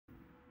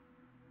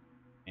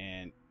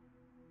And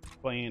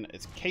playing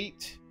as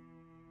Kate.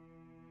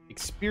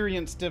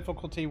 Experience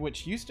difficulty,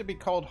 which used to be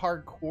called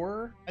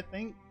hardcore, I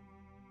think.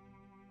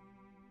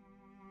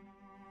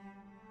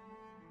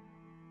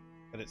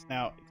 But it's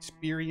now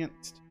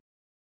experienced.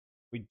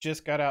 We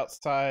just got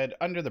outside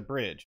under the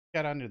bridge.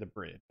 Got under the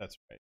bridge, that's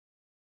right.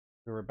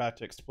 We were about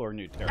to explore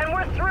new territory. And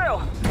we're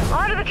through!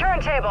 Onto the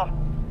turntable!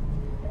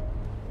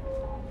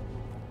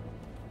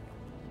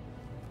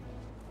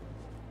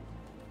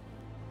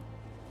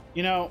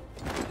 You know,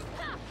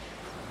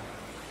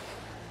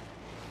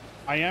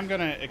 I am going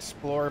to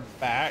explore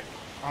back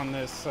on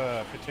this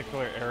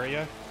particular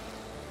area.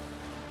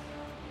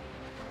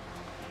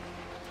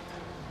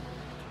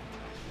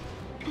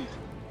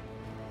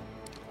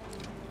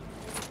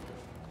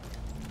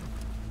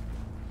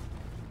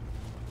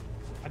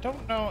 I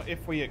don't know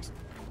if we...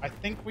 I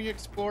think we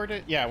explored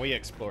it. Yeah, we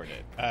explored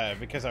it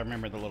because I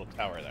remember the little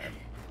tower there.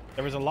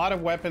 There was a lot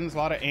of weapons, a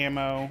lot of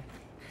ammo.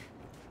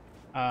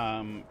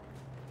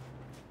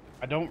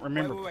 I don't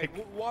remember. Wait.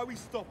 Why are we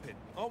stopping?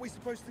 Aren't we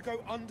supposed to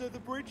go under the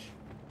bridge?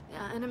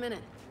 Yeah, in a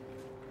minute.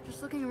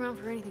 Just looking around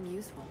for anything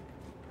useful.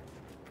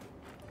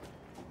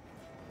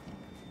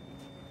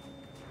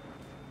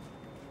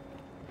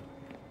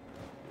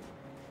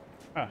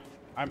 Huh.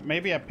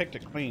 Maybe I picked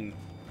it clean,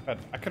 but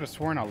I could have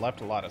sworn I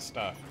left a lot of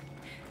stuff.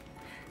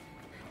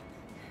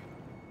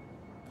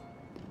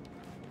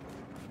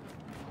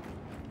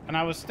 And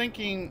I was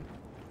thinking...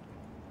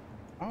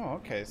 Oh,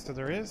 okay, so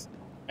there is...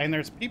 And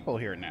there's people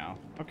here now.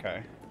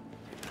 Okay.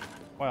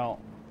 Well,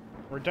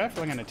 we're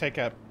definitely going to take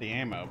up the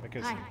ammo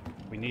because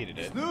we needed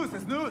it. Snooze!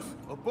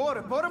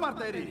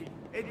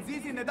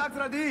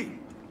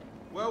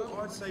 Well,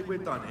 I'd say we're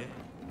done here.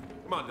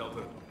 Come on,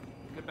 Delta.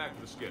 Get back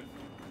to the skiff.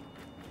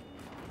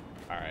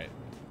 All right.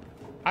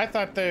 I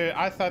thought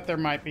there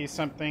might be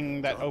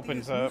something that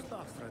opens up,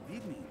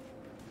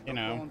 you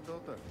know,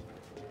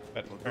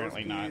 but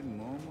apparently not.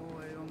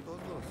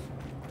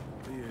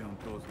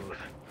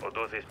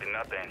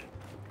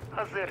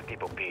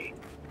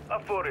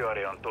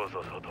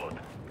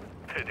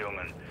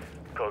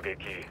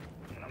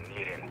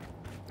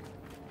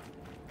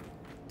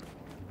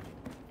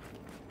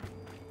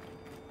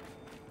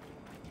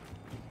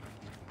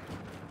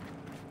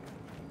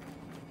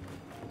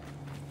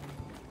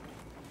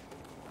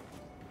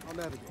 I'll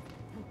navigate.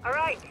 All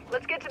right,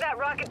 let's get to that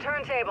rocket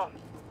turntable.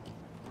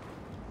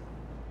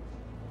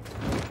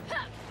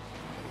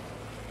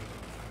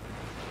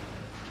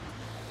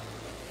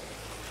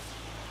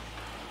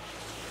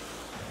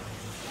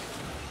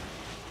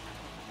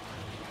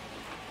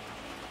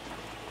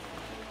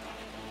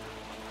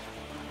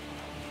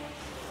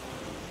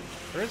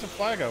 There is a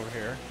flag over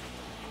here.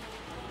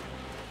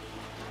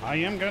 I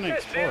am going to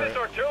explore it.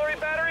 Artillery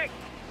battery?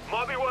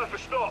 Might be worth a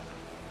stop.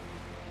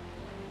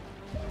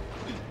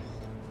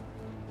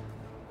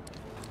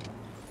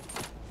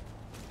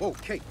 Whoa,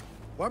 Kate,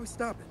 why are we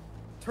stopping?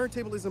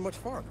 Turntable isn't much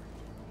farther.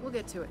 We'll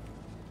get to it.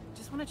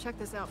 Just want to check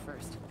this out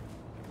first.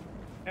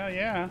 Hell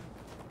yeah.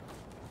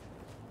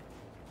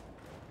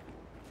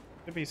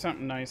 Could be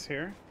something nice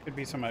here. Could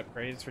be some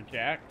upgrades for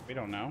Jack. We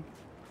don't know.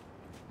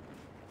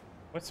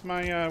 What's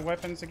my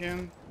weapons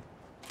again?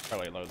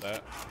 Probably load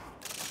that.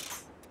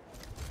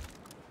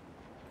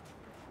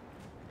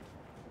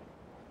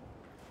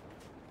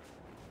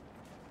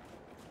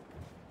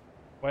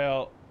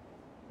 Well,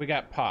 we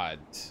got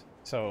pods,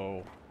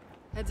 so...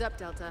 Heads up,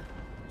 Delta.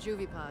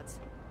 Juvie pods.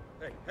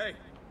 Hey,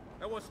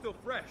 that one's still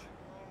fresh.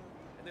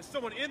 And there's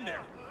someone in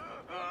there.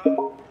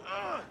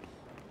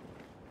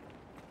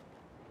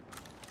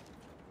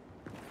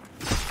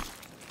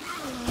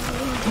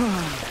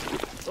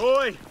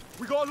 Oi!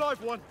 We got a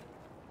live one!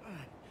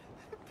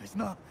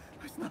 Pesna,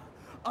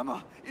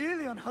 아마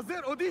alien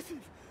하zer 어디시?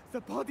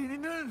 사파디니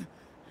눈.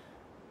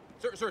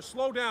 Sir,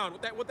 slow down.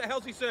 What the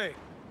hell's he saying?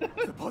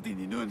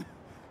 사파디니 눈.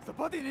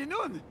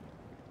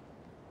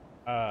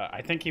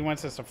 I think he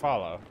wants us to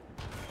follow.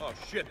 Oh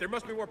shit, there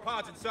must be more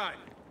pods inside.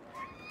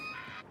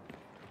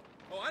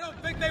 Oh, I don't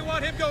think they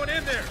want him going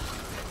in there.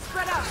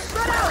 Spread out!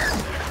 Spread out!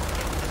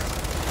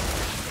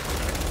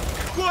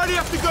 Why do you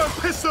have to go and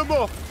piss them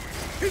off?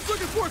 He's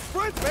looking for his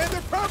friends, man.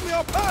 They're probably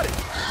all potty.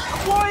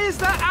 Why is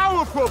that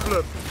our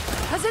problem?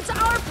 Because it's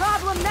our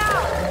problem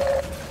now!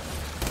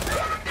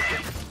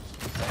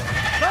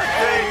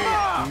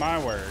 Hey, my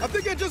word. I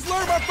think I just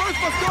learned my first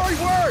Masori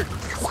word.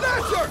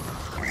 Snatcher!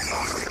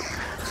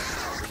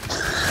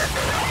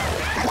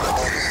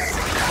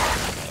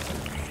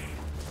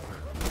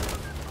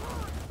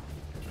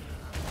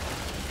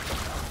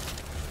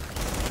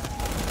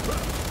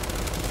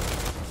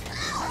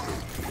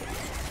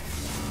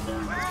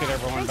 Let's get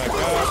everyone back up.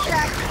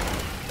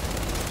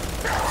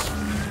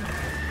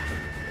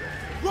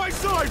 Right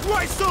side!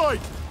 Right side!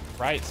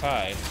 Right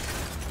side.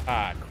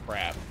 Ah,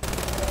 crap.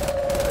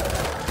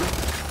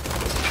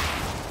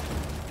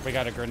 We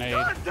got a grenade.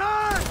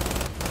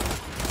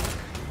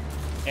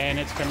 And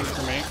it's coming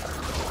for me.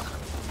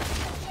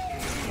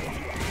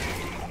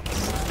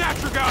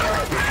 Snatcher got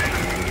her!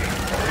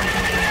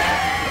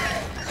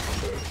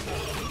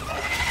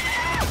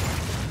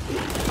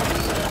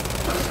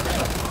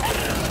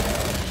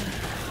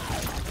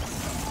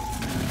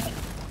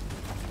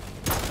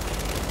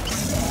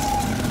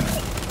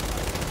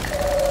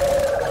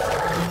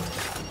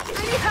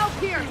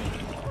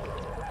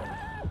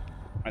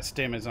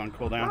 stim is on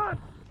cooldown.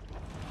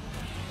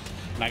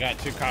 And I got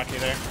too cocky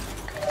there.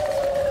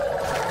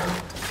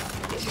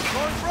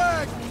 Going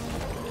frag!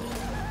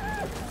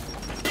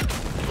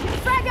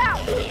 Frag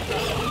out!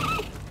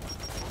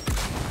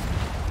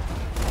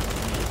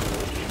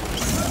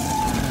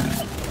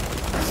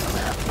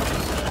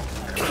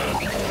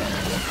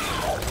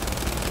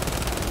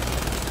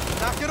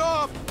 Knock it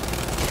off!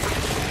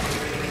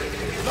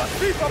 La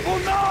tipa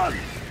bunal!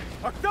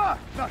 Acta!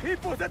 Na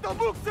hipo de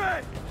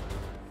tomukse!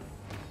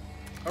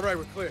 All right,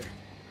 we're clear.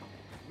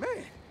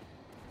 Man,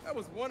 that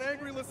was one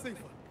angry Lasifa.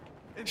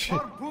 In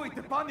farm bui te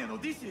panya no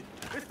disi.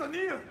 It's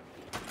near.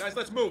 Guys,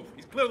 let's move.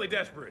 He's clearly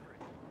desperate.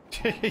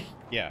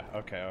 Yeah,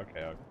 okay.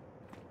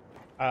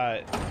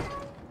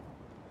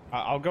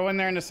 I'll go in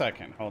there in a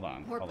second. Hold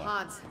on. More hold on.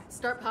 pods.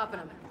 Start popping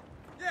them.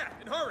 Yeah,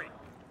 and hurry.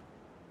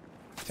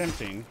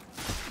 Tempting.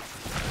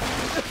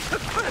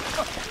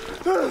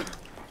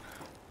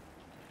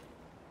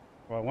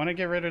 Well, I want to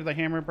get rid of the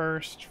hammer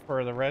burst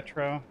for the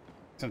retro,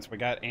 since we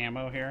got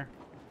ammo here.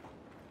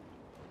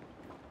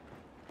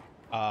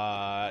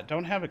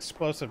 Don't have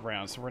explosive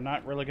rounds, so we're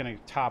not really going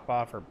to top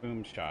off our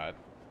boom shot.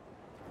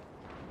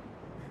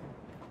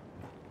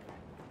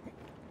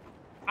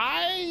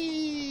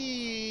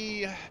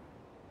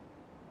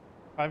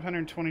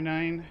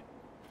 529.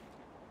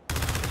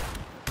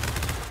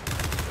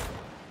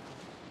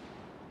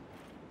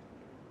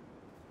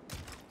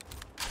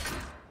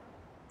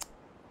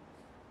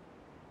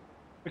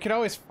 We could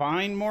always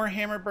find more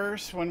hammer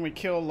bursts when we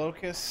kill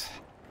locusts.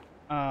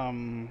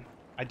 I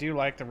do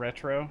like the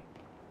retro.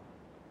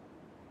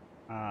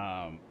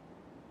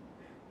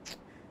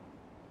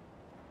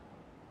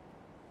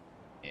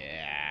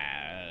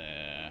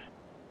 Yeah.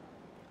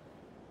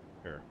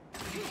 Sure.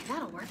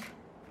 That'll work.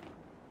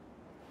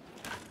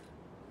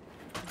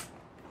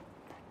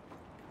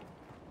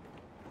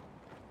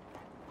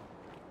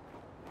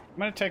 I'm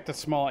gonna take the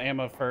small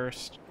ammo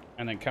first,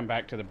 and then come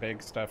back to the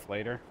big stuff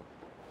later.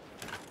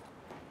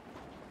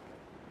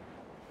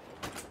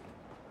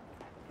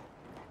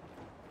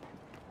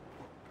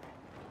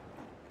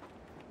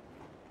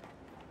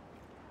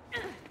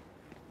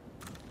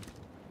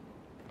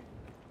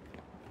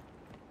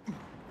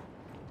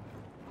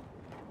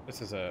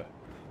 This is a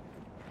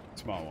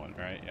small one,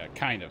 right? Yeah,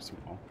 kind of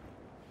small.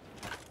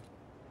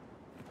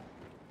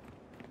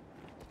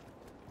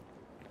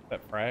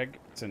 That frag?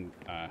 It's in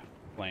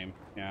flame,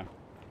 yeah.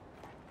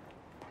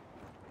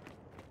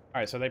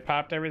 Alright, so they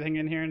popped everything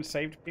in here and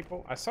saved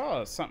people? I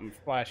saw something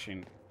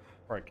flashing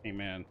before I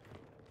came in.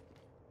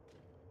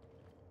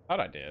 Thought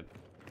I did.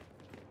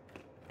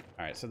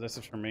 Alright, so this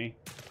is for me.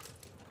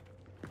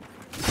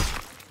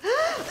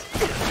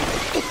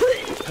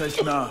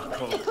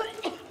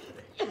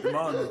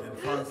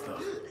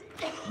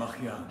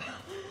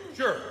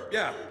 Sure,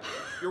 yeah.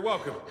 You're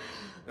welcome.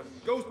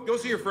 Go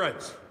see your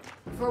friends.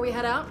 Before we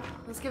head out,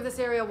 let's give this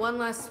area one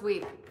last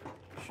sweep.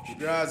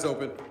 Keep your eyes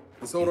open.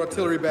 This old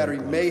artillery battery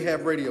may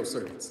have radio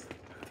circuits.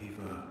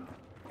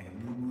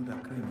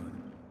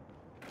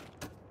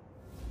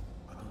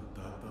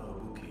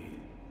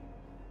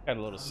 Got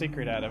a little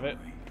secret out of it.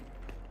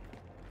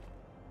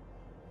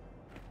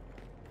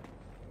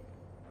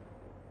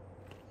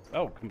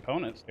 Oh,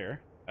 components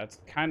here. That's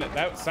kind of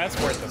that's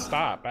where to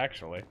stop,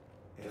 actually.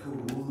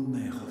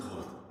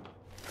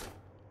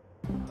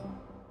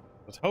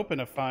 Was hoping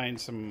to find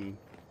some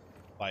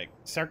like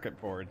circuit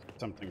boards or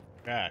something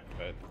for Jack,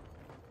 but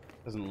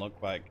doesn't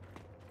look like,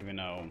 even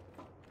though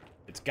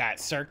it's got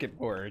circuit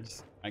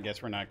boards, I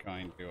guess we're not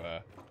going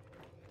to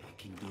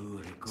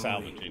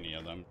salvage any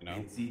of them, you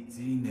know.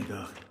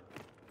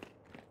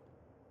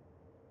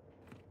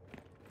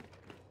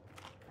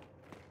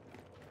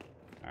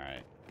 All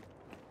right.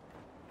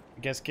 I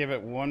guess give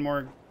it one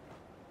more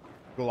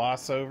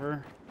gloss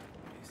over.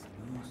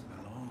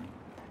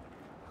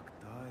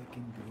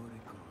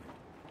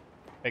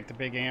 Take the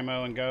big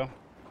ammo and go.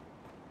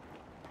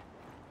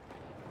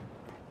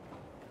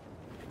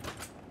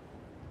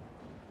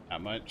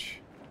 Not much.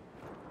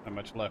 Not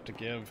much left to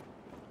give.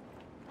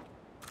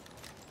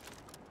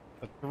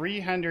 The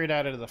 300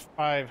 out of the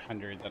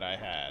 500 that I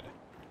had.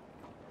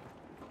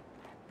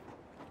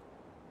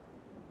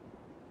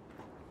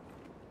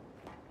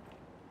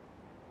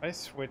 If I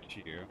switch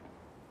you.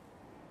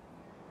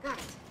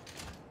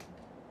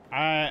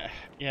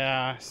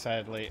 Yeah,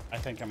 sadly, I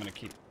think I'm gonna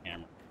keep the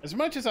camera. As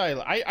much as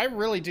I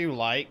really do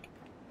like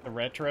the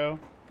retro,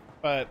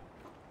 but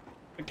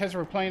because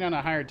we're playing on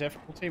a higher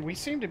difficulty, we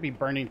seem to be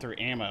burning through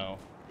ammo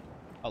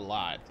a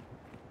lot.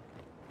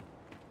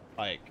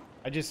 Like,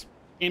 I just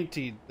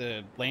emptied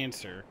the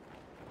Lancer,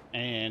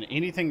 and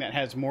anything that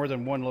has more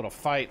than one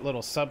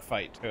little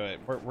sub-fight to it,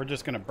 we're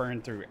just gonna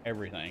burn through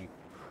everything.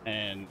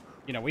 And,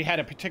 you know, we had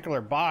a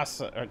particular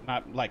boss, or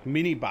not like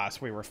mini boss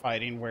we were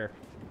fighting, where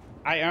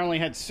I only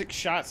had 6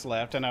 shots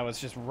left, and I was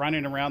just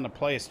running around the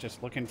place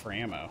just looking for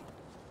ammo.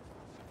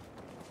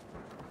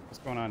 What's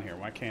going on here?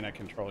 Why can't I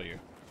control you?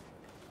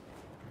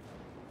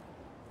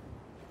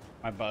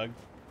 My bug?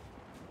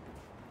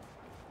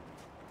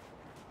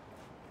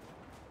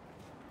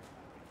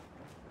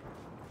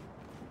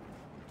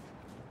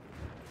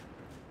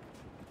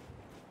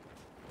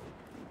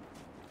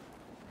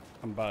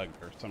 I'm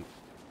bugged or something.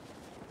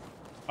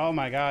 Oh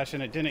my gosh,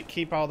 and it didn't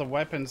keep all the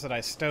weapons that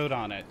I stowed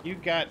on it. You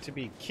got to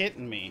be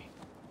kidding me.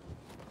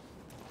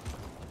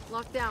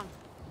 Locked down.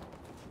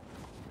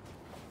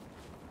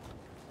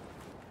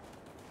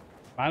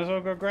 Might as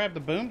well go grab the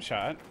boom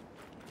shot.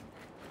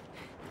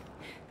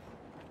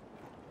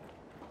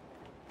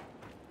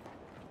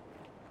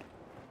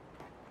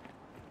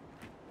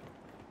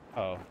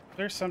 Oh,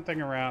 there's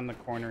something around the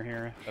corner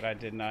here that I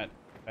did not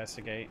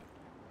investigate.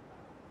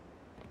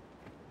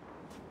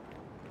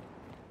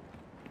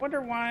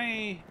 Wonder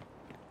why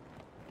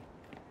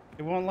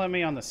it won't let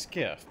me on the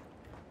skiff.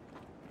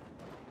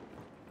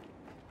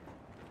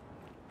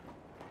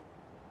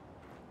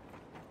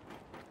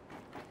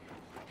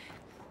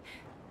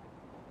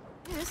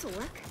 Yeah, this'll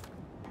work.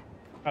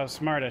 Oh,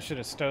 smart. I should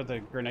have stowed the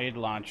grenade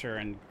launcher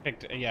and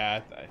picked... Yeah,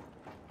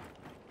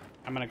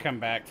 I'm gonna come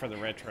back for the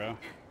retro.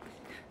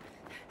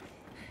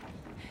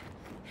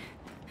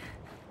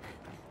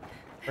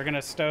 We're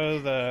gonna stow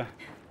the...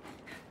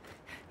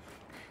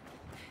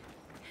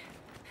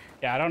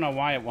 Yeah, I don't know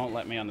why it won't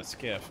let me on the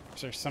skiff.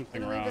 There's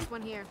something wrong. Leave this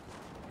one here.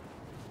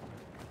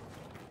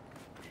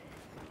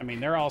 I mean,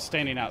 they're all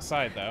standing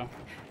outside, though.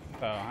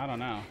 So, I don't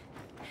know.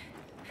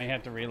 May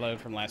have to reload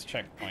from last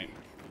checkpoint.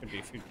 Could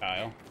be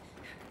futile.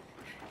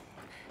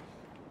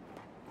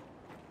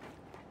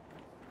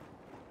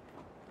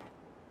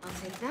 I'll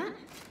take that.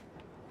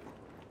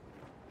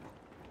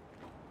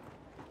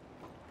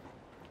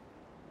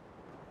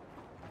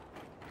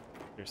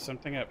 There's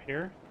something up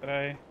here that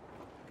I'm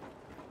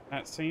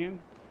not seeing.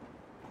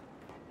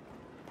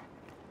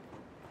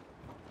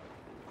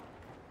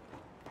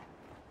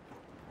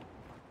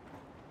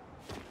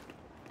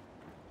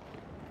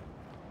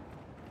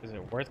 Is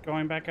it worth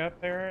going back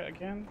up there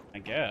again? I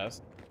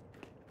guess.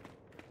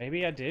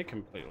 Maybe I did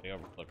completely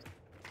overlook it.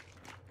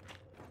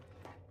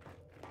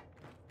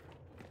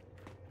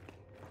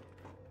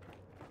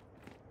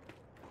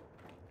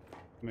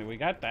 I mean, we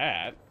got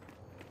that.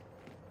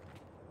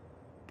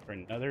 For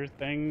another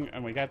thing,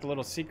 and we got the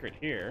little secret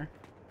here.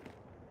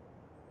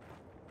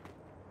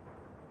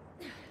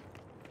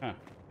 Huh.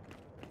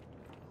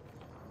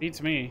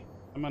 Beats me.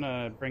 I'm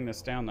gonna bring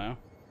this down, though.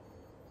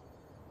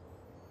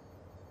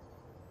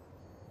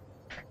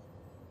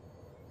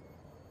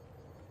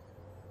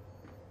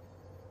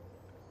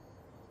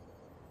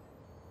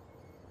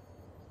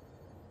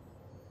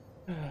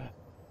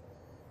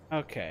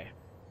 Okay.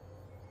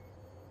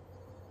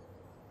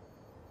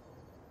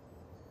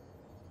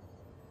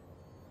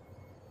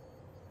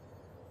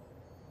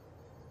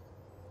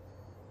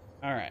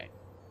 All right.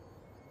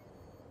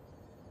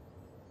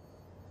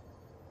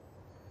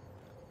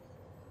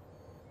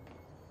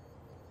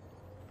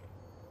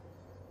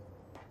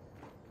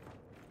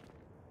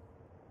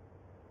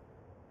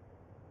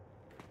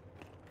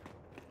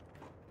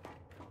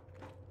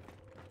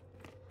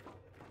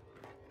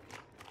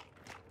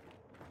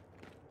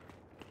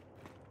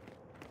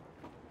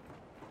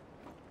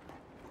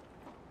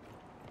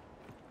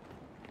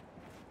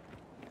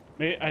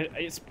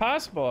 It's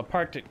possible I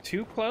parked it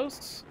too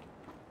close.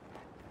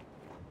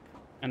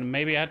 And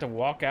maybe I had to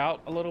walk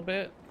out a little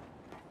bit.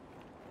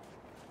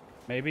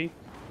 Maybe.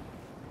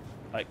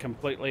 Like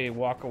completely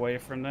walk away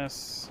from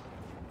this.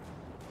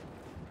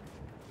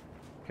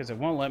 Because it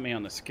won't let me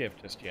on the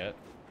skip just yet.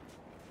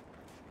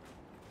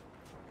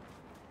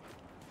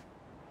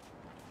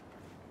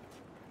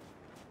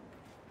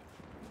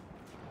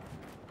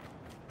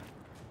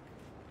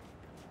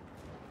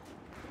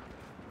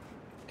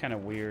 Kind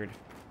of weird.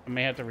 I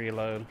may have to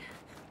reload.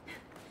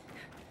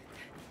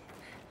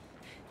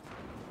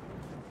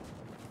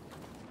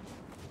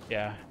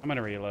 Yeah, I'm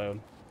gonna reload.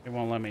 It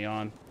won't let me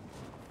on.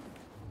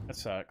 That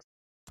sucks.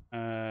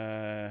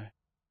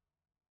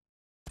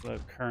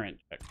 Load current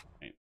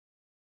checkpoint.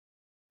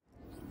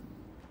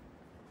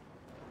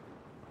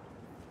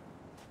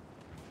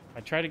 I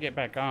try to get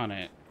back on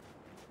it.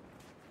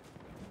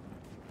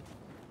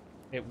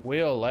 It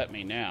will let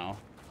me now.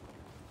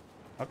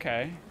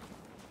 Okay.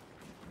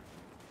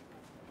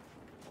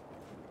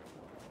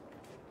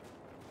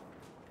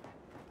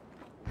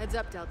 Heads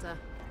up, Delta.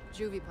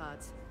 Juvie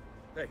pods.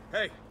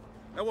 Hey,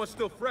 that one's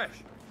still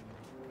fresh.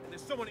 And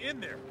there's someone in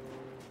there.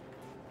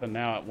 So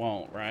now it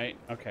won't, right?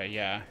 Okay,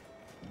 yeah.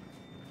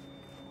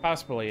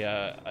 Possibly,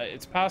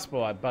 it's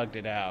possible I bugged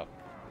it out.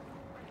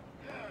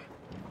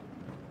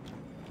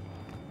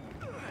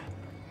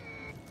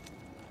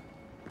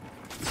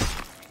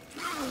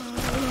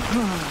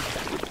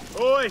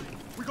 Oi!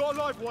 We got a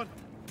live one!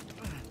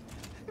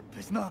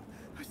 Pesna,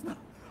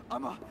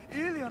 ama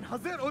alien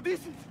hazer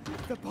odisi.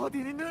 The body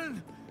ni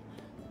nun.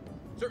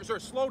 Sir,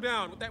 slow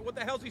down. What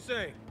the hell's he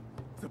saying?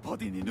 The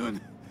body ni nun.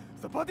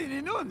 The body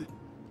ni nun.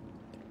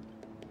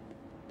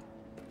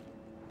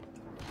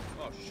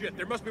 Oh shit,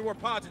 there must be more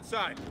pods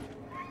inside.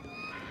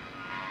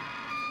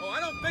 Oh,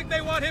 I don't think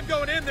they want him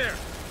going in there.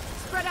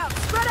 Spread out!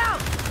 Spread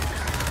out!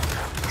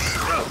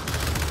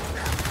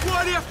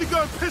 Why do you have to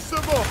go and piss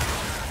them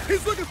off?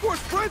 He's looking for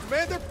his friends,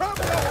 man. They're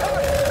probably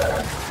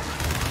outside.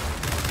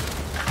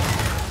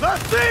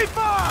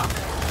 Latifah!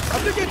 I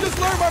think I just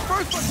learned my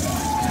first one.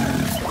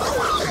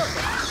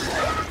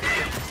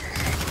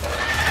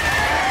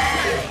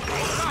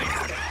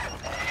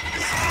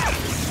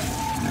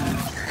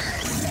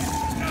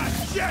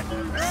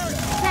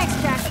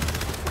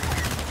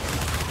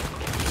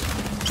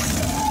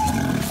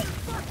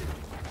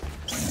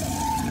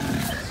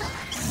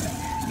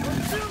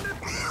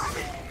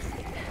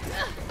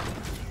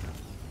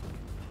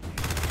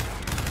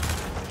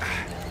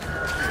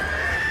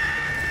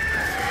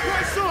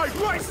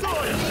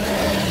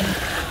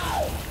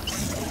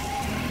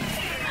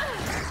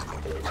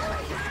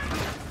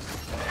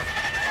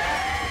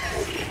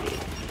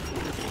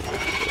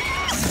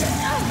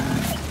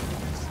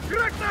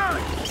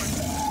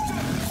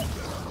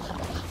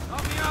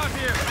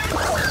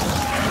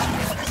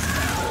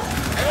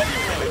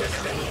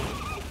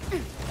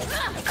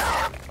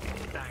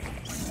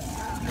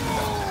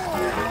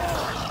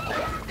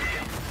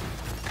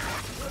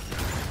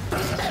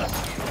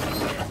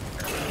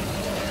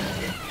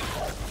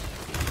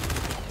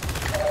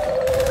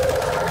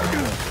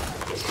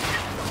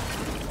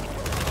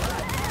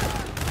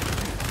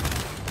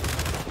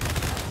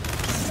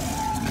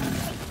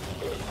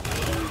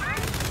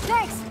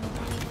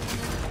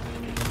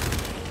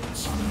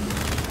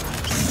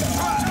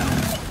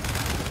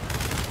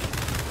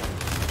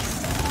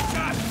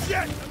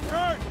 Shit!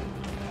 Turn!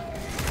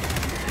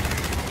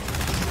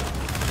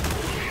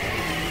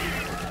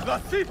 La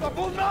sipa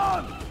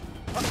bullman!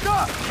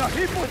 Acá! La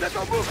hipo de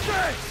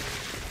Tobuste!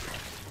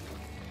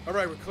 All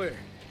right, we're clear.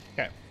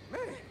 Okay.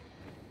 Man,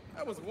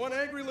 that was one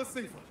angry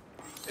Lasifa.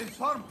 El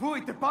farm pui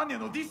te pania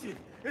no disi!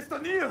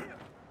 Está near!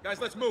 Guys,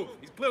 let's move.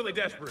 He's clearly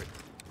desperate.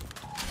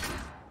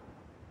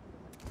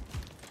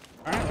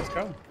 All right, let's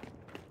go.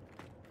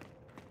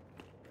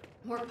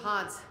 More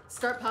pods.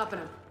 Start popping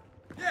them.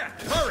 Yeah,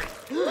 hurry!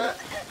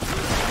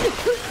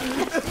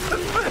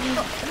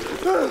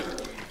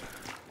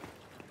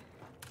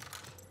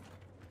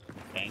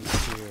 Thank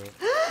you.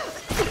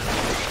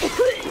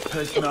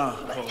 Pesna!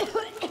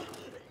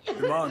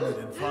 Demand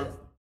in front.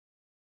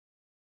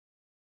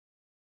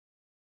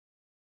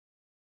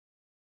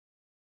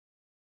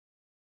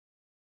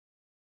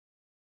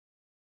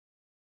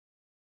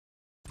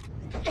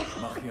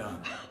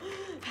 Machian.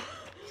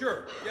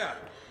 Sure, yeah.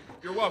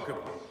 You're welcome.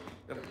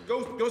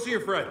 Go see your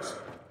friends.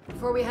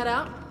 Before we head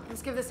out,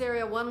 let's give this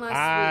area one last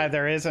Ah, sweep.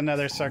 there is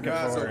another circuit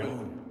Eyes board.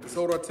 open. This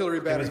old artillery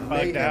battery was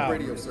may bugged have out.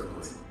 radio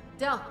circuits.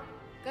 Del,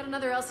 got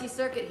another LC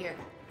circuit here.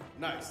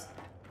 Nice.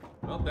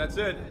 Well, that's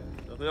it.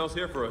 Nothing else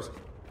here for us.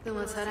 Then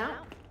let's head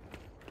out.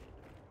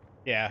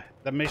 Yeah,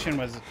 the mission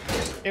was,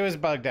 it was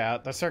bugged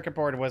out. The circuit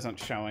board wasn't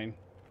showing,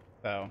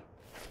 so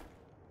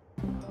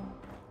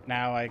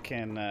now I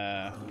can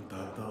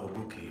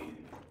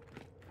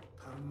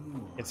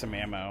get some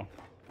ammo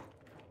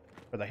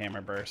for the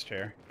hammer burst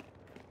here.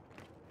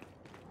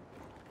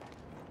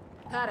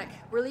 Paddock,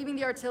 we're leaving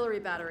the artillery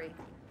battery.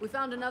 We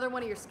found another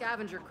one of your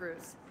scavenger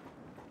crews.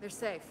 They're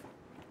safe.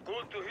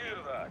 Good to hear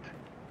that.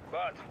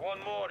 But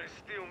one more is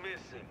still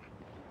missing.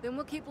 Then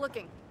we'll keep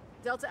looking.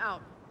 Delta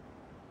out.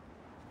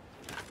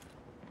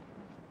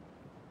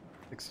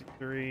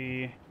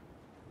 63.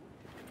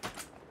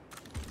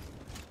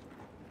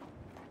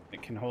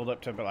 It can hold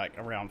up to like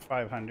around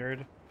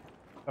 500.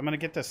 I'm gonna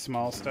get this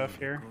small stuff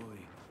here.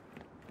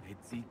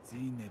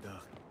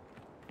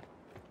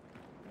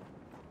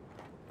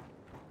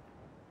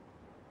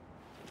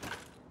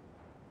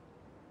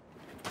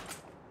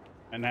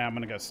 And now I'm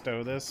gonna go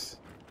stow this,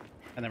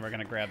 and then we're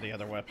gonna grab the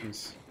other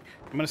weapons.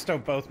 I'm gonna stow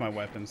both my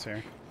weapons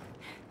here,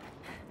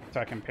 so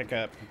I can pick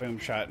up boom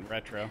shot and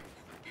retro.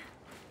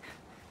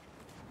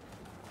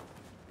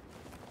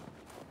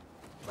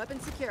 Weapon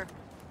secure.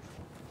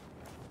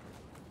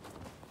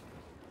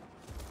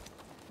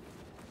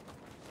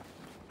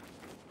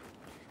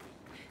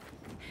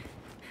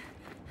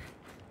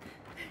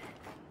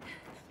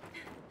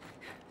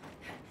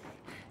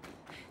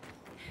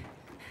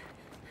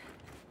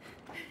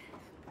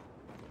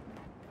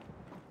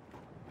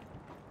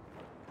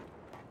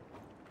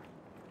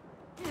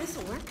 Yeah,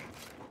 this'll work.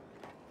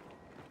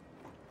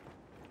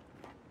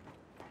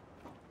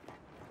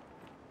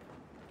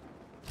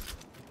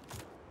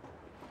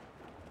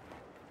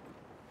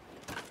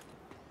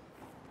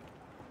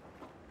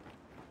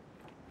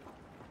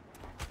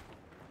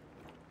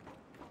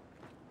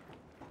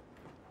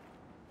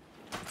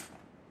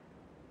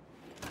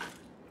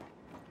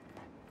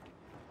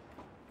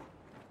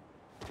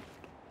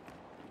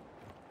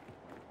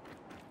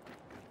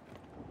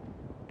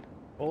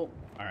 Oh,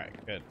 all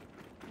right, good.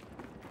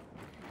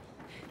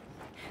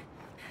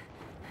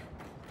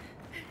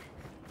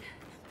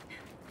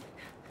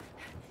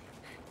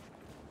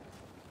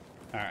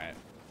 All right.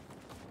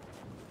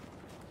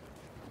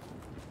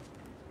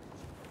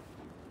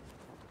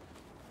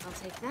 I'll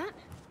take that.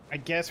 I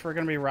guess we're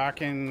gonna be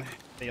rocking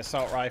the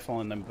assault rifle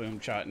and then boom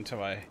shot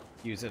until I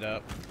use it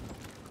up.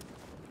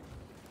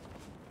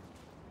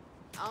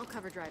 I'll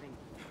cover driving.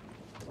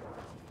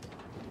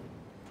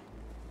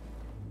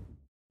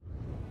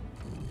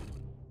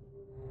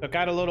 So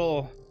got a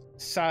little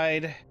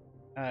side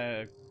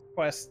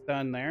quest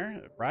done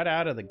there, right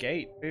out of the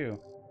gate too.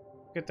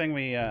 Good thing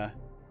we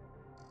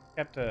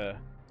kept a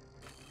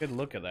good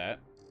look at that.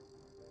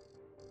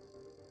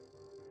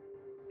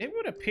 It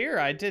would appear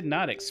I did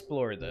not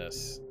explore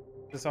this.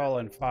 This is all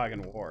in Fog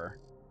of War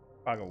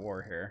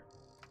here.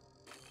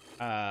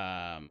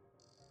 I'm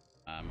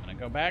gonna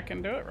go back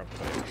and do it real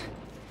quick.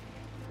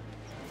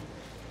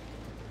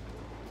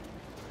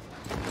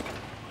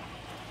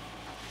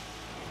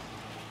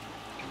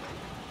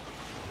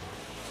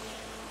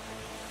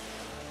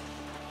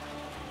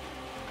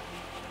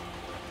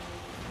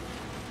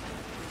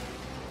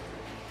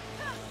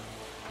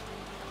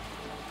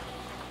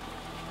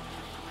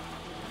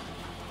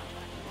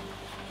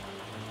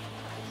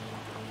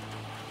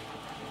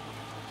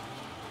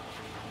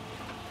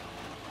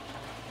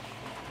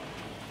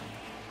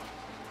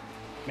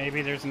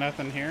 Maybe there's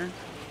nothing here.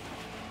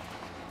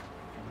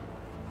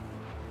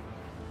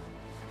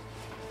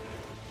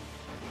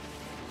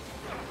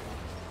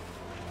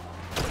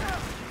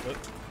 Oop.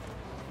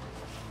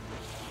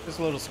 Just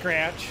a little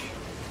scratch.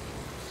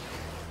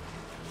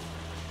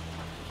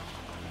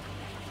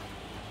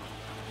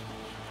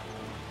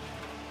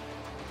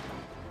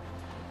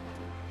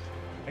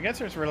 I guess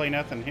there's really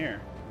nothing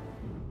here.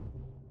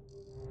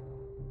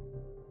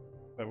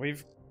 But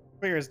we've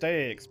clear as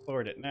day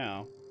explored it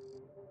now.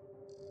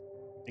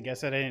 I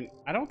guess I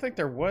don't think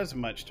there was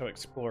much to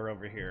explore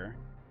over here.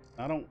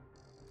 I don't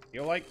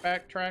feel like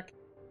backtrack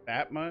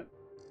that much.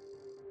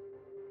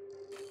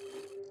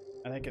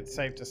 I think it's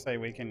safe to say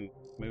we can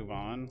move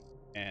on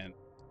and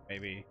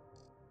maybe...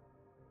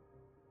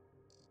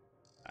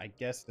 I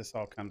guess this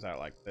all comes out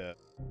like this.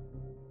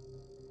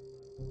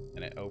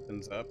 And it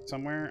opens up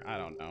somewhere? I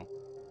don't know.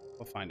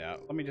 We'll find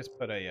out. Let me just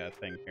put a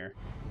thing here.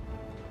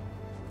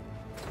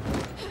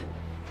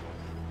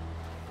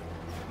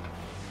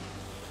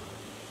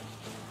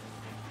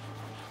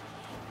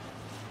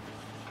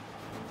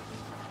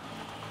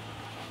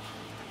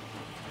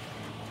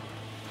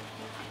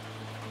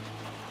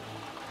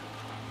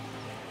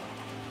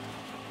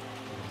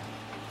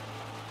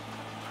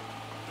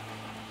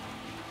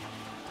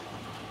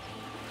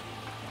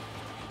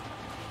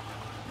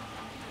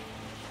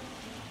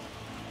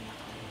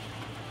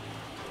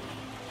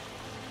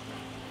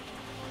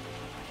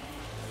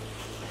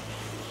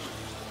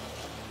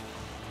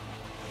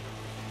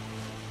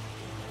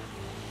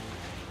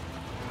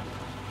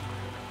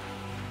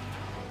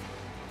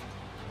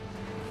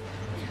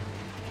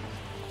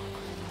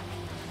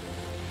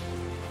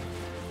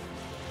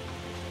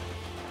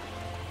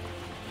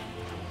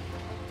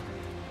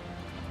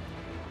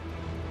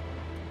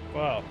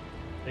 Well,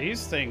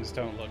 these things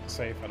don't look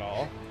safe at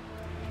all.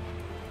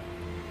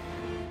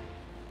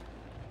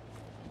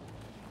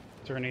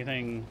 Is there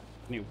anything,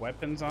 any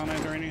weapons on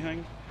it or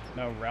anything?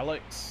 No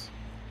relics?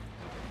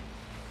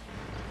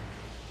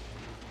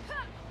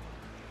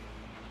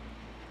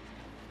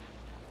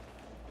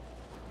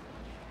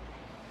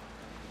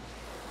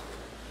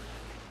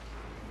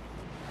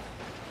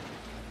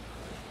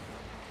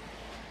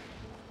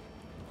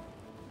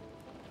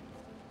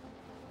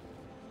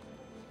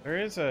 There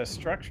is a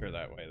structure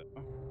that way,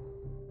 though.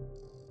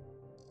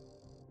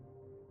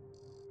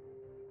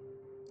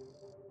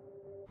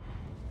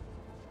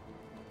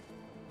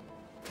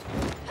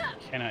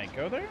 Can I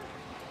go there?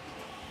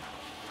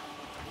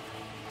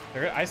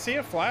 I see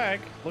a flag.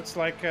 Looks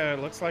like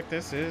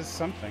this is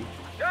something.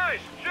 Guys,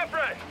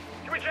 shipwreck!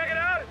 Can we check it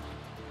out?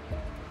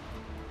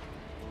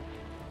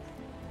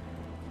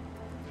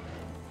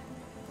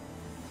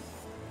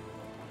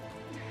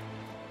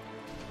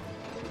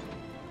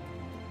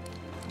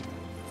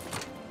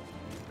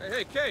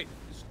 Hey, Kate,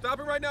 is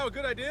stopping right now a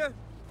good idea?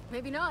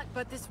 Maybe not,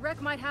 but this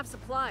wreck might have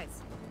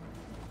supplies.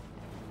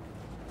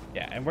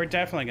 Yeah, and we're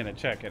definitely gonna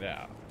check it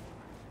out.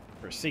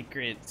 For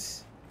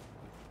secrets,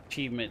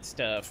 achievement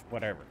stuff,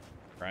 whatever.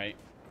 Right?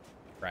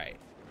 Right.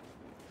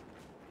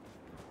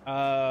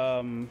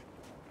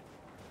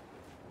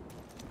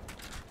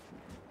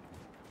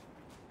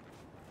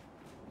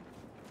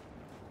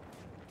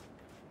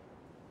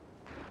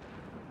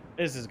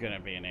 This is gonna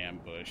be an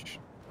ambush.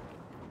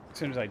 As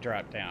soon as I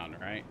drop down,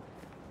 right?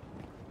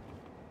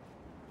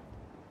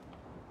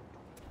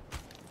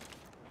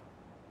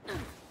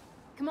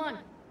 Come on,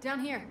 down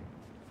here.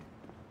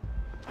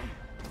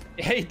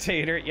 Hey,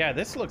 Tater. Yeah,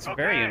 this looks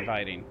very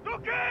inviting.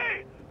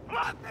 Okay!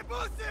 Block the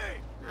pussy!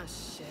 Oh,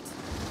 shit.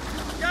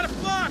 Got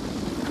it blocked!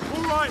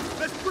 All right,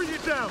 let's bring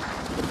it down.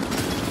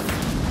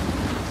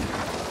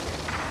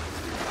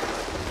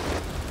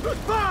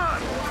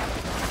 Respond!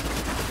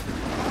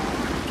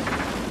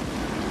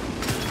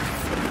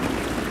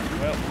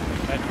 Well,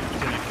 that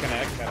didn't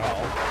connect at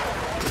all.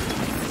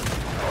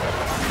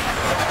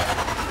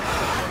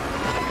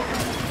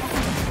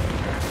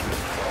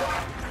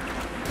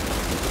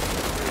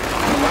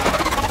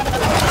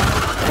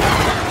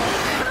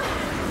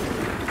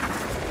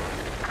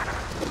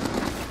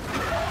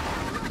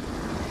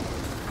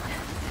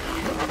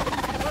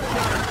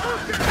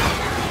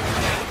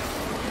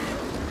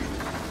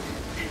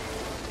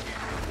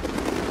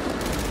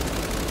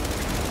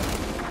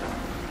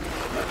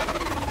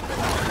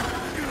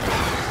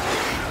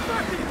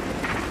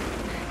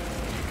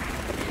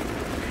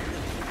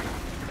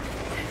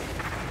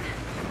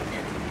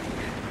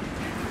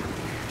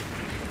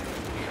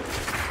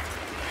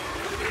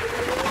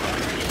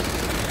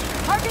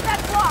 Target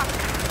that block!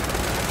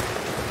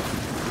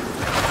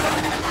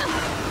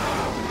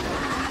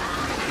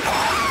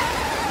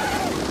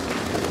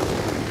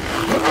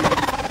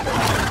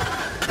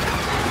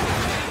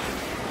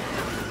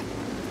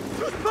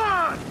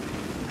 Respond!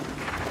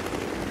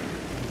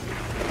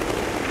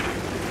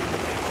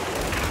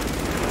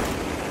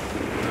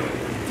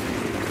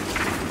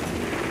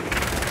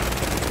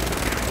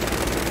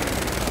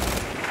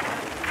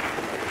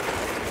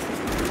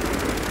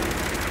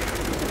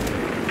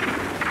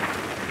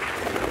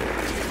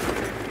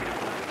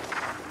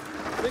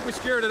 I think we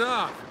scared it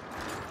off.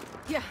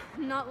 Yeah,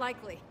 not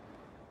likely.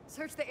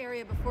 Search the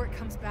area before it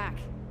comes back.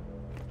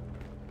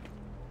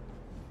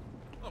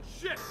 Oh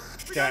shit!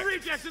 We Jack. got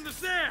rejects in the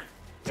sand!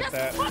 Just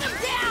that. put him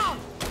down!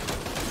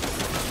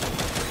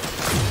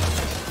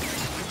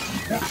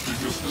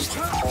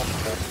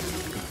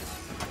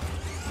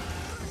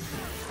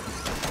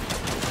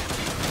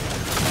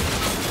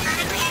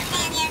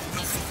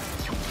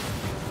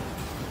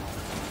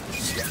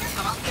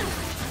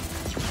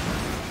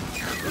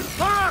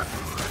 Ah!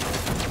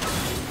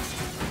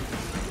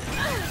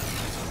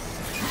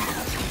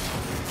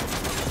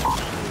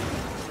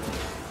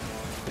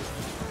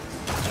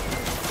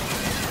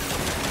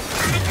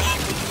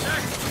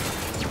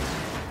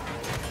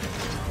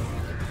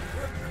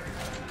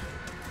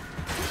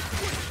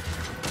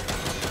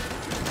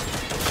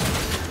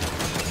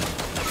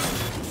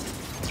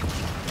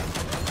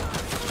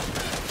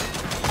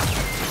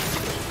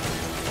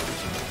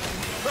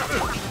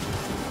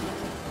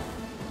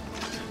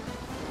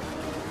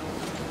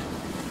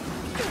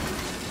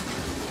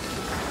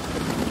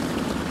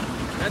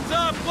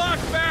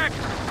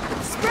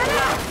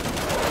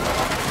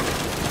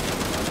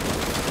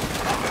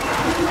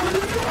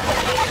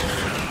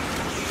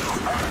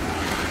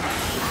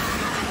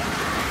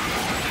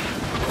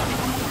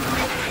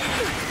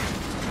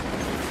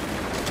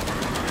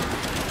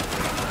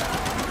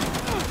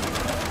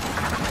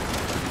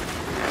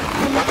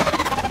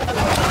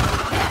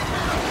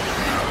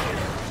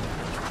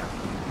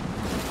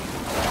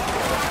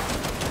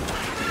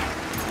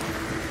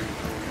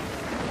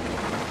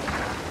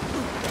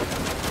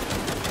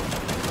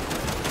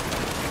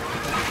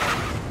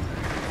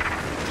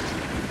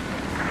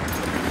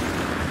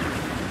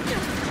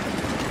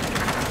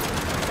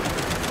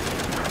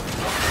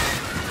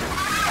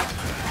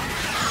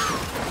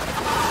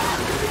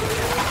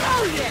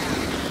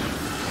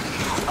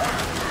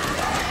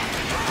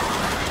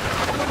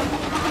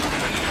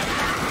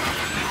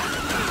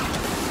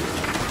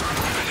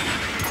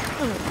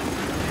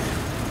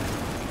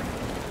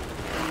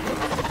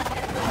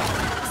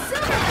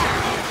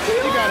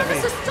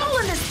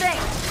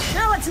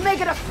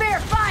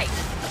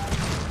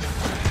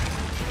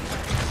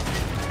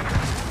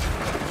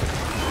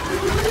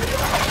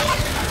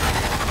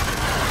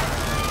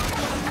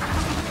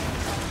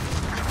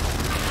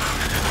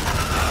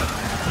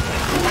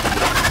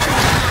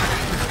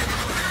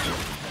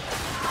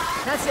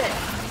 That's it.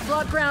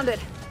 Block grounded.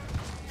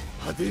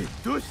 Hadi,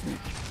 dušnik.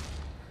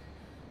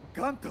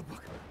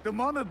 Kantabak, the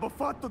man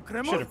bafato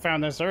kremor. Should have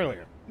found this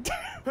earlier.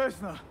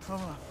 Pesna,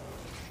 ama.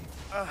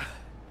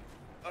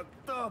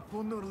 Ata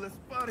punur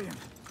lesparian.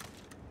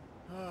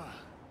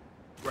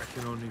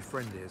 Reckon our new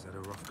friend here's had a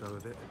rough go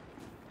of it.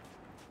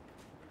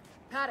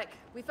 Paddock,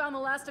 we found the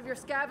last of your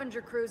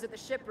scavenger crews at the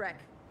shipwreck.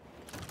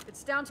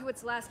 It's down to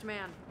its last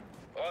man.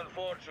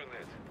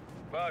 Unfortunate,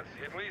 but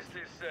at least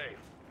he's safe.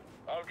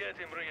 I'll get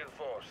him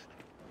reinforced.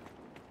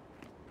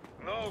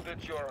 Know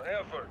that your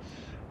efforts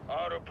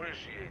are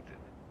appreciated.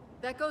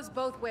 That goes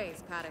both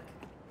ways, Paddock.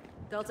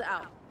 Delta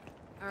out.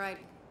 All right,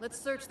 let's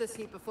search this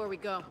heap before we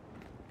go.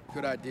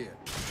 Good idea.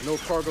 No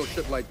cargo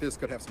ship like this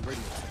could have some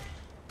radio tech.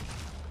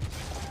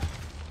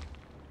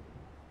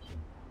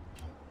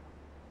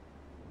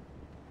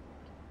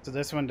 So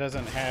this one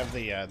doesn't have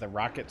the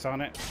rockets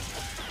on it,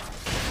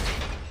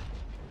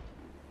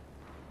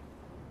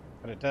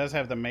 but it does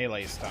have the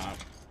melee stomp.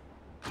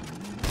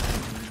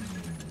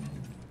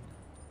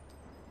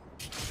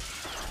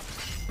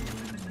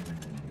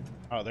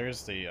 Oh,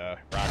 there's the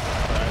rockets.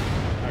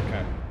 Right?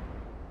 Okay.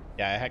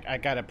 Yeah, I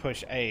gotta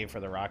push A for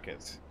the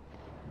rockets.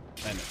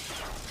 Then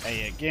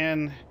A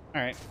again.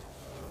 All right.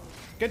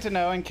 Good to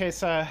know in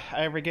case I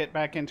ever get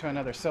back into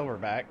another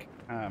silverback.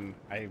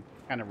 I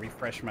kind of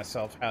refresh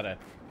myself how to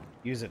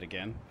use it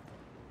again.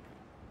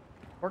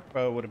 Fork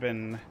bow would have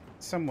been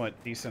somewhat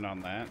decent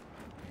on that.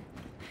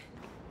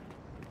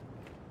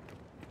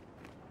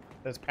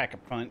 Does pack a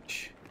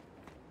punch.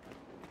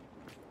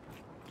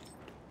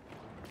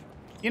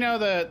 You know,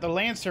 the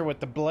Lancer with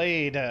the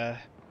blade, the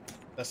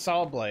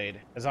saw blade,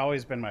 has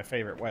always been my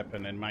favorite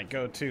weapon and my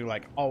go-to,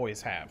 like,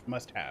 always have,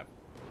 must have.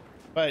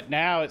 But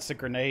now it's the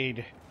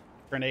grenade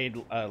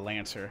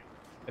Lancer.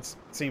 It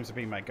seems to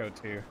be my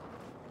go-to.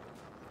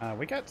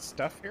 We got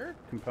stuff here,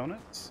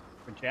 components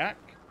for Jack.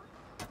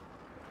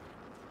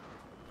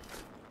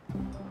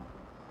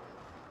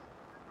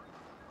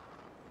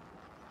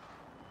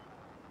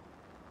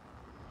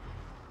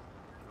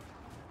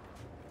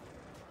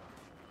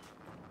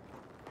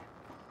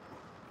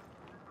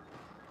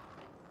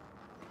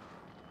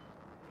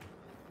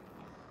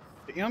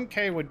 The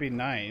MK would be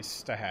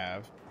nice to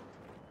have,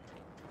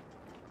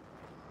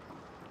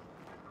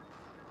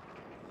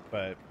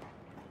 but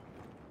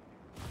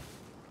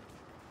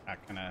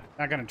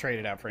not gonna trade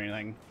it out for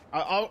anything.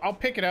 I'll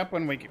pick it up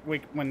when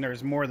when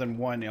there's more than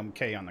one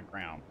MK on the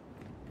ground.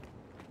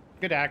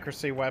 Good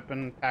accuracy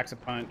weapon, packs a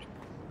punch.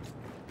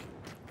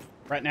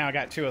 Right now I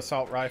got 2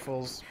 assault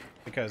rifles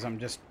because I'm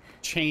just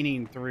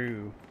chaining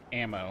through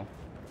ammo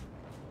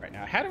right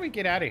now. How do we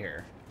get out of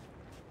here?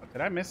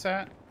 Did I miss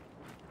that?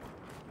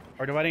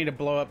 Or do I need to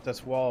blow up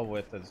this wall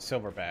with the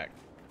silverback?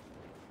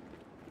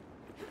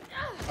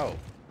 Oh.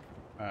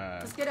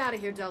 Let's get out of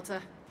here, Delta.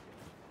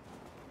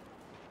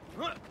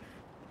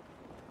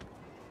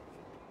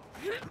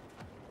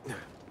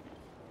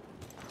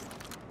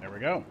 There we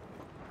go.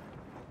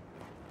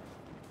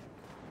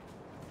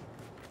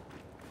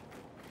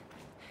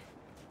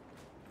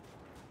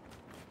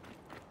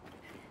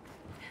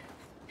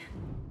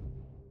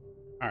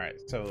 All right,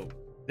 so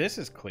this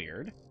is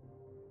cleared.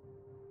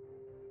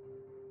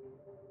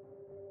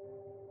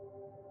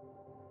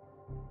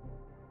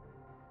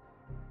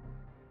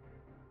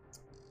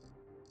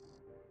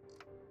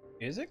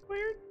 Is it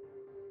cleared?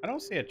 I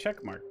don't see a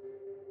check mark.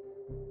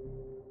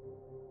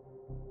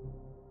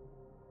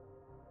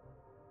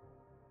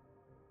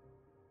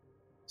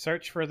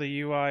 Search for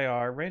the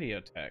UIR radio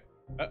tech.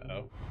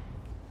 Uh-oh.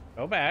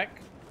 Go back.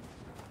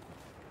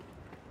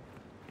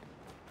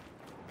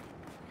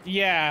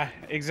 Yeah,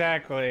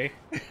 exactly.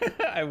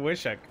 I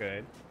wish I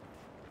could.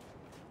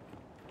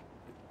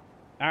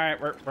 All right,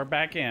 we're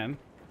back in.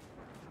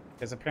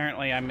 Because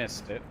apparently I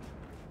missed it.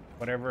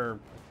 Whatever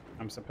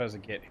I'm supposed to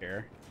get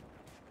here.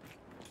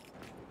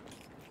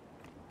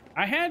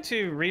 I had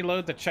to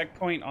reload the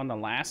checkpoint on the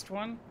last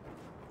one.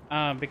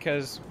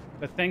 Because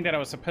the thing that I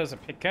was supposed to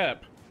pick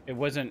up, it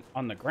wasn't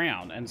on the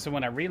ground. And so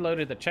when I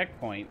reloaded the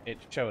checkpoint, it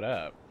showed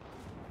up.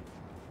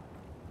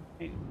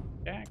 Hey,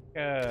 Jack,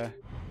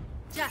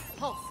 Jack,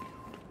 pulse.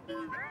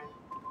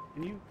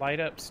 can you light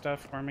up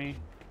stuff for me?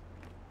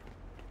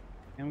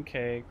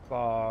 MK,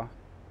 claw.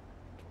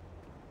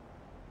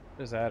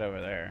 What is that over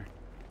there?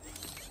 Is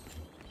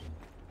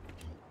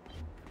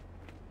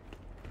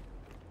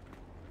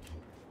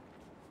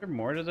there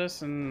more to this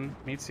than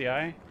meets the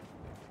eye?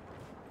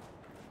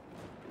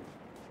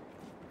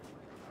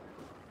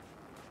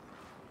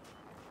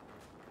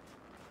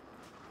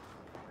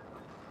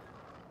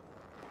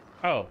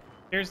 Oh,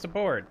 here's the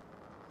board.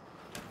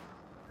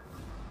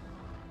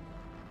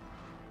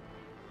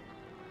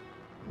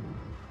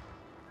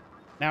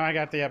 Now I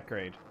got the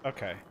upgrade.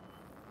 Okay.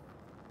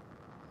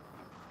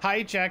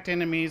 Hijacked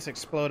enemies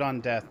explode on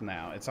death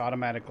now. It's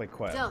automatically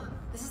quit. Del,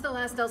 this is the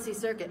last LC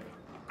circuit.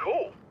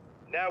 Cool.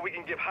 Now we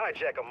can give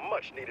Hijack a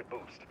much-needed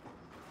boost.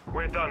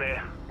 We're done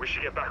here. We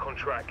should get back on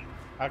track.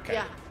 Okay.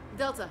 Yeah,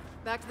 Delta,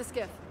 back to the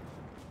skiff.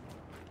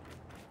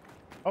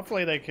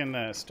 Hopefully they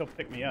can still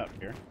pick me up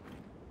here.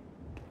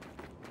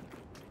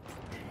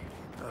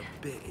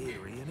 a bit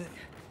eerie, isn't it?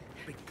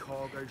 Big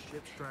cargo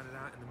ship stranded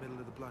out in the middle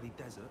of the bloody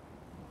desert.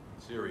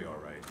 Syria, all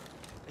right.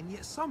 And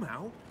yet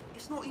somehow,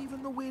 it's not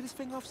even the weirdest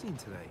thing I've seen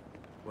today.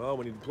 Well,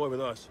 when you deploy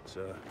with us, it's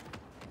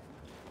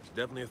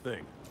definitely a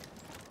thing.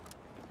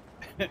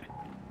 All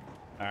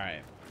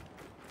right.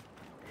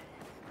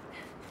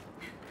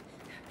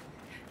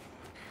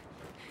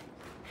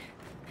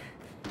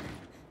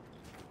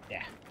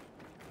 Yeah.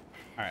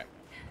 All right.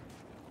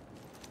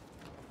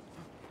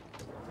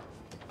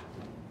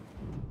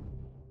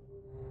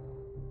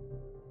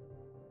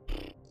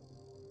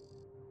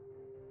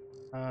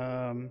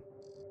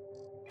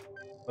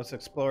 Let's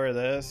explore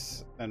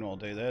this, then we'll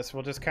do this.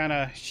 We'll just kind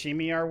of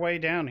shimmy our way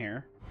down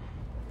here.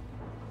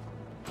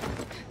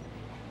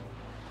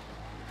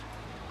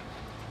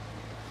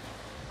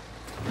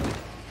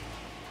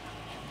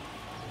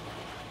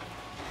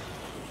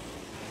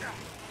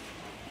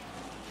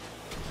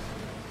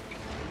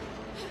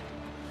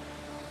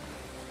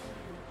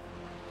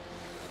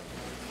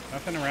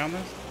 Nothing around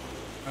this?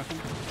 Nothing?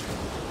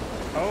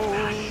 Oh!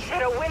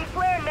 And a wind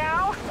flare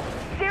now?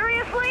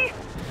 Seriously?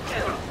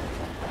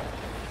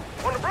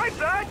 On the bright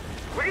side,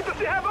 we get to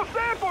see how those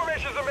sand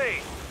formations are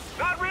made.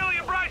 Not really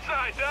a bright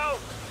side, though.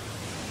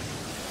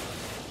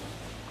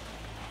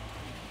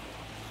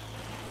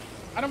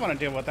 I don't want to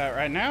deal with that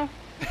right now.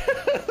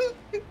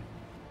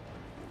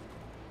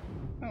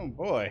 Oh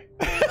boy.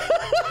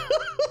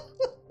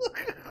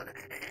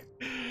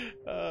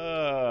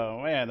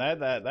 Oh man,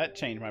 that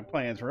changed my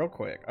plans real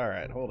quick. All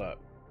right, hold up.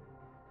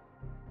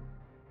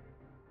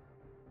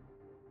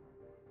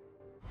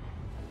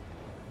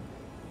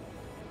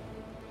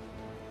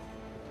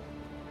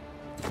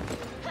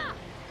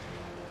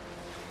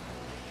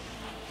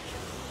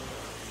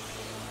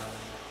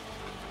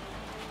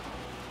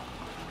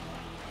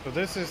 So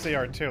this is the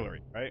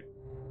artillery, right?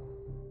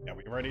 Yeah,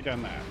 we've already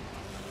done that.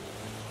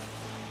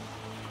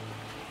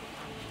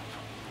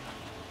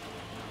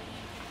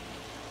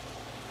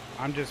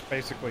 I'm just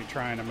basically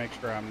trying to make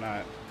sure I'm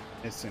not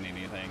missing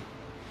anything.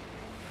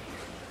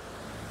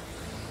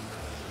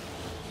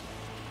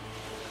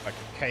 Like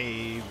a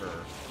cave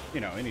or,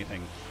 you know,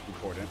 anything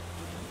important.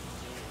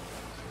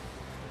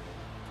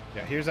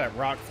 Yeah, here's that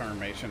rock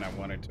formation I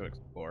wanted to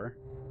explore.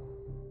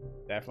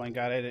 Definitely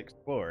got it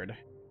explored.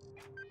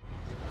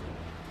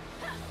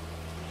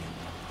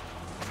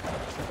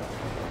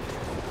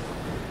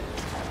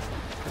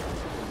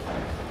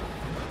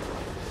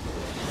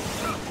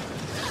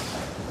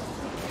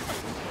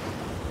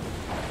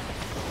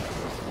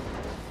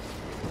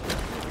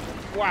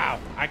 Wow,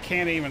 I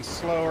can't even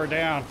slow her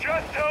down.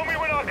 Just tell me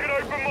when I can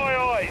open my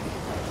eyes.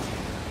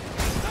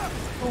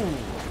 Ooh.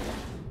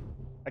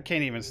 I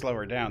can't even slow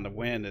her down. The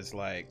wind is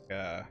like,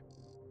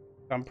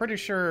 I'm pretty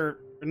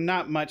sure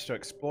not much to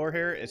explore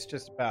here. It's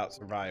just about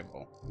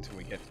survival until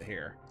we get to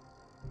here.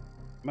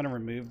 I'm gonna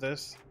remove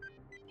this.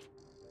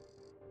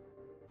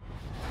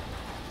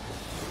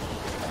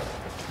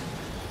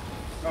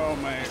 Oh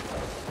my,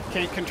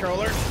 can't control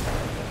her.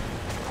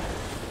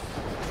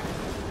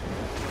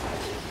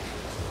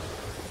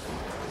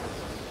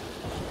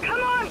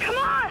 Come on, come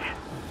on!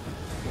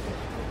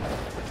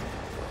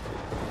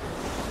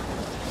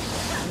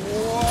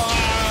 Whoa!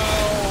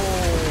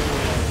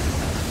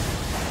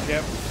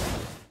 Yep.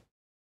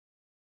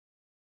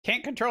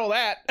 Can't control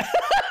that.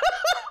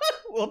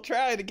 We'll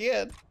try it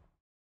again.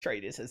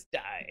 Tratus has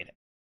died.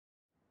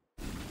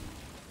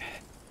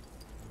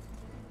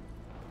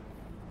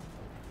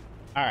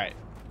 All right.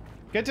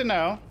 Good to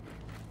know.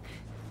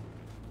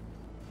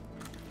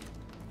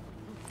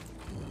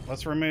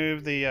 Let's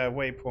remove the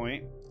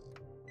waypoint.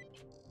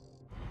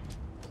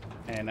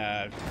 And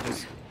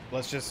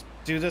let's just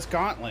do this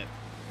gauntlet.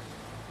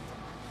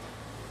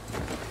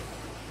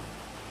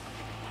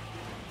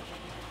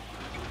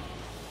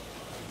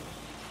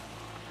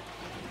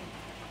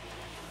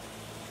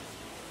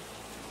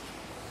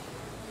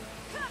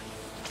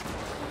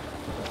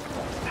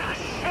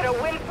 And a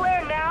wind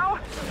flare now?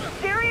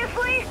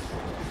 Seriously?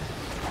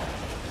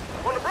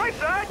 On the bright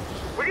side,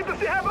 we get to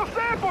see how those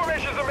sand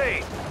formations are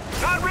made.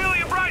 Not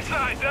really a bright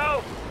side,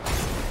 though.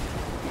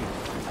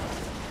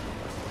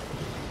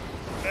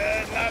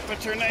 Not the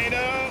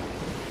tornado.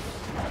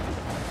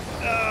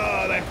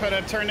 Oh, they put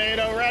a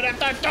tornado right at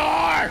the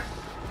door.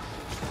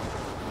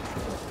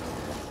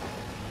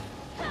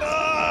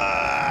 Ah!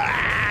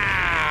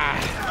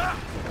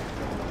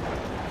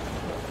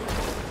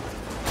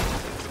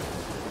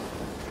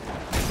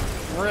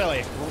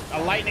 Really?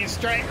 A lightning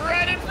strike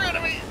right in front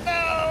of me?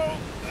 No!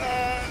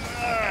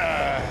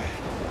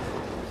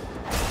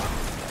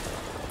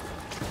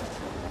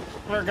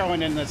 We're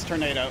going in this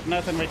tornado.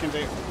 Nothing we can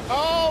do.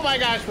 Oh my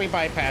gosh, we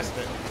bypassed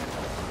it.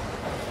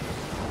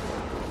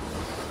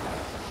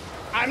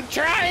 I'm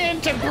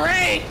trying to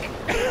brake!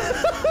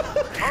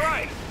 All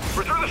right,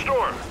 we're through the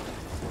storm.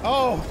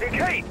 Oh. Hey,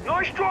 Kate,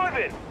 nice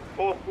driving.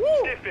 Or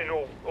stiffing,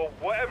 or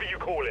whatever you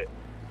call it.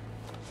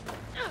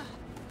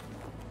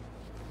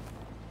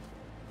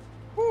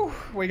 Whew,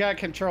 we got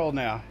control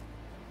now.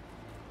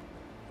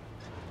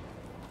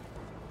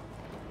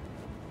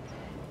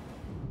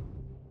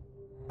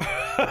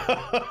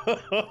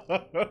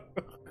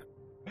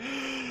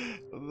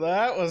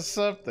 That was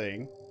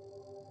something.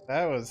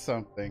 That was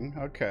something.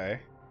 Okay.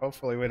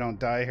 Hopefully we don't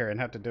die here and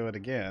have to do it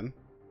again.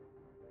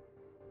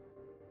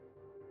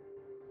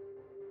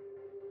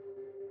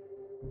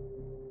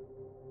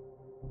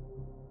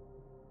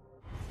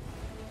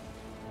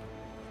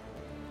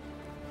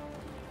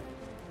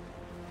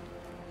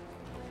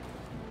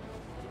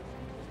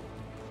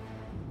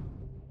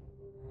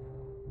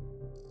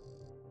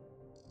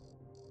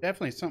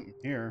 Definitely something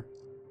here,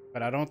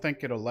 but I don't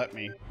think it'll let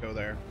me go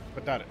there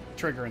without it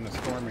triggering the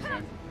storm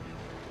again.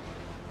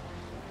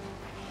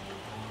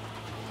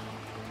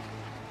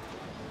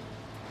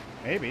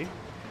 Maybe.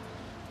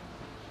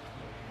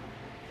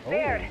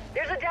 Baird,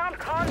 there's a downed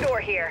condor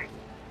here.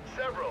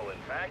 Several, in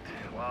fact,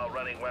 while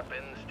running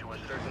weapons to a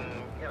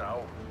certain,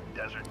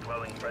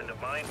 desert-dwelling friend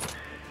of mine.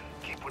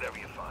 Keep whatever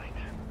you find.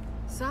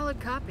 Solid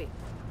copy.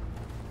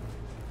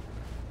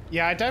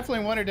 Yeah, I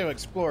definitely wanted to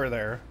explore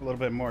there a little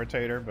bit more,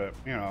 Tater, but,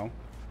 you know.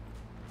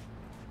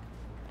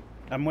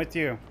 I'm with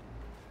you.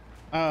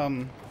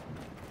 Jack,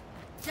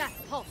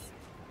 pulse.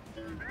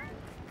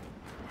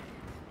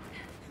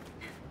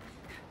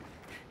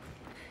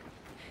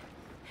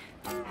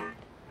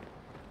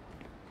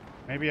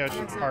 Maybe I should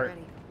Jack's not park.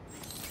 ready.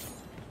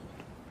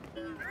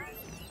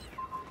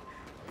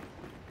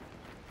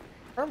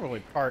 Probably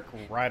park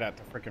right at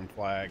the freaking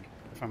flag,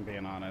 if I'm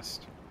being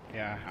honest.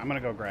 Yeah, I'm gonna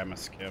go grab my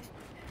skiff.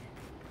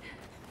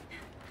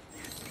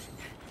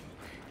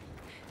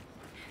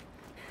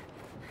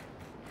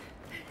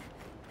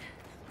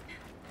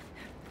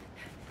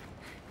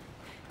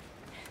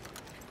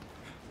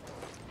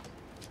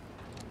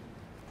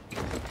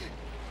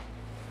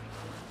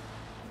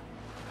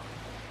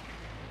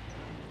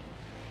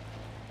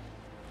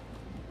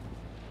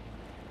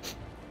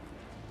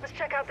 Let's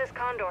check out this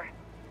condor.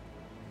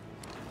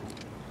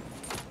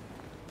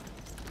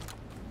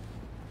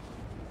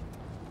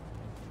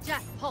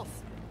 Jack, pulse.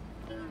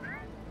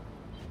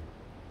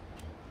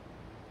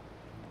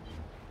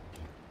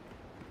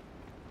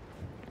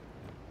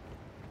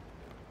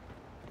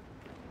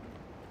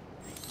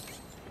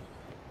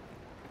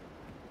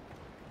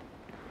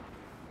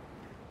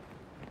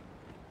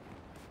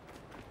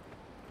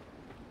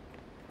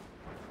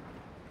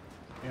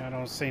 Yeah, I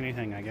don't see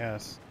anything, I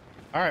guess.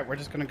 Alright, we're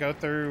just gonna go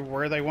through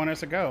where they want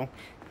us to go.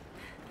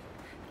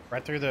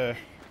 Right through the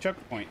choke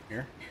point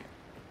here.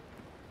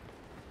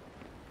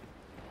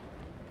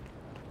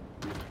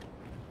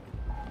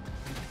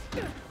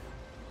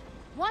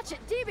 Watch it,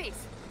 DBs!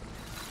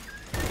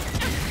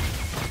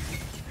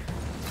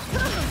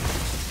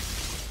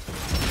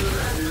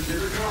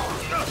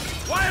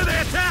 Why are they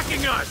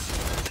attacking us?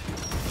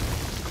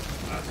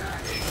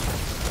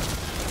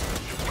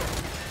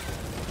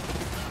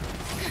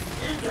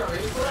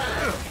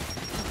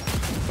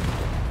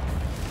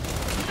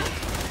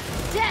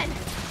 Dead!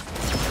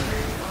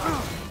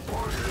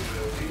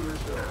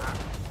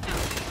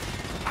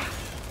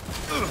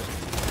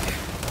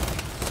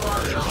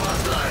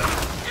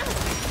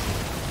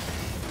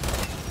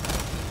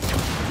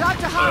 Drop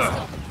to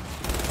hostile!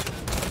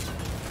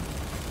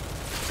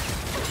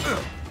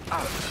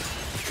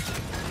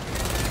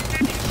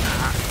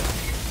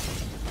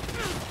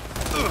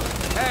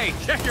 Hey,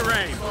 check your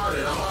aim.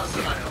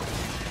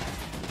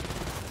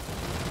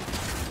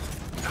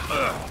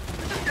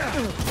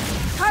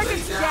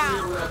 Target's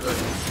down!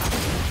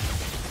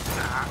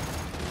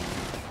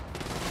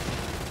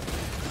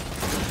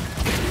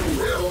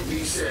 Will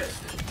be set.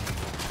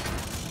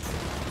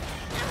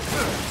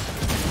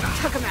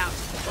 Took him out.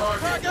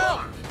 Target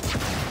locked.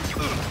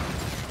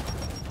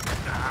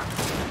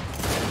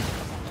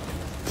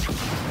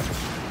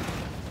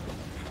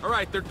 All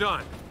right, they're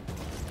done.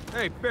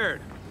 Hey,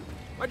 Baird,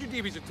 why'd your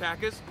DBs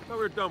attack us? I thought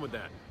we were done with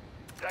that.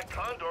 That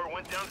condor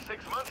went down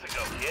 6 months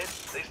ago, kid.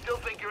 They still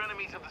think you're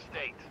enemies of the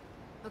state.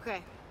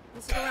 Okay,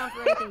 let's look around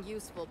for anything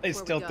useful They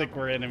before still we go. think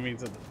we're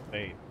enemies of the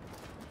state.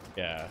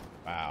 Yeah,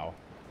 wow.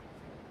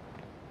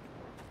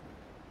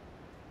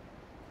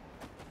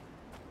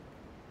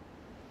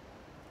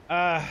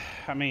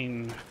 I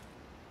mean,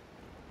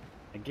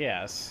 I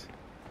guess.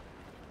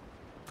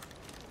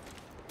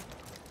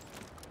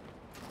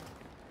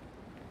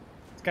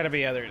 It's gotta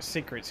be other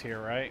secrets here,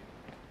 right?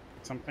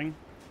 Something?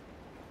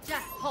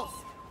 Jack,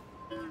 pulse.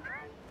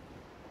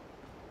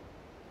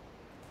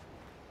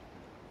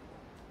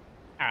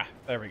 Ah,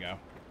 there we go.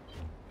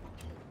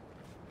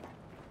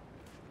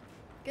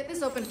 Get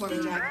this open for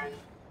me, Jack.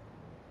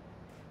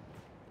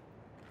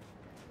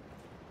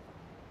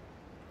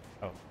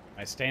 Oh, am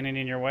I standing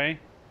in your way?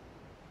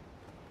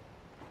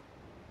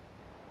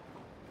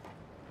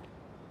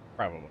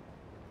 Probably.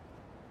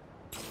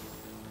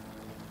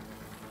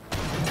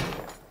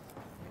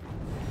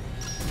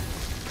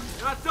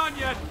 Not done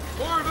yet.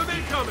 More of them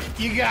incoming.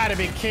 You gotta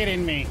be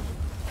kidding me.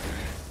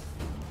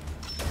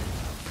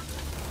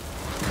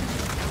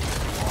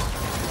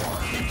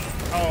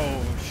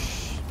 Oh,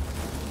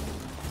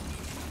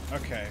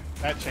 okay,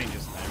 that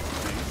changes things.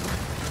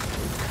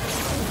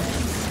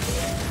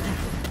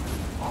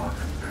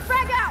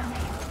 Frag out!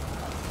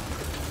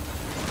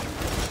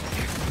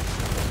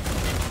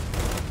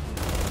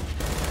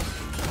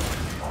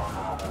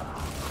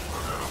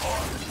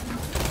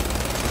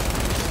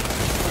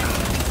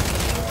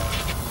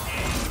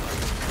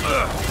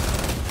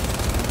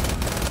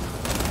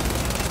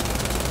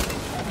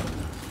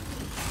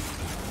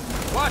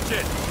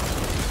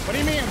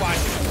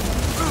 watching him.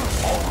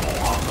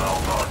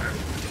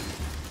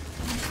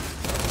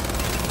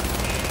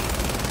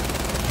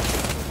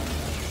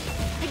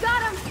 I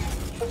got him!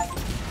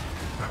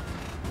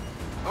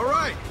 All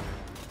right.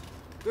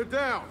 They're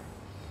down.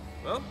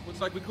 Well, looks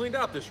like we cleaned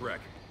out this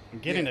wreck. I'm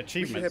getting We should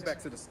achievements. head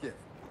back to the skiff.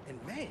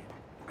 And man,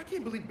 I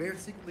can't believe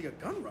Baird's secretly a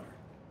gun runner.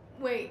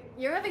 Wait,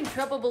 you're having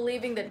trouble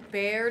believing that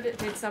Baird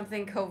did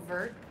something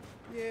covert?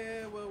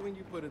 Yeah, well, when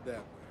you put it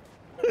that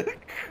way.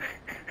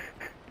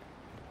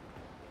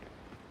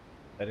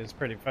 That is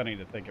pretty funny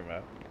to think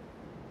about.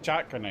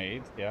 Shot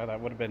grenades, yeah, that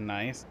would have been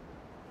nice.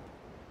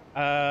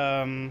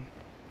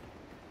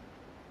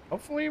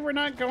 Hopefully we're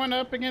not going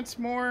up against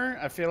more.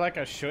 I feel like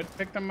I should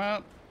pick them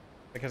up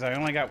because I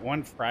only got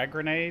 1 frag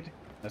grenade.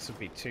 This would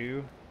be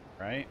 2,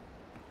 right?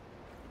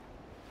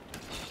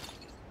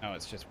 No,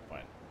 it's just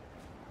 1.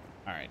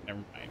 All right, never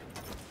mind.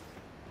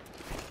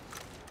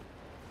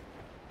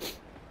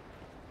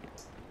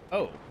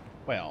 Oh,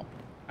 well,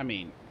 I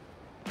mean.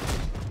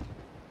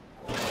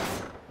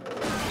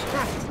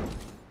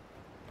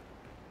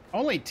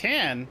 Only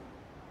 10?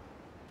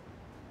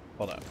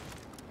 Hold up.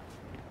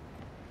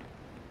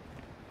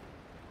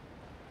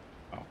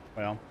 Oh,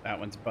 well, that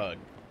one's bugged.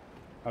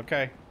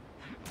 Okay.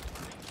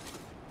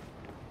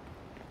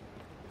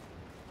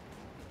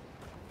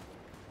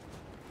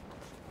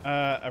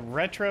 A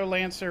retro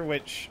lancer,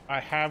 which I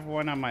have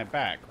one on my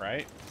back,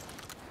 right?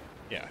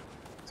 Yeah.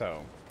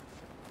 So,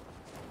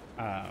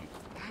 Yeah,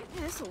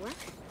 this'll work.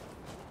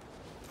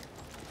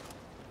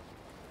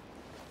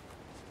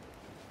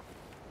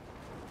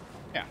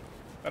 yeah,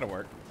 that'll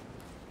work.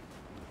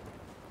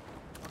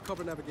 I'll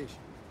cover navigation.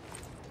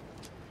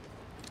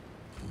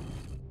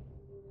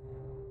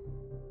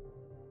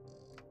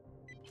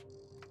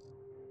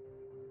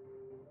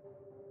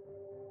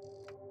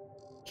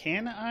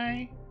 Can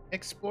I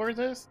explore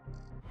this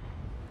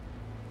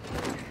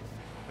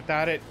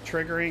without it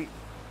triggering?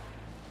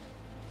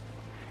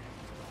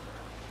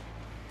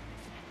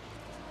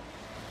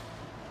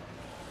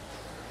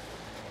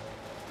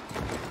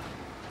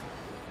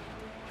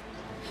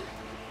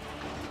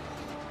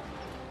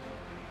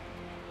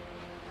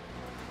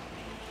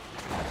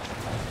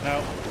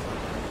 No.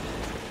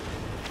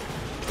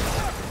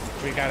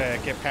 We gotta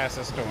get past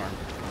the storm.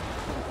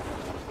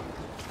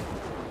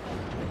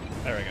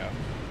 There we go.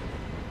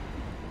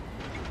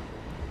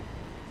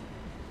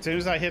 As soon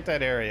as I hit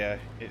that area,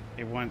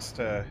 it wants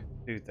to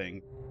do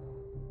things.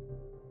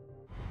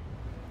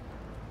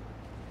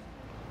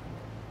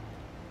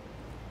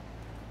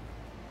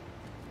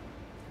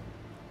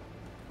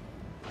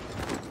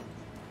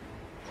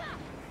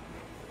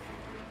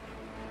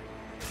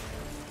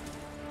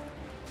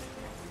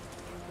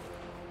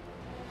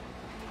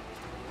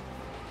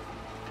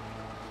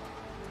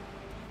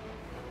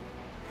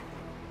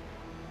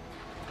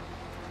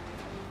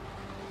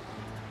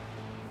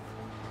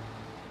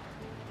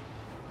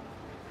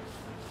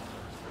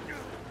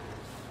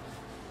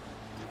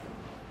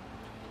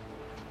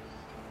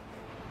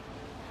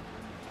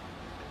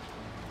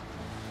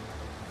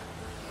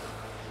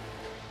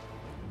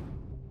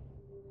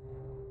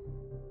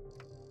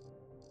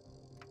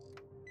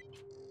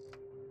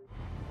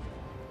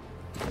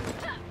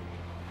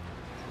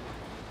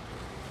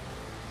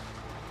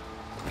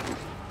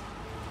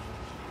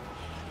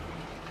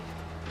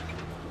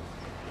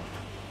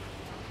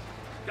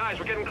 Guys,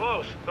 we're getting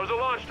close. Those are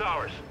launch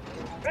towers.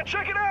 And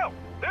check it out!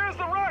 There's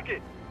the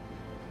rocket!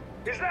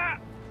 Is that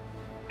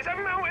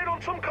mounted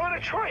on some kind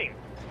of train?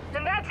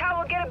 Then that's how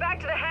we'll get it back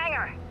to the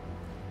hangar.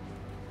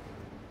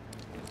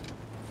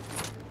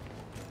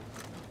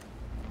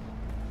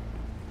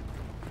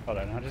 Hold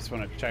on, I just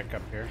want to check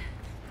up here.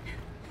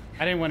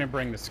 I didn't want to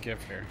bring the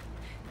skiff here.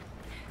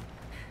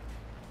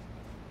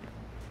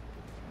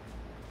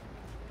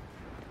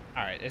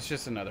 Alright, it's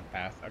just another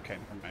path. Okay,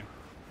 never mind.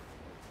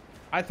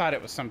 I thought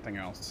it was something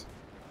else.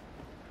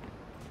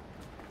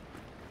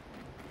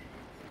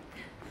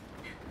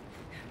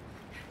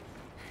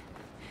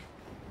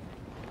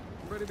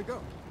 Ready to go.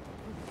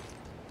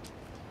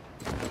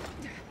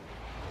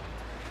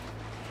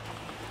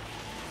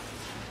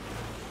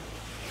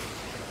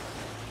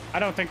 I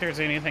don't think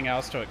there's anything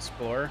else to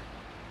explore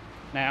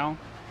now.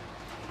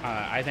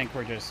 I think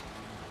we're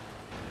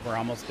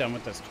almost done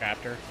with this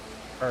chapter.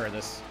 Or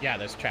this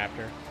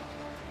chapter.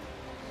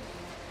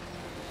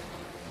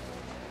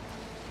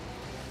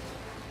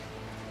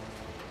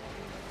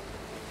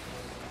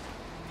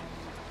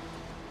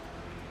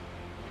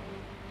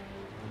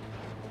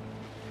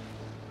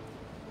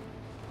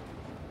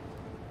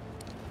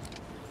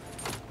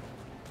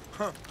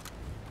 Huh.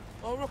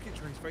 Our rocket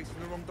train's facing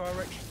the wrong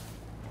direction.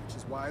 Which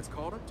is why it's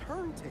called a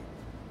turntable.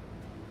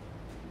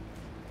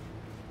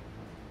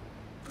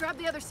 Grab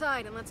the other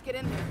side and let's get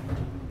in there.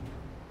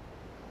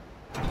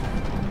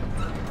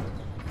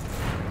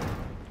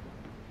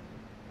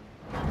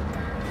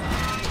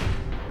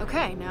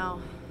 Okay, now,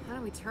 how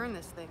do we turn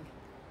this thing?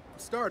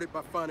 Started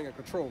by finding a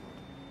control room.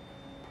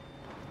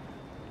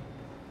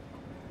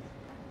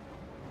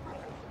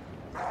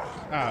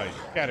 Oh, you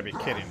gotta be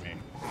kidding me.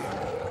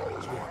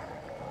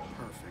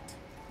 Perfect.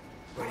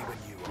 Ready when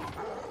you are.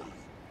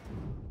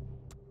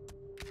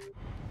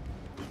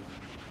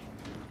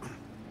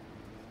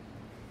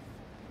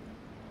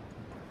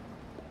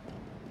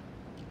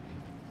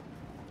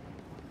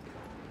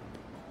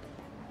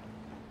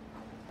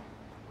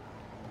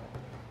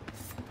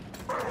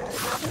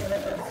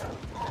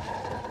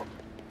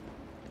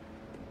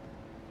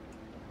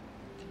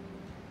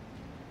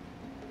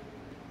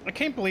 I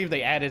can't believe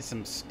they added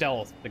some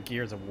stealth to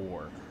Gears of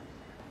War.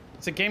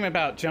 It's a game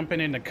about jumping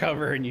into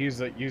cover and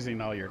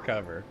using all your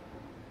cover.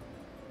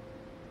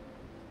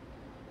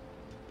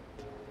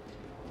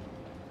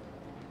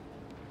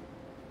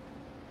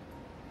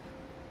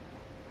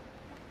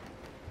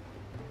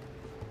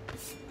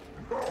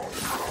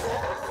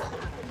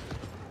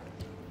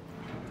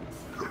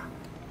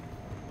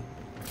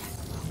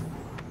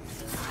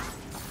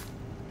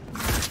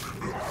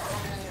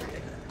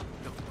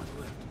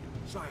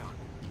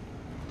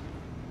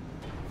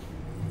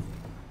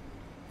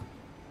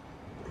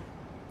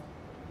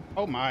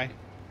 Oh my,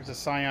 there's a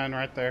Scion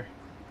right there.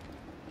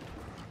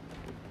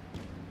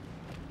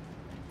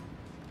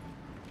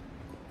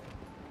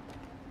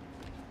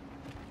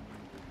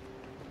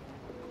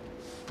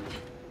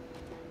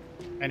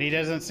 And he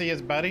doesn't see his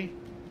buddy?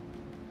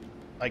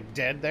 Like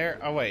dead there?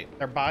 Oh wait,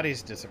 their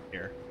bodies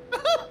disappear.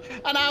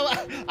 And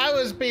I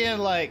was being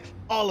like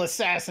all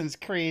Assassin's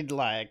Creed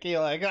like, you're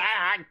like,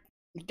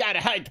 you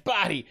gotta hide the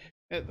body.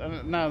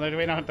 No, we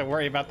don't have to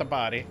worry about the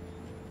body.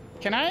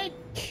 Can I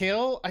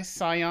kill a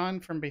Scion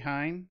from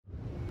behind?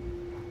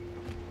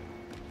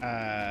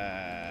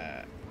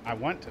 I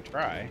want to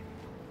try.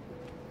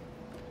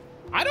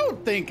 I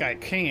don't think I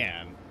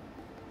can.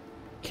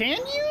 Can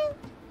you?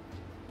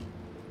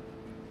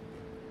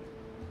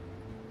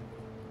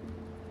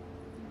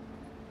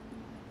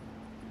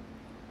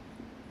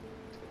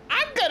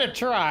 I'm gonna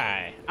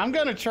try. I'm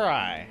gonna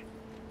try.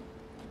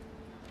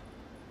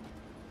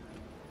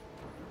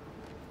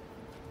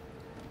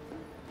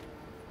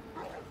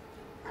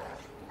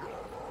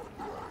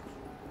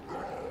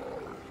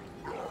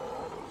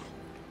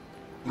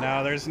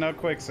 No, there's no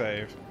quick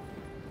save.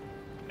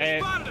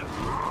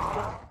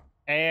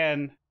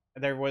 And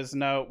there was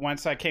no,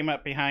 once I came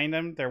up behind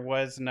him, there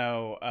was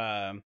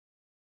no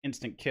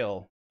instant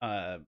kill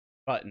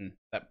button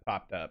that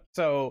popped up.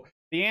 So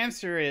the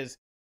answer is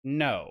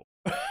no.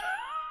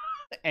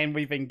 And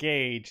we've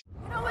engaged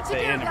the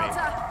enemy.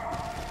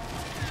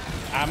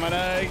 I'm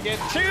gonna get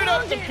chewed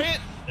up the pit.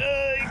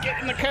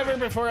 Get in the cover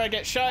before I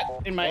get shot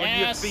in my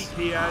ass. Your feet,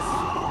 Diaz.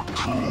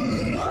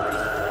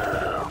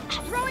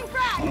 Throwing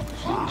frag!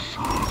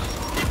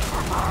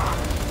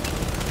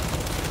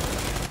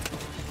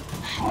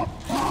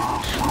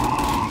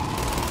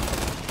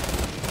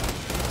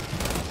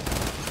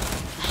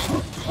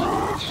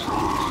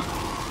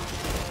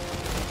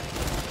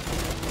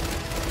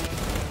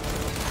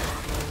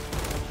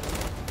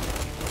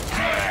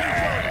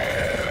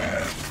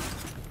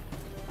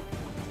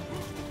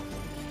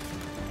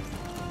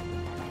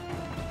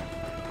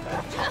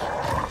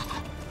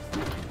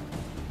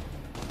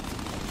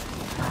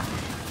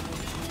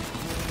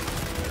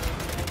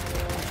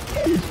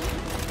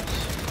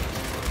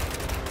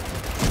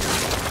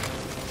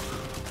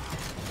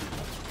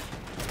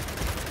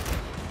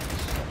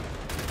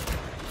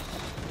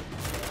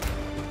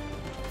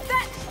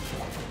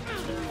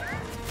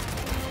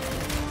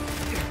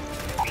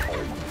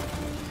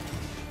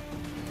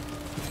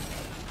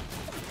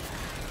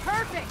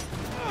 Perfect!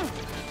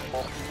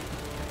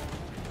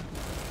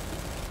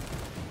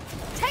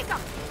 Take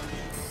him!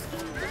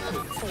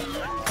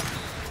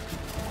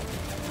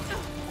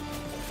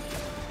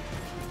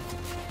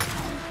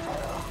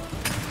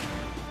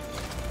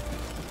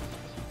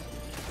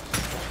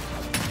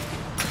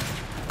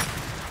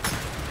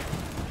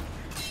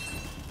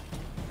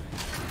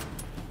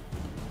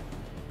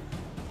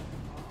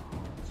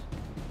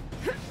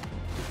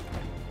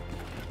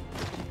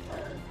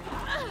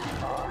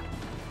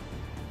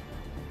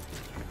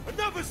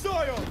 Another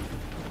Scion!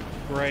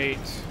 Great.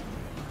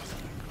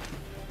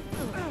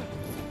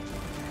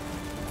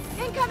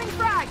 Incoming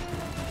frag!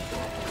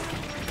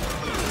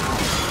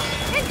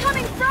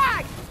 Incoming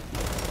frag!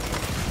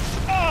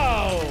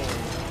 Oh!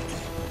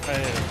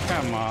 Hey,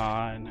 come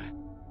on.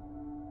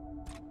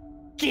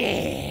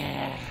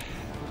 Yeah!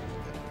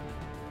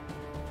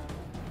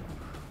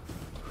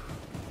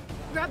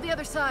 Grab the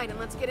other side and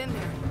let's get in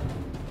there.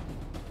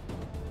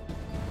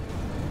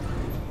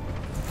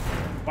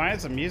 Why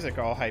is the music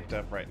all hyped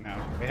up right now?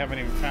 We haven't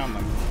even found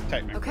them,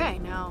 technically. Okay,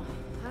 now,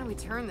 how do we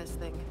turn this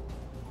thing?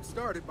 We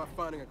started by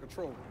finding a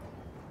control room.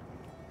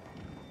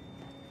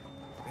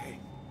 Hey,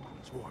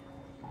 Swarm.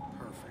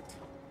 Perfect.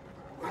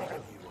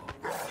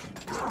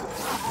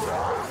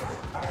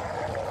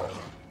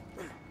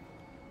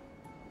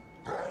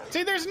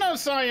 See, there's no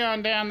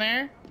Scion down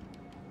there.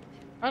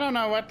 I don't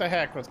know what the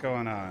heck was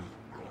going on.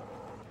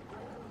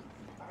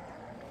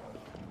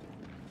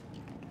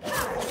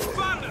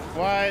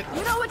 What?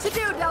 You know what to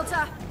do,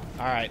 Delta!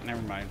 Alright,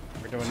 never mind.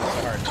 We're doing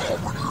this hard.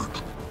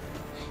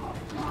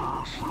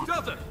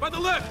 Delta, by the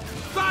left!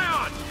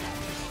 Scion!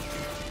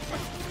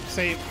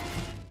 See,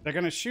 they're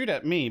gonna shoot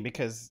at me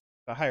because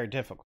the higher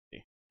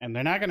difficulty. And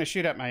they're not gonna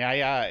shoot at my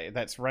AI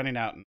that's running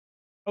out in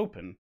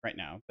open right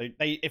now.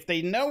 If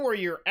they know where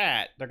you're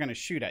at, they're gonna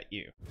shoot at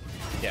you.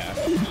 Yeah.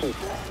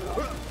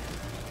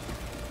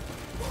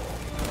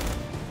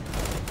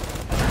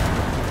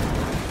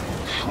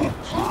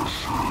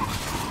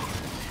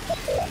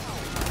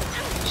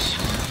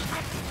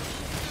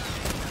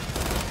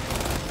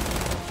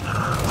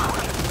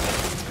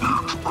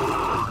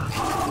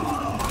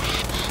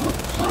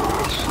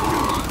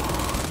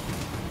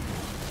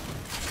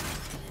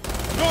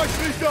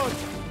 Nicely done!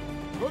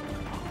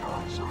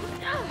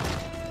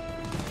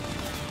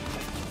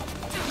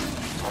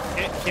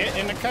 Get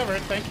in the cover.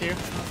 Thank you.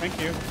 Thank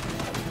you.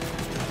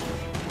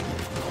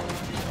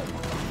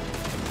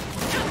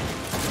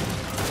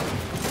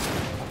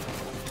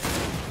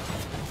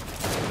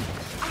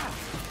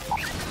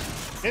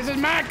 This is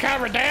my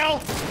cover,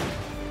 Dale.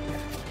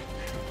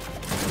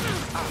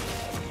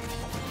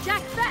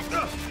 Jack, set!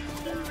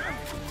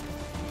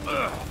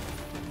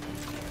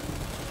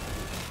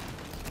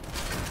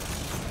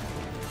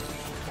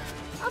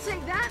 I'll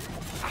take that.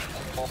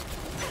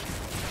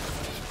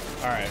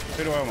 All right,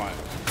 who do I want?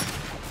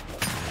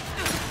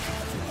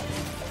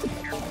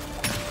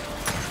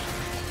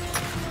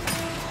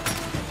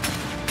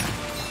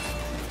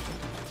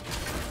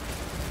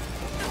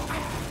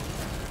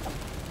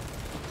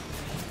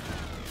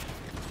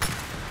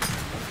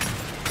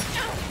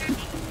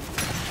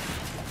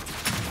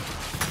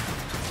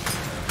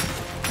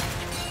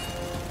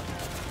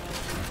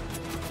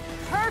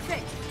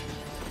 Perfect.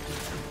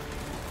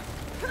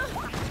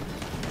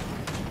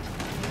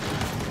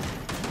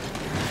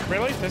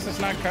 Really? This is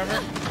not cover?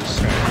 Okay.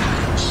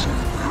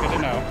 Good to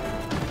know.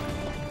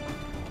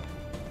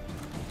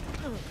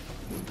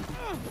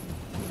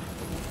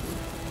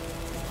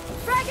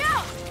 Frag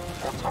out!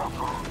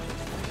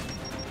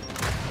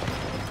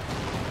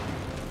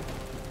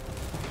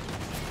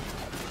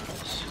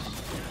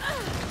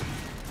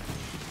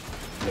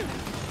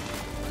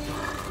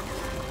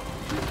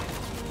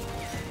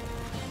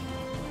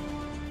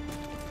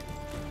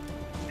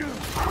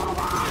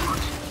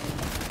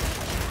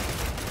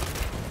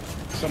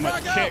 So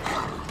much kick.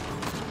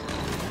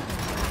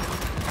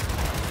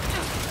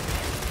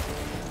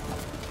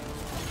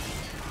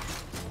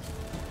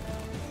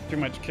 Too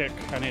much kick.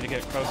 I need to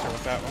get closer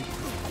with that one.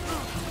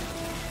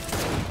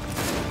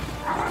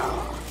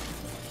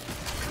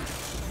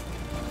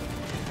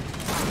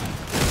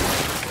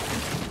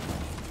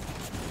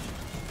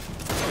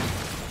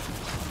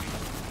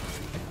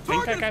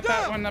 Think I got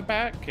that one in the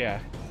back? Yeah.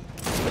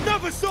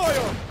 Another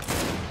Sire!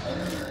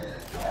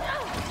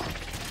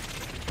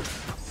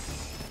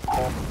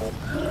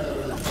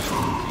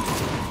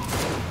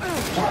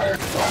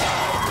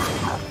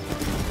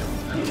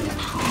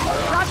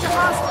 Roger,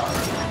 hostile.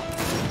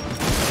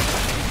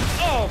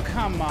 Oh,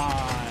 come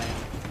on.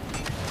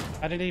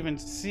 I didn't even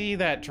see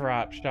that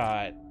drop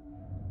shot.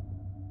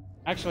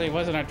 Actually, it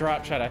wasn't a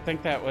drop shot. I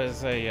think that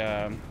was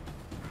a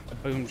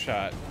boom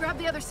shot. Grab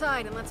the other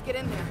side and let's get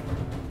in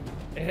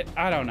there.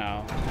 I don't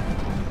know.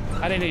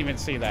 I didn't even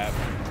see that.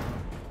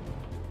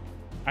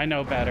 I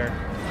know better.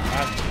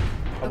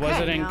 I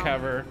wasn't in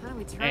cover, how do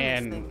we turn this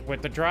and thing?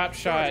 with the drop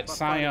shot,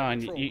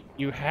 Scion,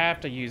 you have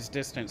to use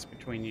distance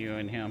between you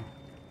and him.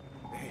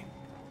 Hey,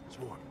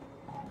 Swarm.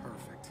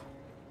 Perfect.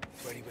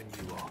 Ready when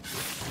you are.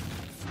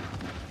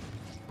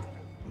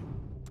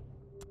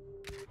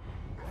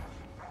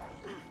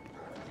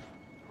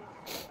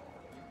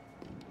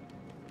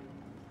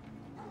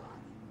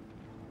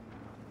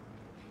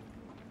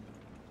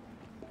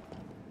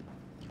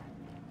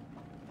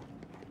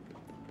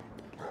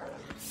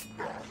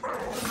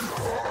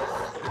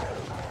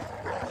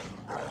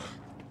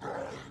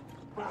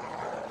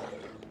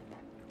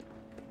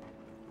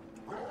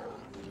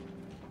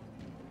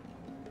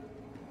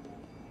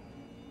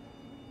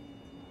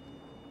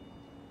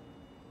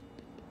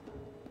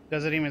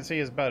 Doesn't even see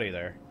his buddy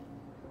there.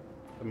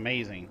 It's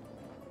amazing.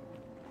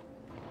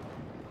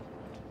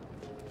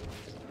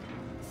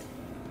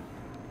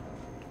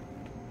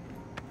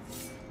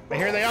 I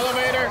hear the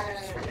elevator.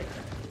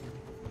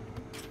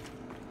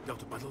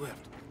 Delta by the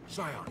left.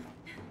 Scion.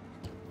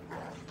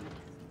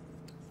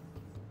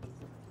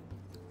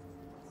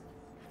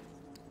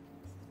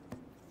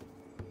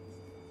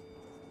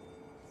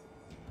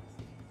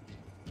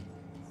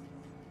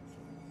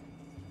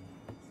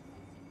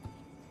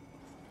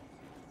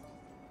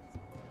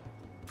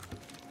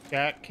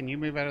 Jack, can you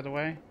move out of the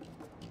way?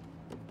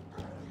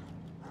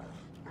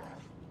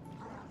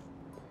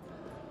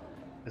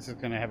 This is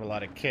gonna have a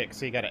lot of kicks,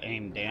 so you gotta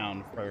aim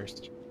down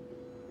first.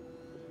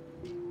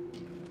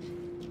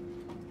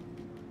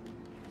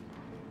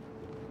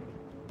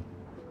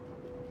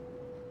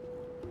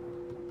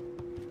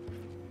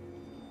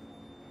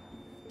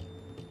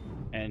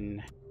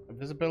 And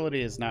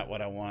visibility is not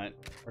what I want.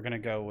 We're gonna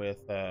go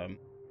with the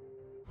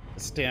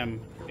stem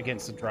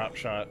against the drop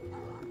shot.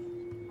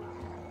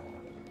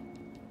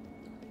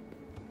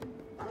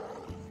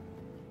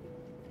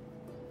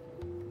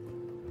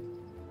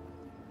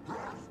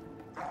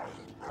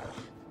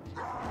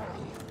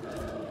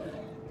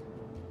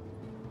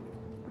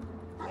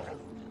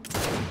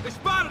 They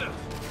spotted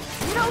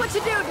us! You know what to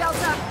do,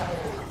 Delta!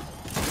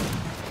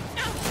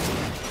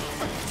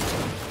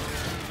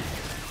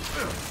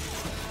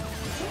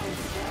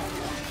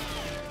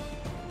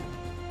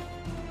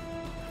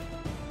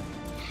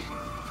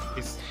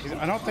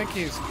 I don't think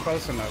he's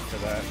close enough for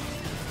that.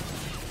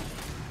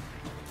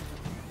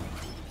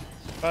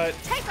 But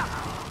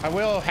I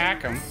will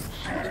hack him.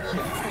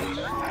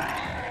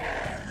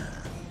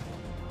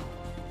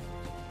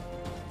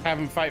 Have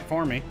him fight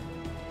for me.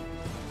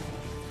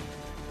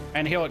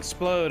 And he'll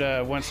explode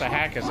once the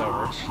hack is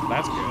over.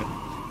 That's good.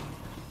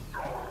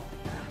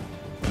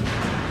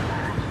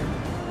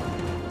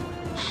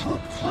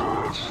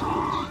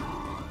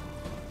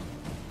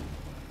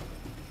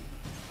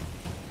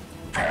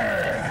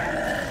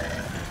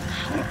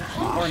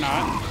 Or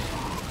not.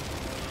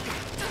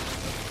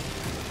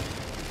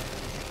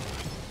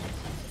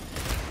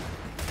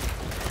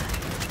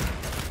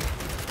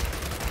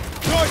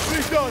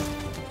 Nicely done!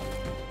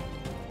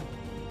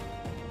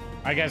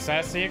 I guess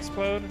that's the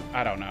explode?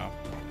 I don't know.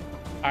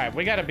 Alright,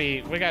 we gotta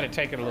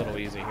take it a little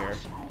easy here.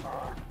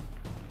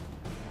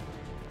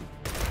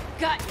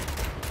 Got you.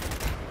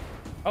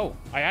 Oh,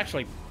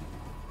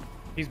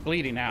 he's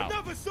bleeding out.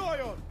 Another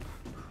Scion!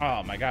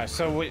 Oh my gosh,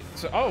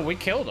 oh, we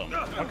killed him.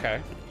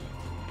 Okay.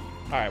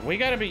 Alright, we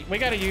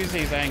gotta use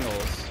these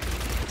angles.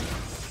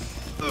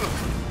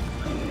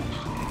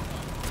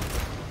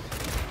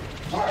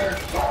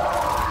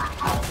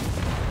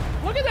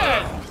 Look at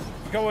that!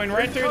 Going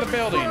right through the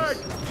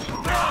buildings.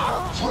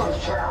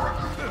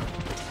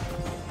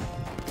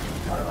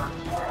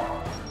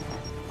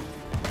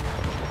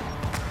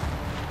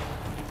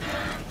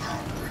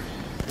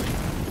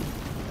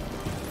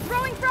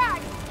 Throwing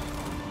frag.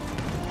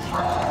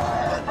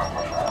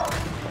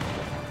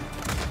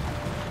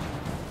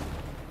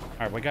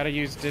 Alright, we gotta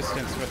use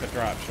distance with a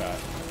drop shot.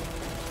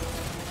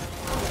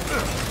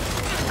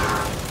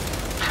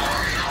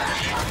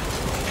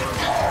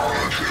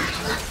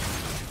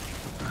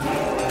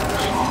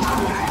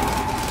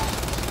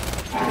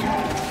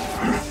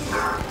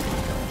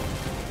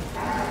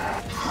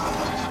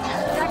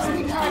 That's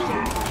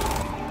recharging.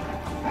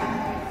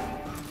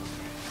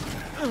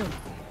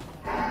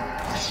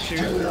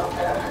 Shoot.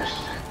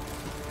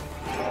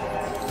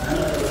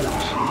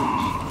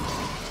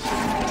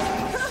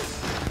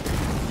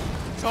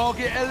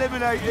 Target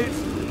eliminated!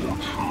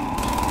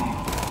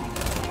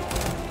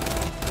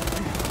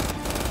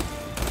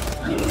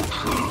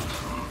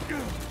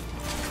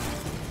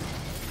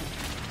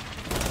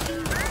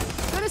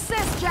 Good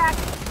assist, Jack.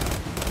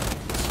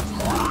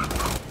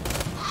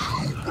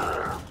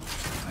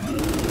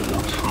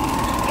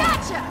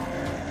 Gotcha.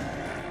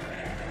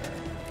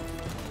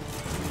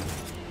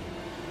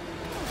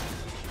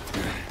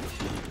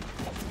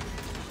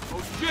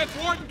 Oh shit,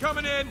 Warden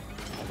coming in!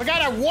 We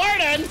got a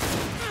warden!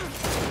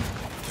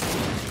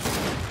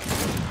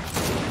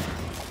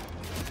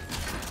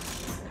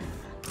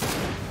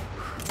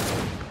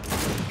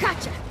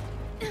 Gotcha.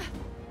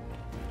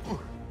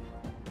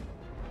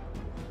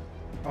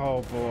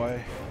 Oh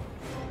boy.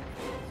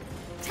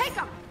 Take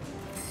him.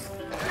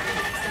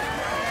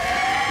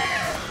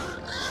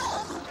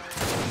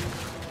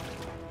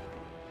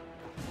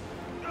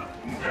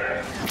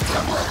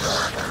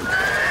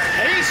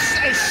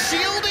 A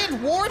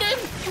shielded warden?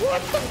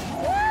 What the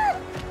fuck?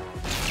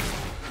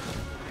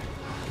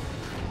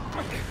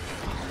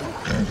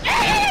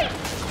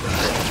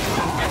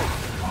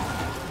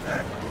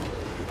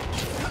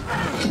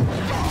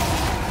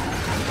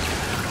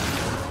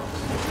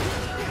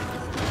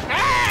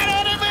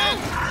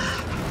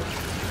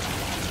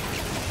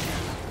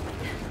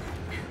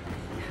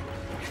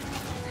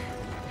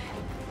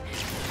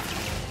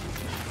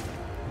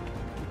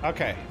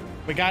 Okay,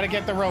 we gotta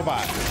get the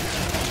robot.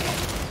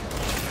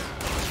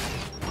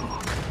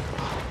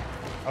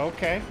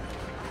 Okay,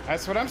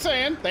 that's what I'm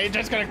saying. They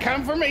just gonna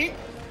come for me.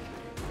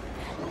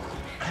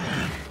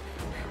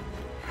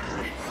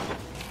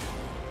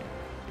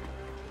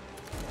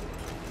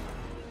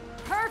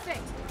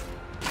 Perfect.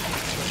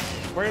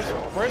 Where's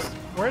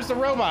the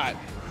robot?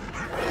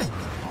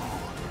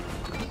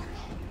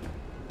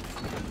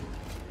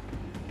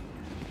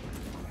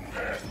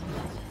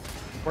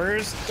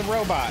 Where's the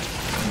robot?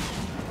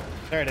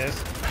 There it is.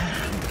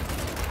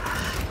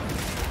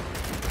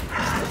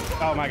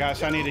 Oh my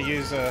gosh, I need to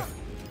use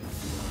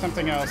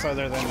something else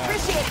other than that.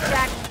 Appreciate it,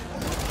 Jack.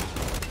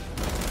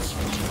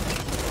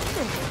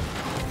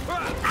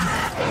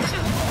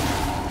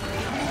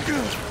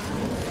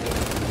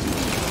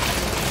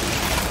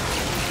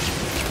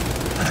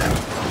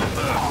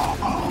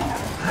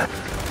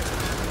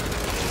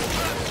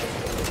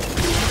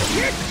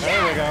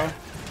 There we go.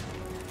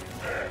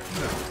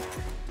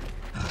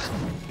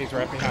 He's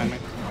right behind me.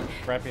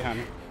 Right behind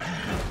me.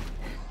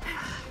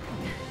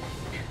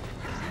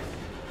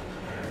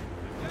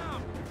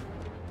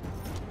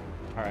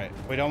 All right,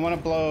 we don't want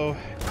to blow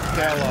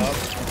Dell up.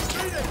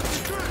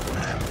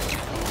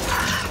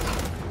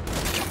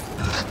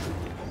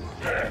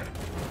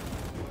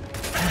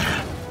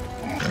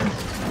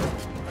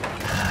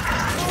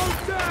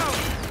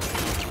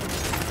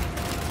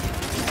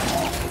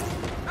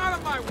 Out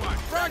of my way!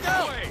 Frag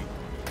out!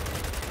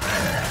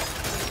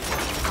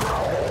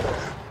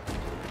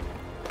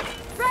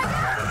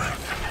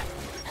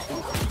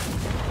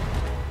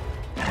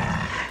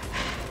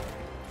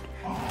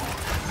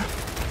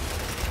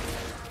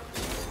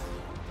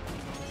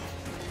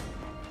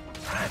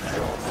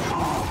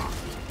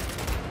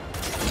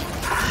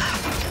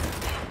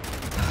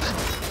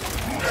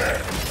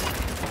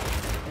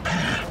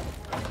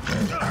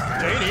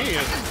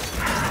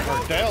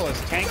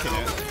 tanking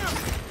it.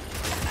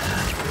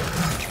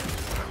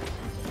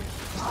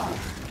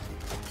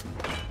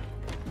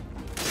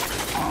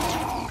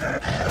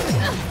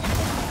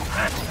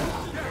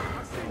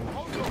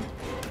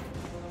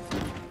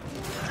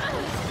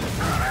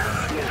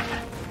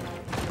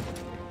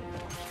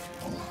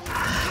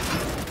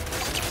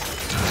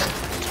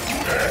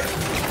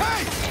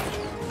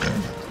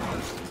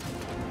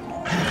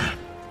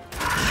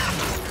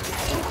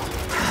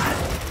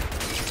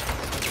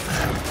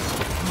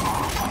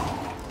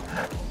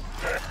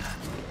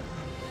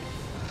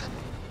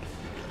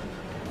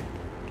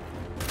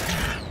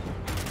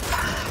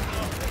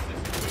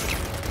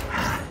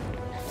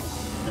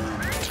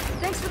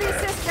 Thanks for the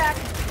assist, Jack.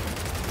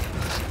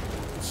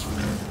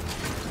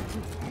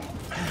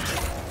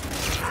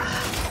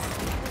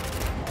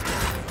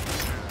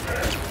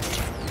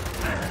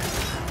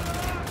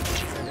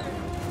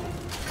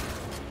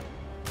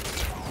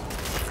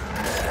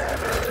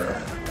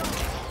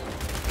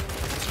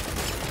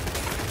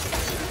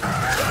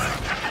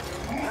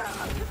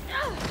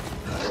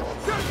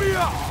 Set me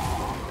up!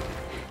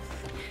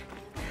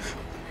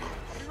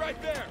 Be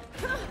right there!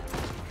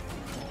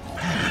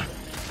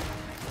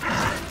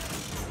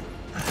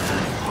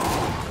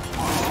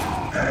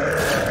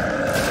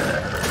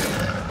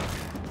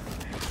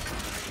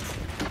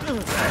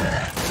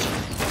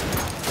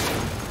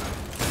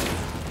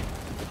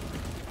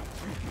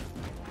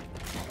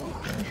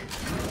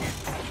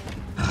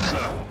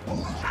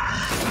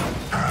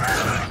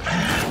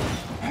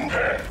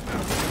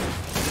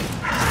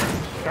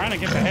 Trying to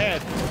get the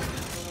head.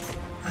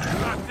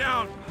 Knock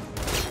down!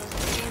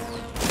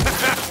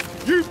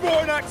 You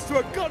brought an axe to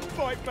a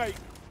gunfight, mate!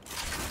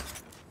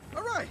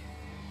 All right.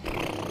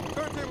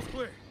 Turntable's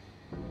clear.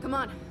 Come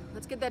on,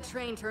 let's get that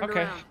train turned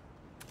Okay. around.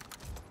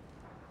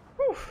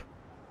 Whew.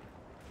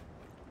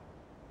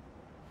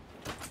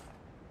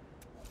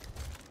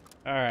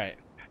 All right.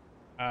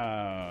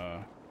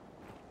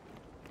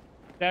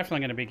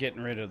 Definitely gonna be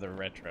getting rid of the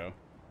retro.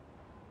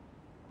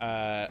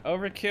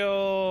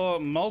 Overkill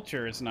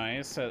Mulcher is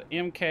nice.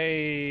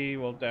 MK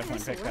will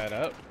definitely pick that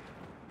up.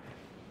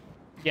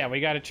 Yeah,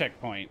 we got a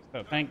checkpoint,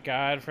 so thank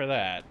God for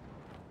that.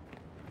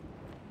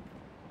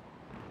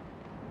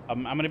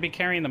 I'm gonna be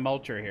carrying the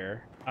Mulcher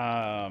here.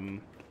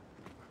 I'm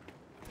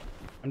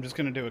just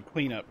gonna do a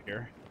cleanup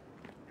here.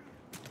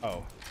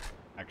 Oh,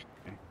 actually,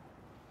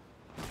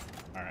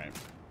 all right.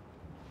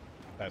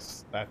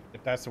 That's that.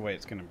 If that's the way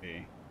it's gonna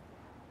be.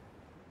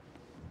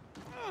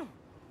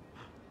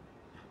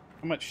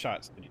 How much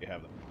shots did you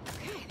have?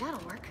 Okay,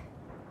 that'll work.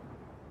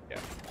 Yeah.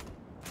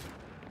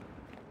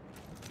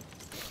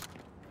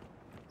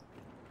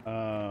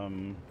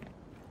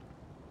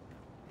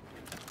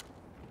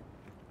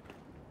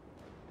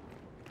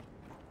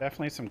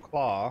 Definitely some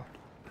claw.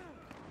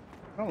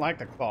 I don't like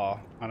the claw,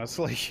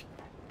 honestly.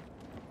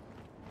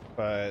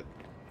 But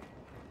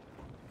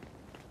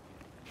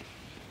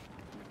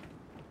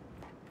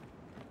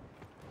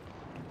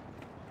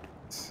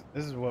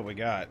this is what we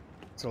got.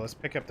 So let's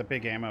pick up the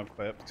big ammo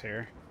clips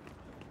here.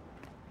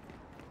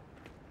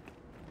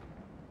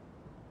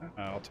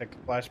 I'll take the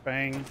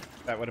flashbang.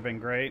 That would have been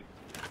great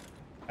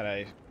had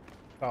I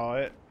saw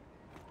it.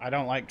 I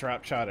don't like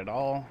drop shot at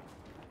all.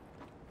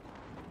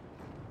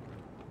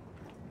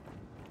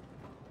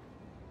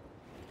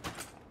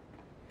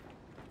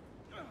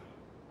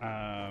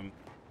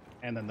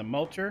 And then the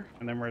mulcher,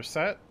 and then we're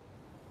set.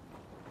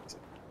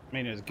 I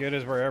mean, as good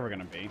as we're ever going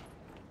to be.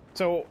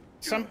 So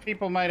some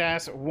people might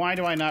ask, why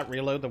do I not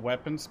reload the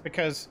weapons?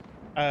 Because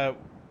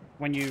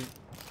when you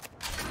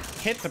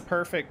hit the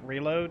perfect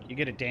reload, you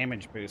get a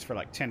damage boost for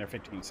like 10 or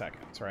 15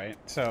 seconds, right?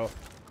 So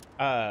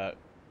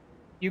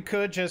you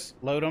could just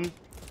load them,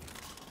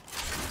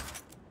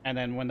 and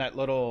then when that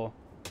little...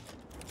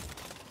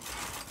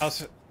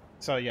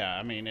 So yeah,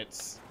 I mean,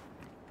 it's...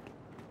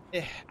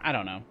 I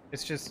don't know.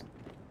 It's just...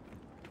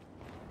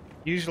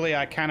 Usually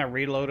I kind of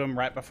reload them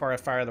right before I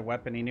fire the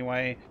weapon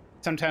anyway.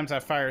 Sometimes I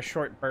fire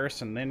short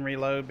bursts and then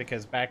reload,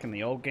 because back in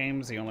the old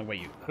games, the only way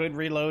you could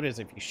reload is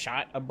if you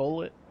shot a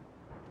bullet.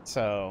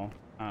 So,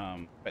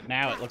 but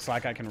now it looks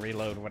like I can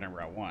reload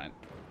whenever I want.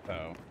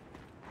 So,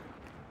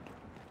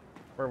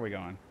 where are we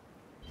going?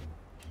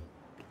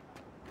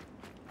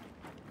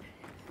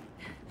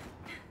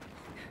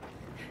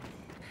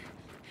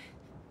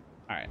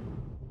 Alright,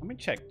 let me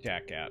check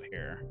Jack out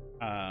here.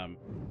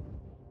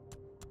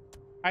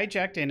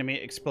 Hijacked enemy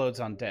explodes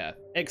on death.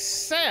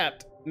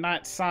 Except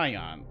not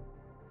Scion.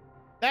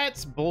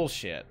 That's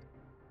bullshit.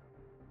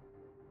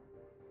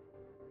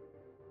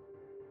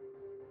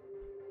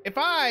 If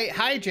I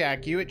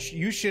hijack you,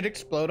 you should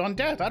explode on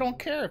death. I don't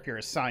care if you're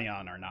a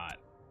Scion or not.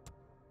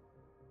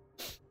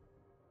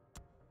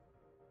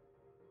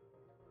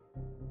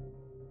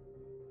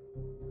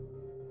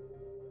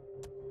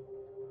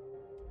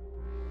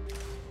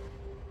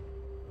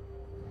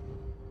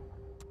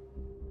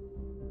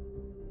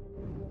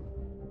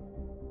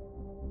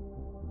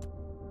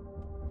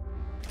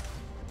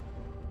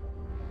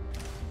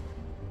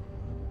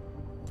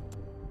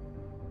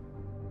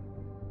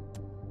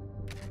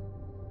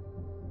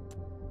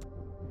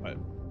 What?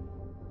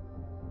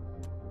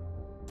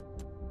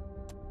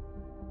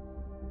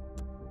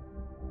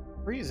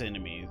 freeze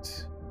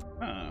enemies.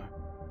 Huh.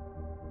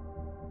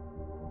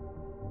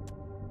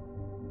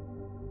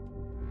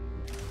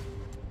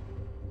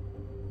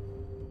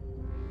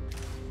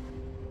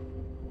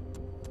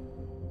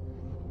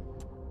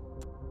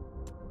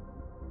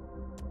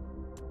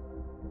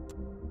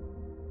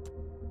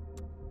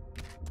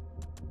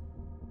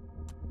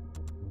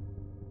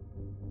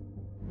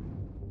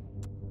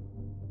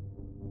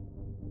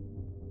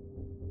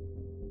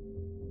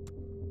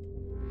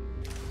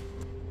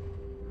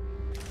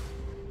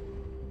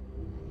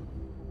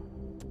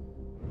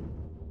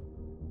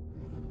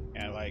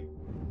 Like,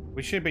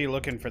 we should be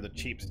looking for the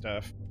cheap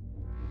stuff.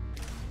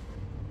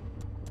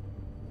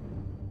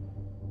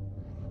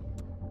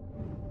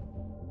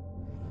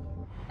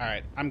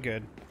 Alright, I'm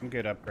good. I'm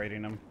good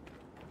upgrading them.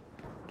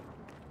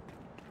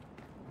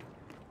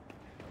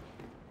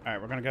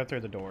 Alright, we're gonna go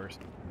through the doors.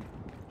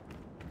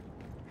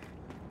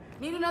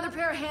 Need another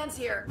pair of hands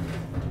here.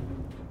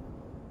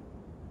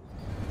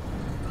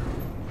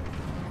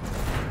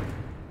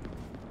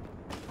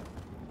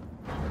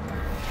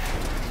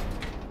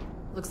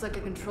 Looks like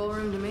a control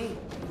room to me.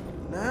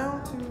 Now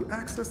to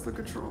access the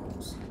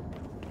controls.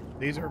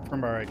 These are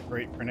from our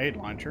great grenade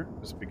launcher.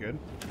 This would be good.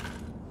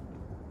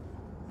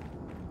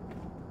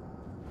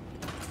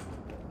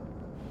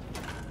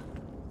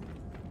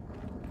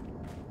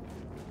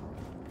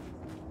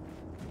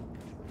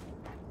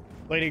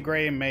 Lady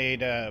Gray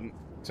made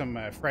some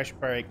fresh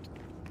baked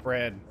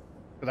bread,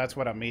 so that's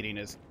what I'm eating,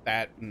 is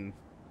that and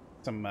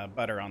some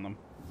butter on them.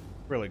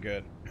 Really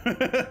good.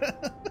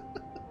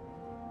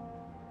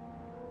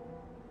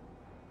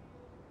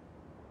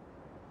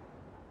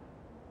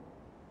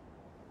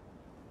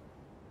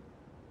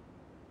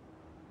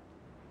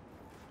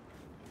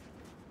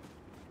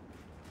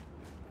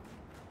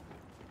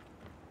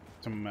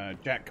 Some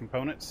jack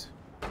components.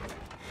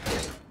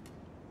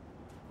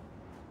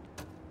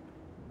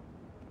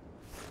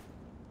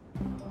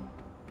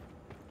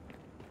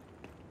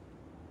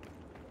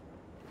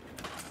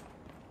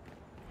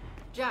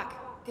 Jack,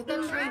 get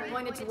that train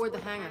pointed toward the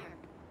hangar.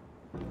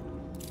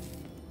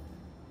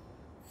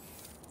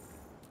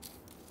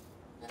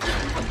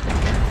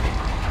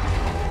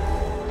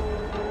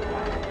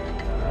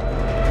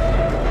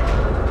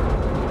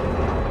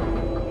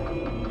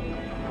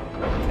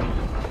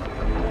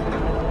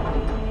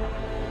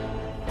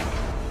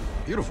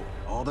 Beautiful.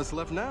 All that's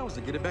left now is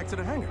to get it back to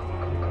the hangar.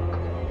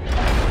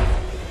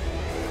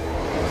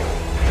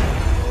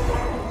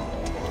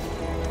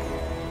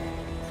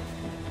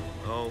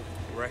 Oh,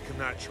 reckon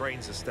that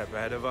train's a step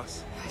ahead of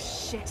us. Ah,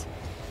 shit.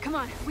 Come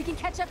on, we can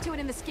catch up to it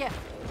in the skiff.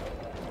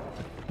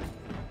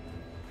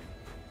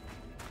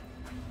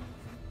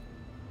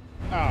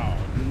 Oh,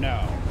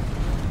 no.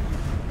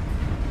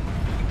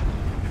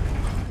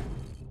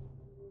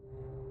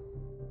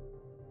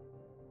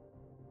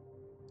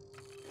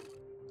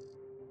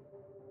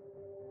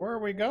 Where are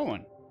we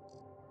going?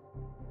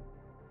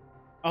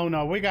 Oh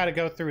no, we gotta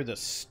go through the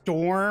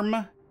storm.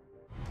 All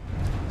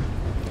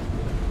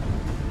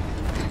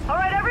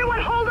right,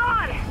 everyone, hold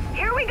on.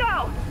 Here we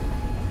go.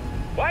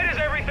 Why does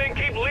everything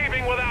keep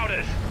leaving without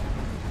us?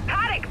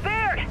 Paddock,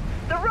 Baird,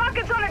 the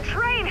rocket's on a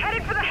train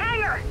headed for the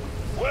hangar.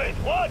 Wait,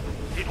 what?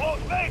 It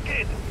won't make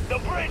it! The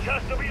bridge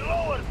has to be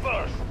lowered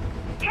first!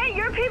 Can't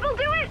your people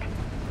do it?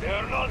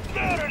 They're not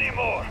there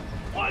anymore!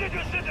 Why did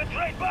you send the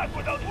train back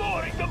without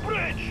lowering the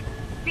bridge?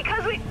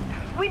 Because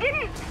we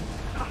didn't.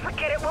 Oh,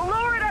 forget it. We'll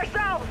lower it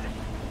ourselves.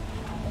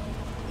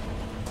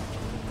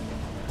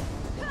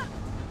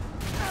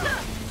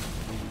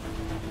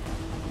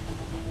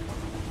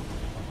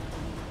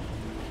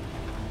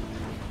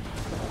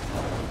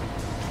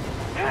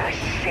 Ah,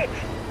 shit!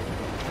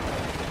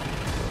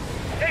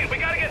 Hey, we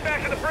gotta get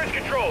back to the bridge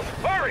controls!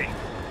 Hurry!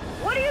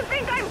 What do you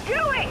think I'm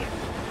doing?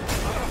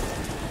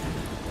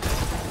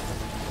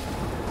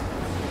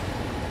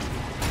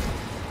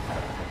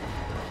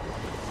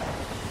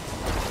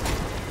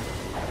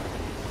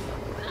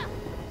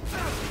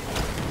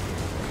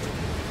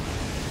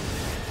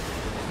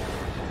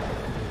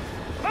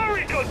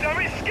 Hurry,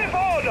 goddammit! Skip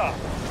order!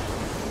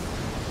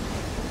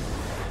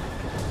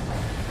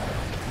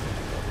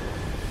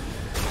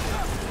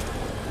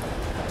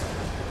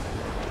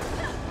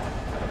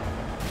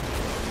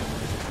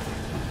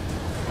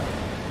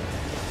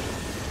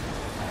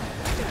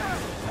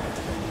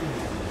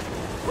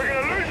 We're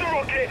gonna lose the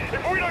rocket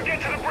if we don't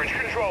get to the bridge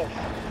controls!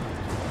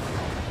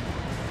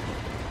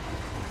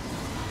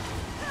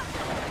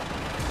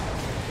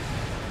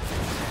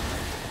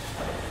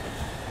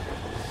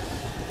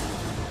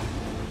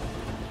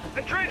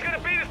 The train's gonna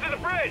beat us to the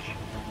bridge!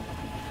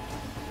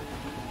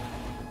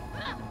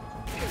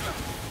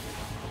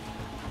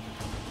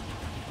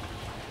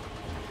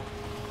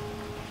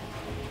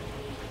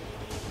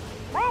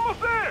 We're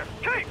almost there!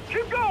 Kate,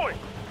 keep going!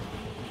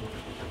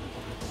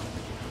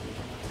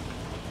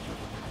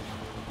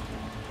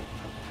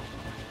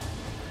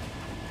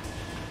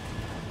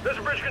 There's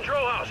a bridge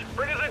control house.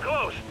 Bring us in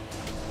close.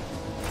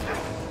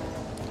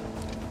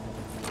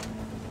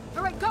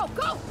 All right, go,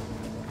 go!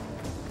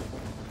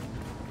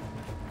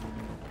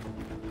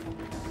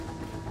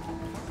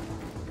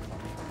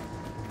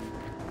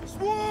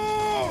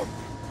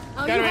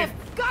 Oh, Gotta you be-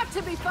 have got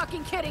to be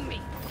fucking kidding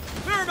me!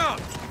 Clear him out!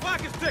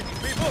 Clock is ticking,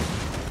 people!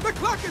 The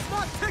clock is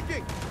not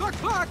ticking! The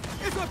clock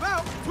is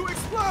about to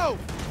explode!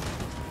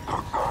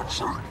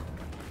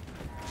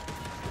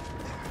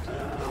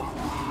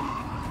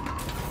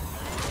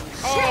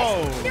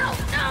 Oh! Shit! No,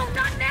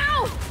 not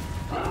now!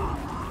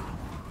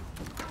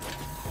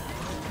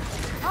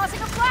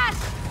 Tossing a flash!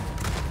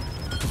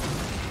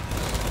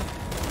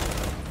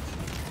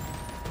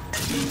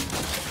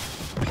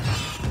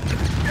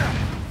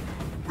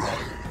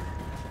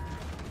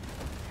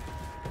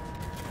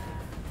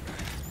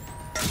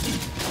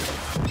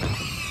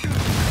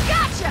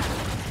 Gotcha!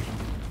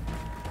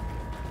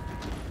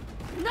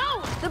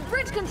 No! The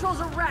bridge controls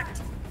are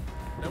wrecked!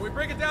 Then we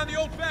break it down the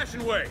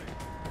old-fashioned way.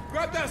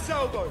 Grab that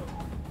salvo!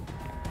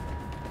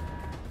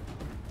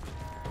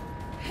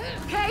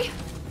 Okay,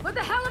 what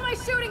the hell am I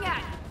shooting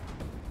at?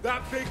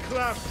 That big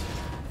clamp!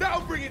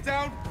 That'll bring it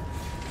down!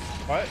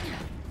 What?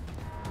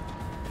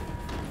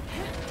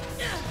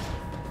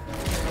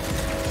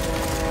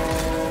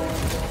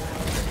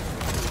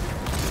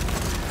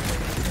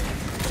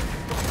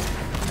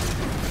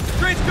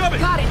 Train's coming!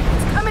 Got it!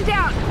 It's coming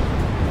down!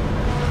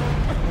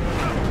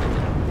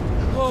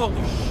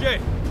 Holy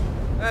shit!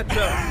 That,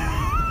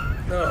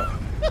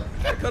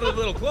 that cut it a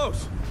little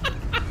close.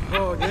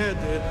 Oh, yeah, it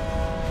did.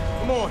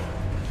 Come on.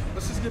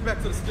 Let's just get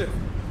back to the skiff.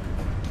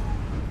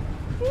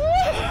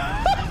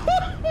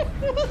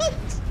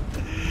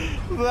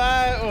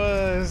 That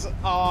was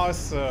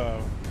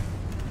awesome.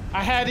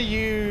 I had to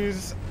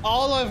use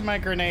all of my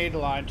grenade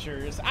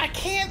launchers. I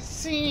can't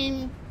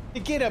seem to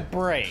get a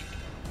break.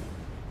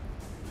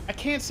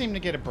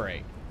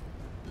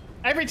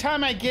 Every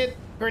time I get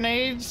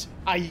grenades,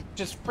 I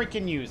just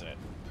freaking use it.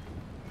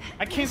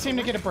 I can't seem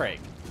to get a break.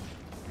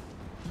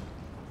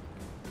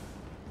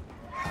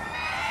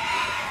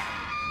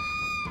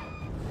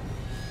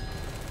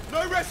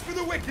 No rest for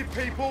the wicked,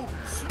 people!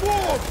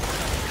 Swarm!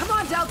 Come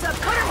on, Delta,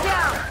 put him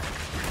down!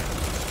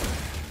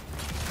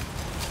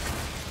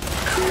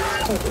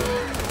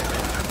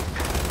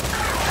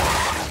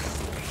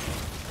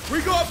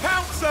 We got a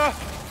pouncer!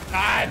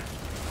 God!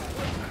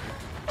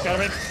 Gotta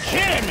be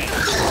kidding me!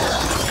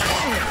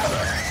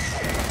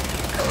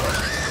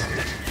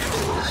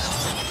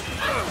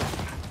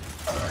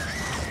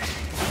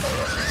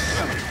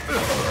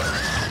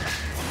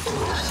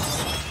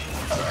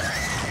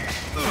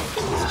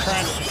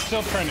 He's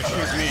still trying to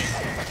shoot me.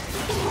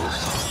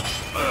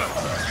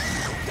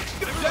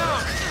 Get him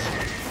down!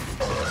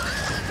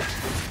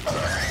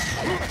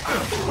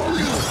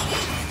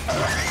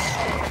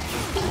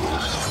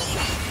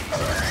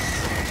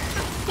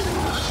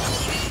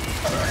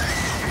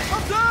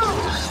 I'm down!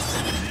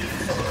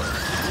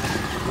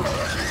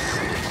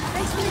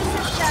 Thanks for the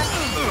assist, Jack.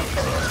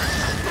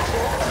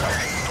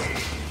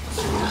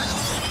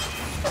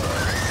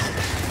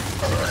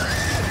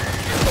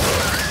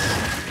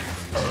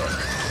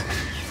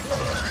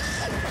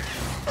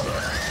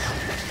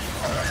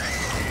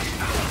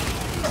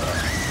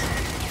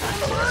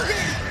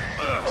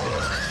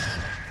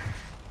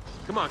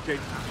 Come on, Kate.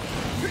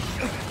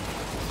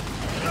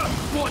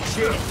 Watch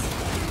it!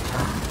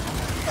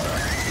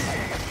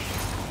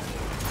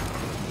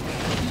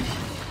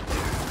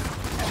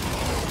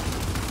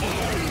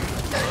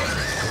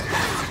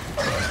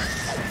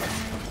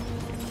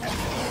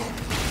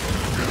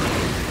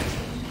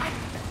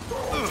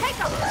 Take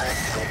him!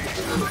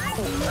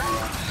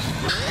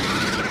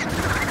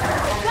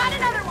 Got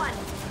another one!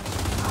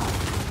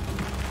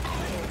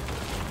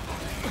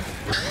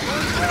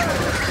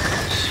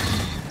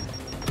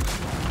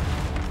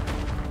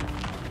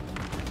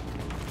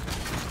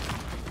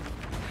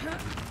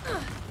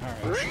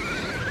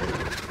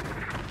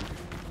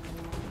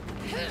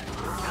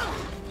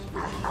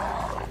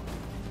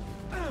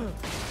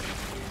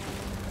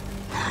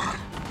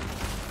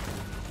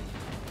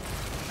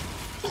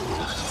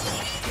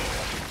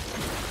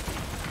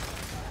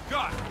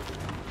 Got it.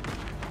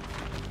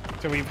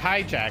 So we've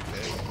hijacked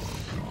it.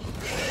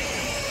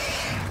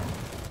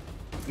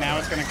 Now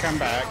it's gonna come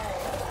back.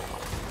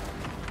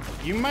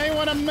 You may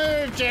want to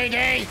move,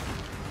 JD!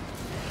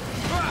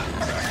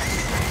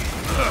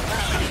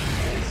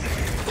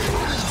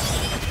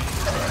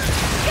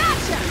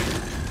 Gotcha!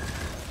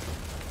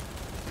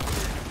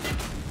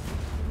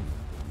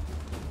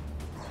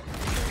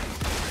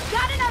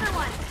 Got another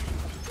one!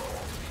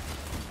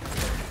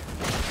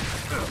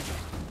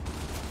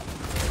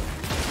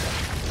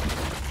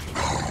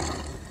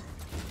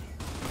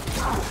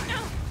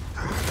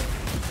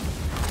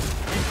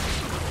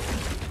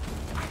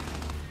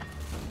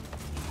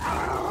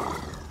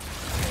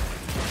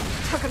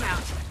 Took him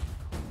out.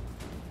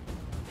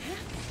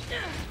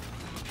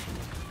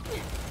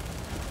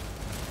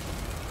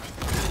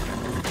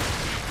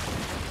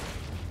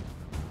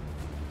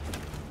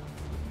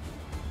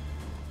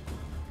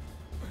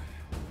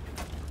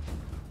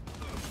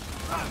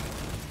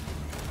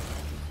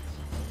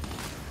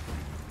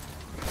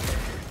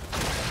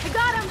 I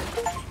got him!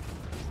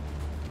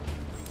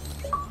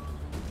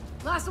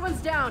 Last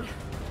one's down.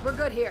 We're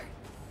good here.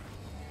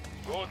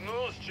 Good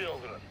news,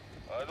 children.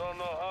 I don't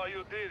know how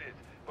you did it,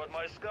 but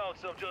my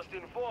scouts have just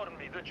informed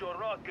me that your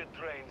rocket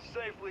train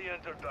safely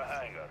entered the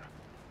hangar.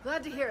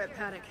 Glad to hear it,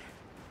 Paddock.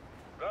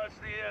 That's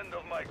the end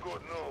of my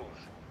good news.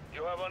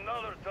 You have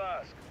another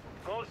task.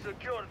 Go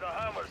secure the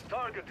Hammer's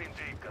targeting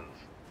beacons.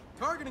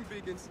 Targeting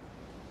beacons?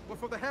 What,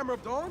 for the Hammer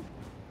of Dawn?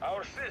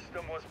 Our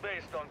system was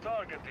based on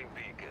targeting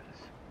beacons.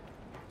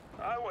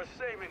 I was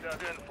saving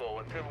that info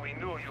until we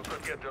knew you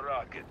could get the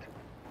rocket.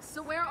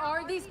 So where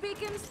are these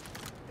beacons?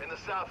 In the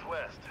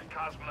southwest,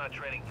 cosmonaut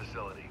training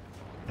facility.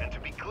 And to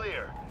be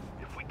clear,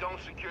 if we don't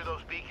secure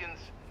those beacons,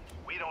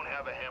 we don't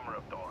have a Hammer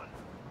of Dawn.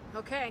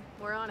 Okay,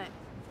 we're on it.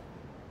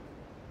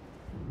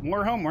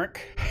 More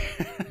homework.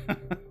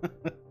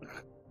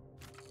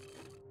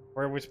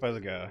 Where are we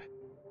supposed to go?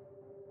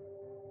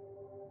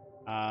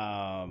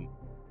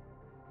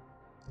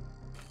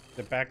 Is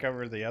it back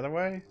over the other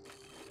way?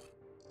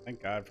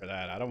 Thank God for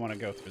that. I don't want to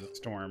go through the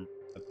storm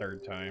a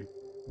third time.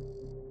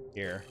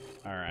 Here.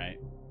 Alright.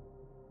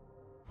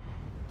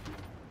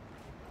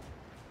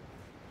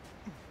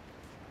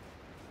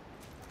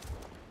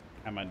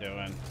 How am I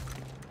doing?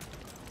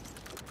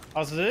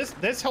 Oh, so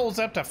this holds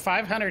up to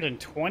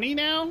 520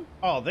 now?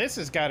 Oh, this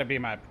has got to be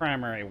my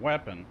primary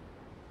weapon.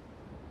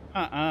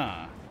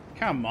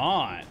 Come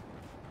on.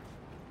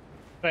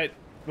 But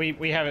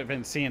we haven't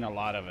been seeing a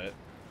lot of it.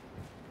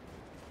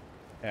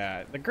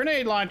 Yeah, the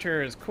grenade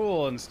launcher is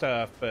cool and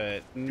stuff,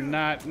 but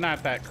not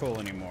that cool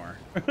anymore.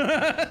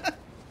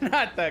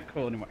 Not that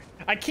cool anymore.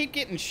 I keep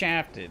getting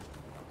shafted.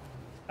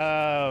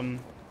 Whatever.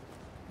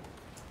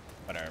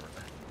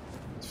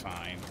 It's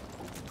fine.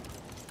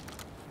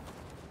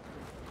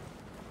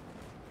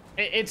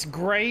 It's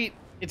great.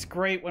 It's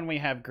great when we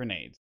have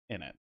grenades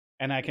in it,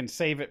 and I can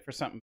save it for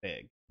something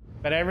big.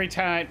 But every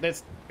time,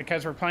 that's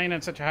because we're playing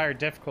in such a higher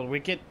difficulty, we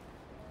get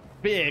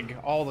big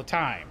all the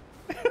time.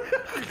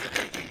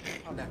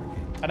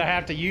 And I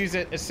have to use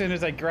it as soon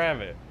as I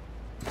grab it.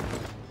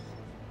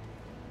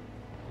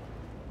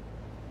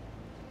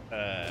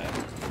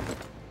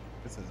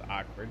 This is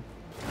awkward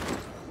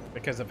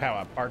because of how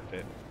I parked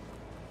it.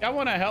 Y'all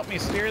want to help me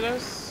steer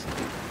this?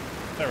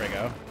 There we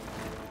go.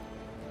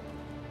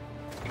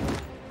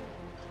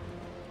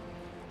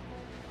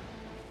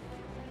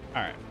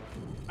 All right,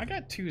 I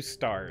got 2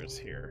 stars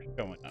here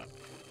going up.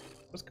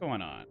 What's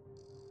going on?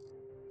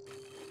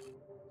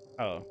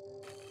 Oh,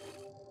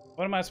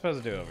 what am I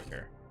supposed to do over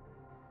here?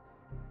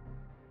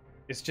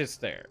 It's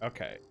just there.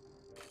 Okay.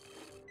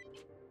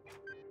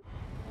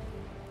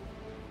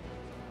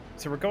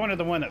 So we're going to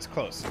the one that's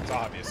closest,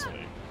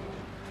 obviously.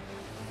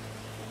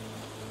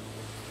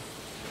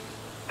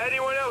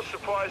 Anyone else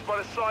surprised by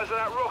the size of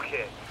that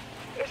rocket?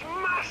 It's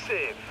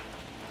massive!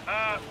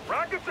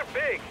 Rockets are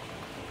big.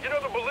 You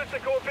know the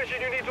ballistic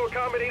coefficient you need to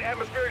accommodate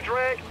atmospheric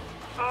drag?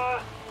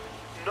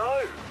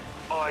 No,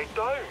 I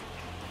don't.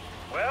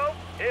 Well,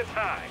 it's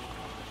high.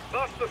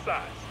 Thus the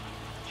size.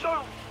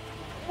 So,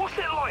 what's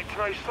it like to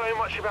know so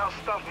much about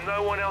stuff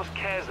no one else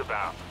cares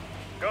about?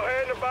 Go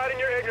ahead and abide in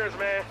your ignorance,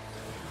 man.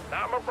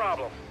 Not my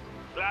problem.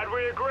 Glad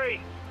we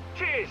agree.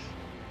 Cheers!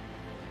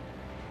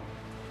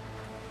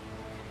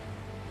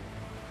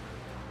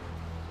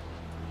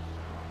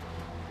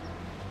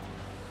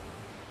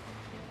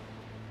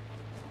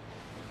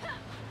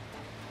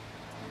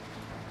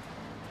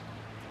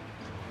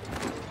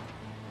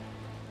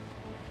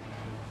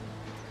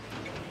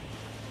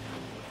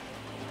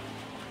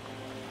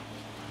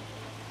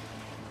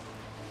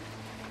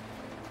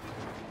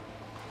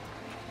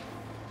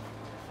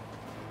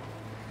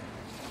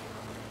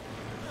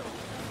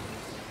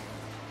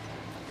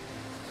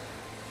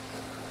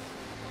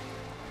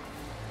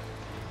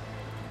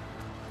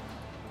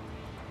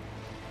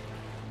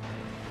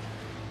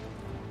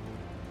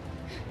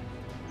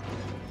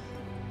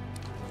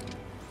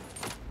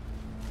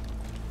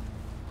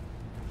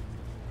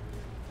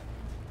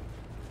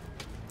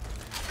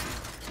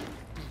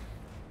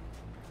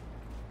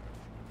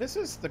 This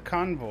is the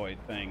convoy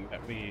thing that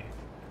we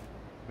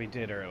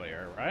did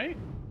earlier, right?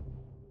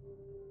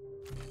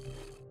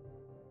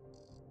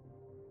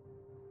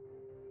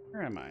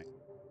 Where am I?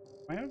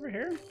 Am I over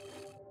here?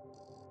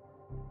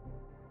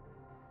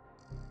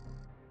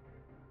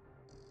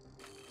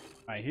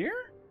 Am I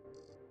here?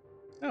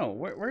 No,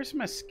 where's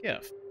my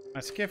skiff? My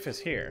skiff is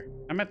here.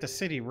 I'm at the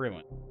city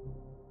ruin.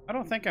 I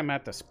don't think I'm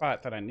at the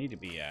spot that I need to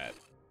be at.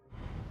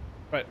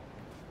 But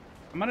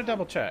I'm gonna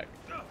double check.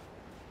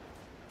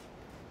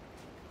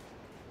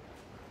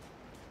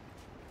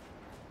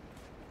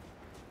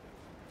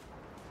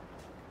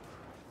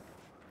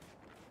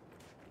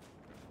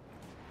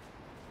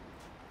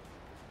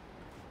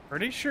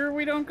 Pretty sure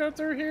we don't go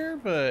through here,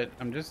 but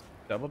I'm just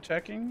double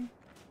checking.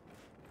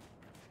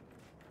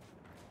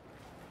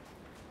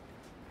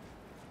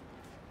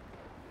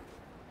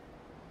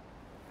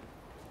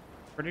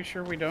 Pretty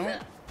sure we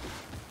don't.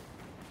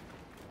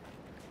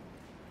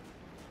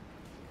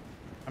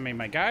 I mean,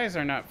 my guys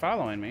are not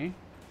following me.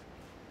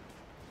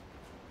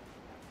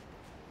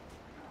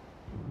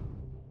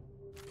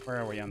 Where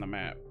are we on the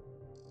map?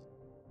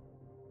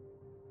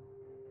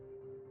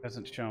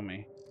 Doesn't show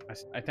me.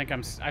 I think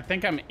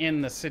I'm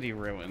in the city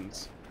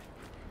ruins.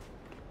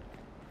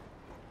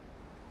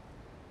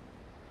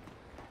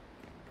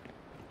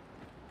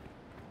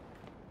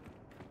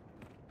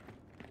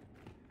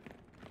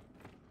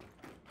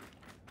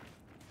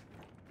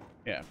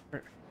 Yeah.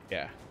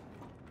 Yeah.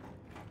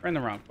 We're in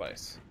the wrong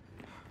place.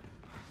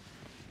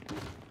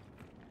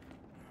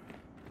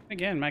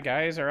 Again, my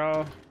guys are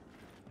all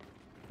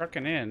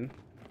trucking in.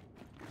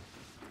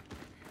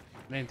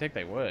 I didn't think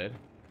they would.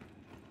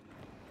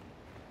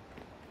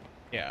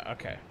 Yeah,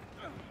 okay.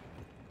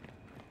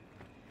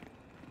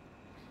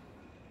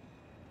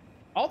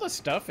 All the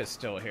stuff is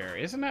still here.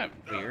 Isn't that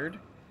weird?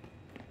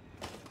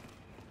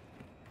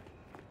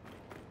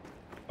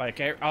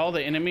 Like, all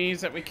the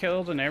enemies that we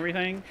killed and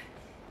everything.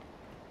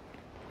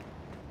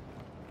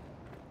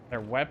 Their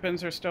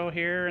weapons are still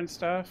here and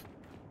stuff.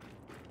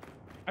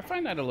 I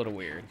find that a little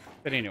weird.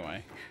 But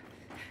anyway.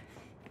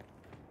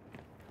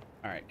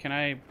 Alright, can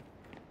I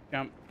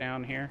jump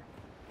down here?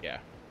 Yeah.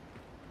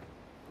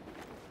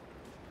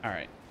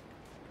 Alright.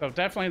 So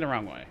definitely the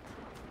wrong way.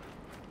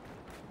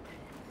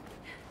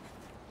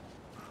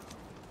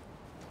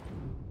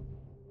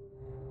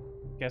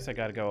 Guess I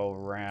gotta go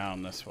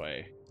around this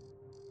way.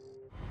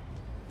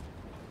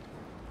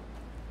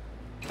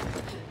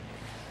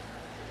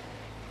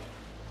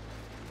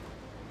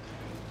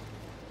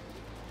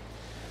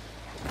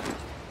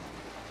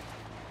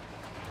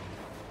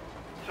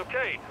 So,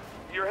 Kate,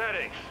 your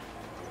headaches,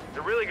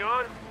 they're really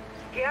gone?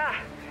 Yeah.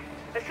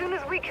 As soon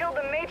as we killed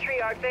the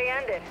matriarch, they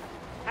ended.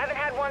 Haven't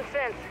had one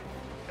since.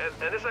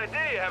 And this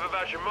idea you have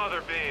about your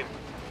mother being...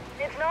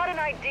 It's not an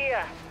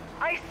idea.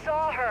 I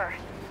saw her.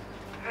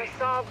 I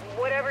saw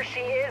whatever she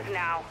is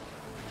now.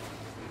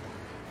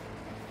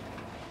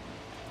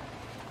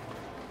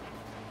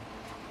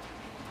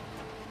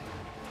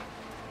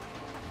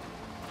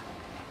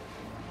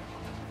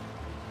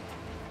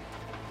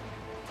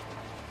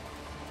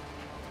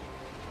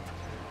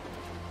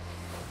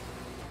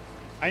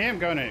 I am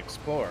going to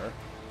explore.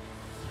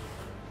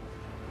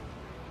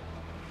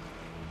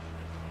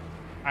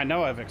 I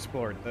know I've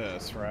explored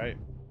this, right?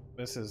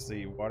 This is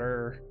the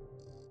water...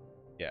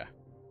 Yeah.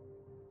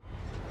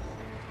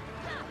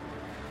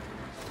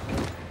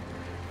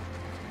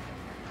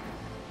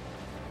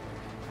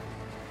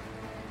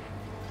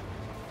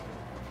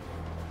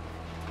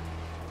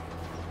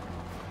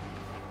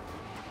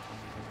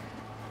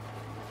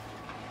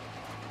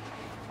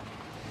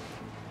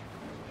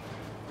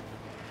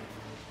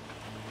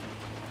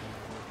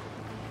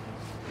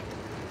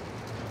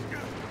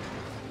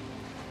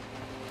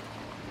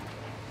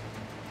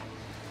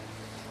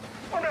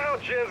 Wonder how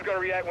Jen's gonna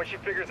react when she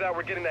figures out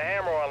we're getting the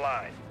hammer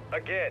online.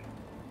 Again.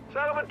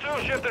 Settlement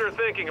 2 shifted her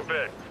thinking a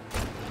bit.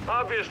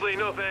 Obviously,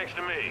 no thanks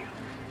to me.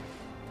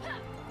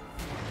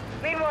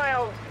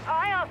 Meanwhile,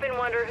 I often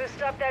wonder who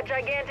stuffed that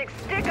gigantic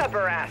stick up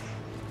her ass.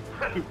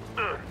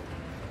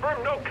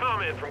 Firm no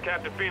comment from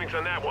Captain Phoenix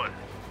on that one.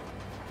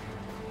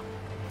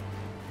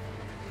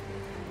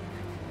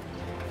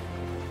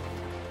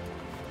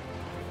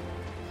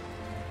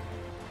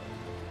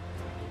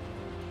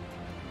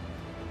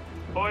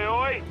 Oi,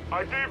 oi!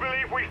 I do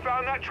believe we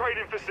found that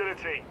trading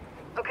facility.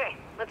 Okay,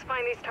 let's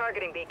find these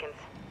targeting beacons.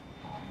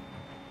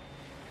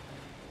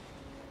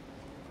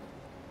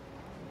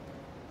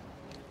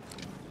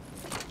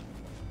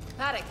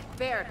 Paddock,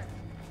 Baird,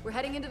 we're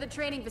heading into the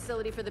training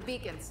facility for the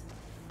beacons.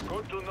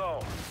 Good to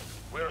know.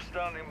 We're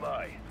standing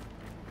by.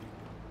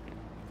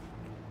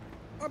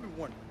 I've been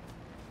wondering,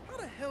 how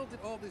the hell did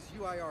all this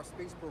UIR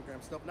space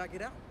program stuff not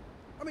get out?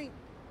 I mean,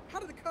 how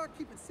did the COG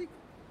keep it secret?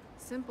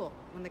 Simple,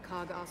 when the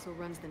COG also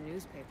runs the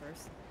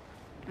newspapers.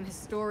 And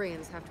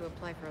historians have to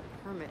apply for a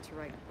permit to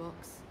write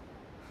books.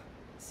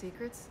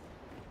 Secrets?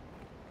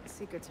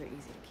 Secrets are easy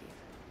to keep.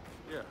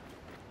 Yeah.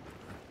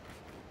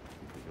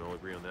 We can all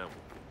agree on that one.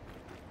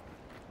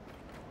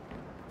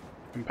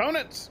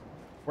 Components!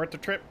 Worth the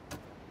trip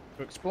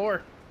to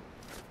explore.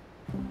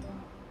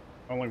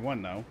 Only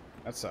one, though.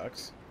 That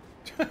sucks.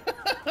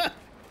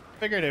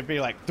 Figured it'd be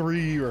like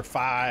 3 or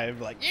 5.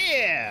 Like,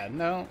 yeah!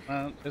 No,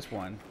 just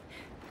one.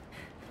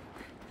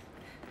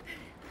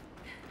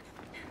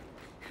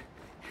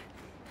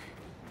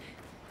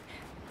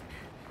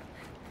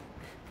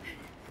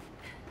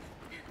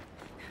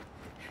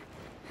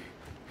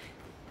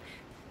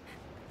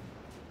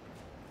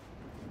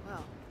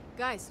 Well,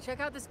 guys, check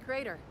out this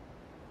crater.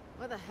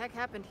 What the heck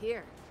happened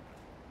here?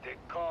 The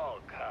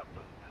COG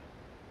happened.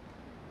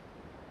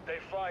 They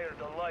fired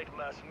a light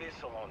mass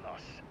missile on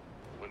us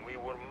when we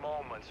were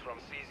moments from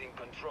seizing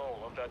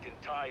control of that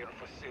entire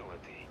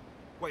facility.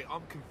 Wait,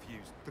 I'm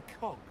confused. The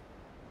COG?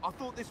 I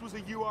thought this was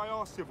a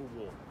UIR civil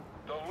war.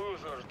 The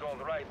losers don't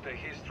write the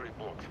history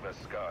books,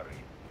 Vescari.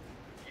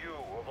 You,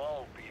 of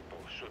all people,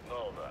 should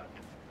know that.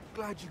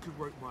 Glad you could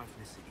rope my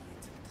ethnicity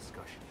into the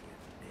discussion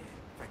here. Yeah,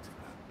 thanks for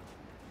that.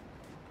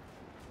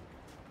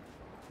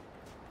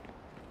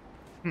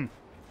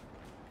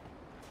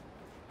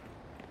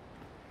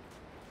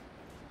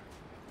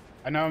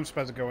 I know I'm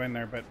supposed to go in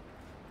there, but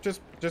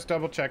just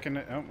double checking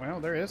it. Oh,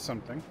 well, there is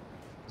something.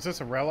 Is this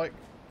a relic?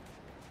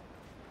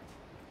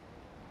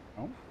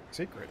 Oh,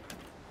 secret.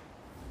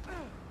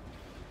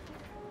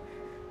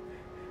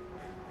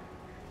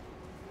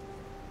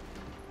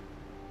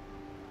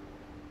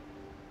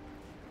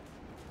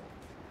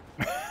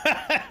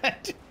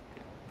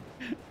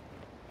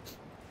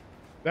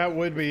 That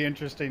would be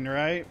interesting,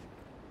 right?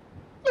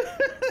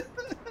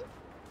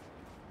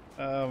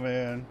 Oh,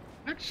 man.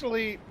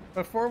 Actually,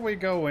 before we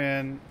go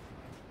in,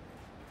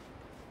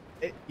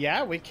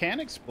 yeah, we can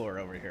explore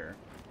over here.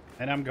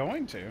 And I'm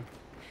going to.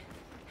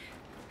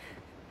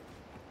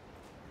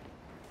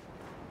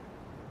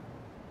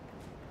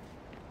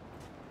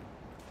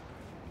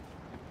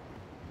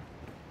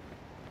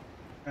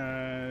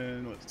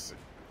 Let's see.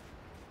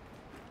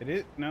 It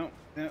is, no,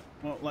 it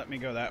won't let me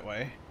go that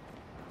way.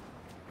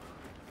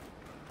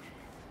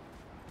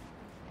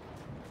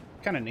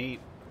 Kind of neat.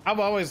 I've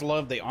always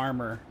loved the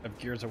armor of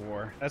Gears of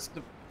War.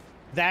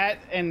 That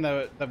and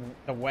the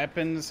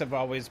weapons have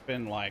always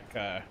been like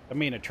the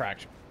main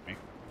attraction for me.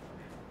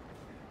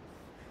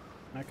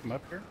 Can I come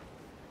up here?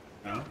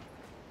 No.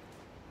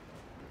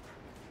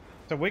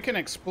 So we can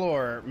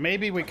explore.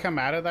 Maybe we come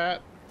out of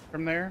that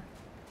from there.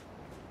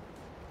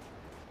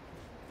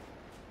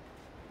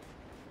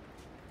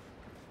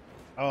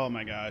 Oh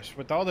my gosh.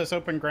 With all this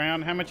open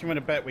ground, how much you want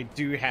to bet we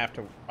do have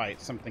to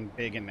fight something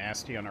big and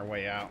nasty on our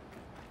way out?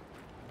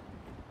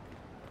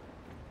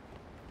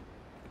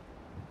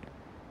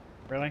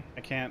 Really?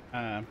 I can't,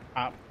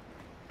 hop?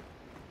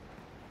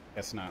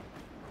 Guess not.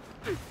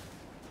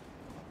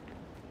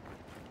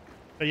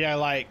 But yeah,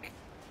 like,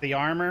 the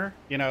armor,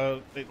 you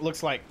know, it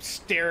looks like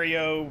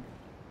stereo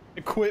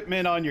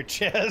equipment on your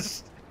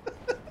chest.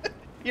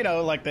 You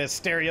know, like the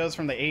stereos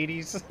from the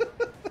 80s.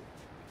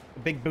 The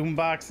big boom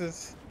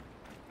boxes.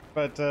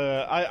 But,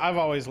 I've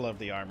always loved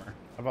the armor.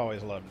 I've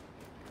always loved it.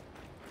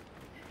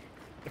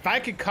 If I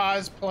could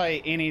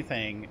cosplay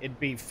anything, it'd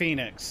be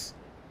Phoenix.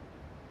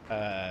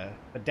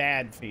 The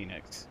dad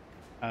Phoenix,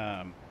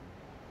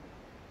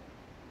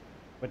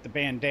 with the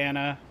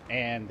bandana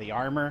and the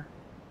armor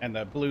and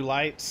the blue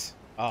lights.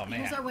 Oh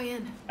man, Here's our way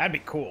in. That'd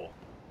be cool.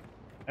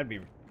 That'd be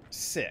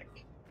sick.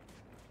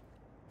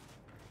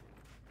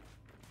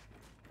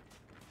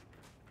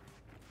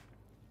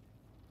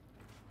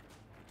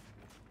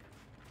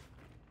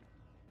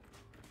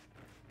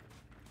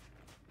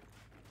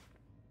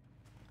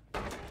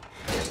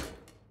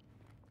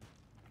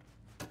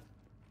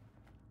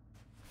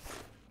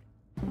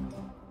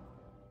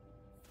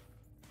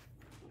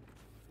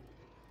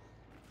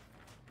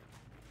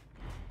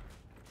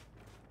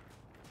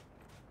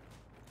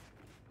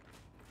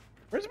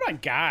 Where's my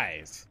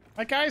guys?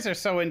 My guys are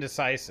so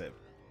indecisive.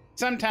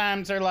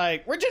 Sometimes they're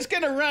like, we're just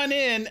gonna run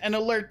in and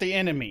alert the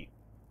enemy.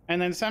 And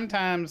then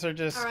sometimes they're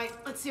just All right,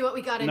 let's see what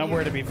we got in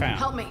nowhere here. to be found.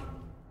 Help me.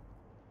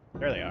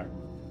 There they are.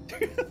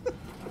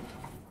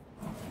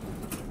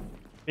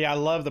 Yeah, I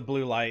love the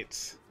blue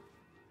lights.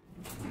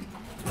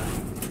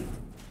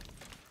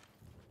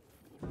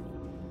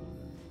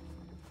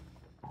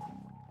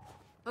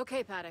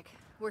 Okay, Paddock,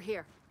 we're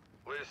here.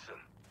 Listen,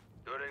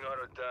 during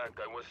our attack,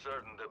 I was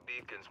certain the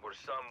beacons were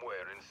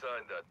somewhere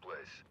inside that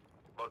place.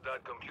 But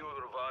that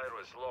computer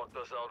virus locked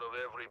us out of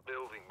every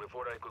building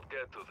before I could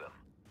get to them.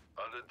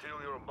 And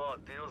until your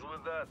bot deals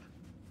with that,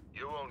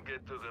 you won't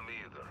get to them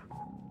either.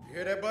 You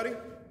hear that, buddy?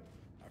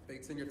 Our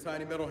fate's in your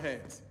tiny metal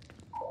hands.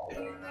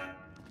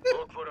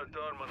 Look for a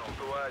terminal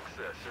to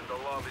access in the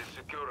lobby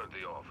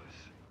security office.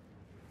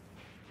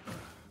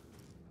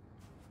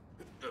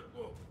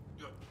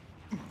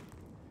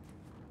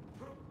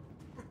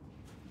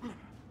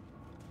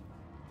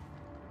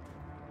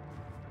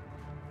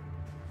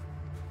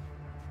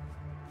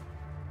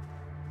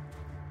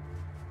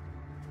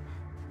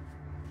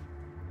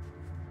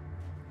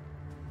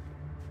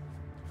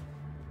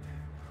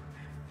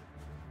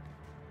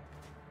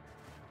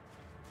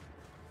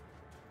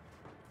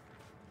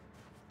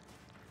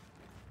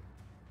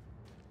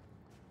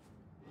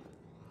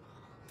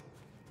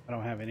 I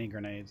don't have any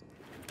grenades.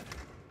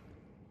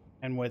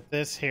 And with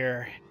this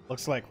here,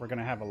 looks like we're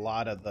gonna have a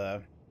lot of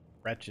the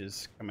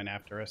wretches coming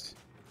after us.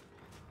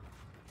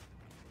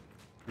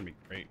 It's gonna be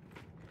great.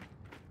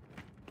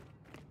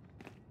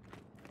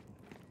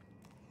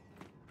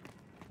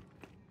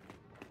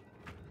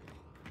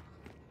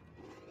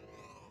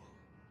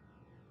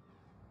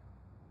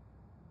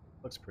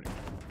 Looks pretty good.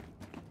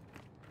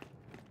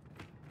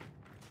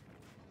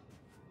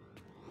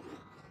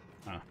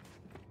 Huh.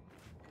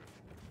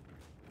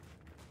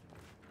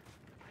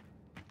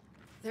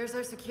 There's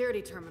our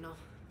security terminal.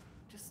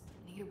 Just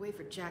need a way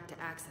for Jack to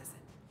access it.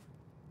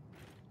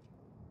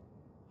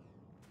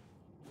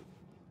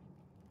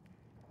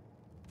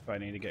 Do I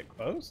need to get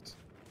close?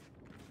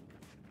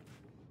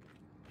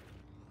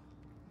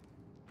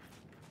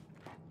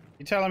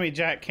 You telling me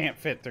Jack can't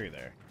fit through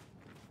there?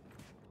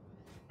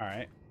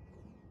 Alright.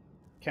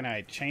 Can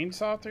I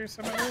chainsaw through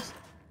some of this?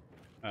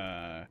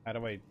 How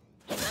do I...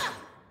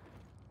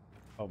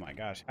 Oh my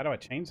gosh, how do I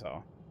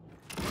chainsaw?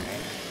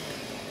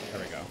 There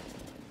we go.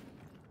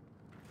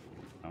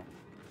 Oh.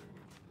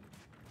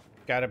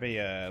 Gotta be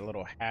a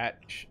little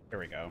hatch. There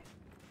we go.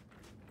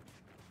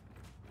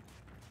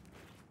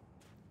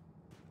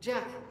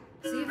 Jack,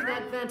 see if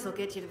that vent will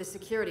get you to the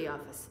security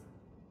office.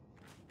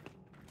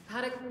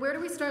 Paddock, where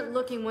do we start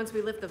looking once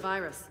we lift the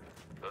virus?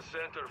 The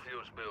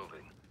centrifuge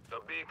building. The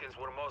beacons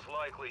were most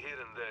likely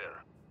hidden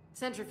there.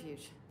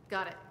 Centrifuge.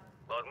 Got it.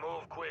 But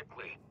move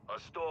quickly. A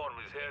storm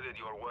is headed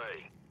your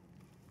way.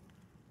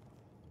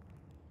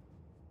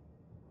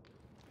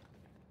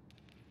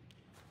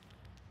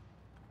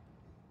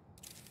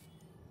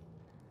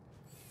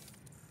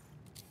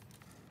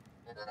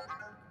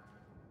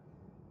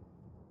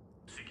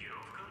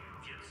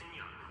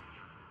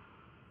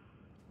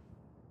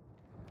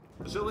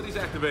 Facility's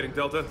activating,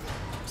 Delta.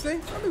 See?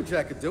 I knew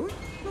Jack could do it.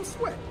 No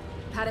sweat.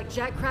 Paddock,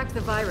 Jack cracked the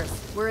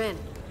virus. We're in.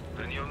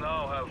 Then you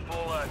now have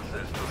full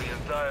access to the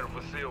entire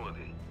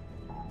facility.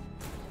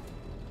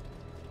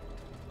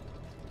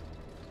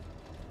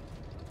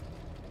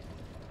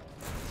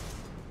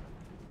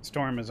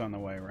 Storm is on the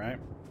way, right?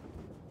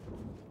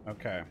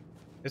 Okay.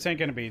 This ain't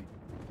gonna be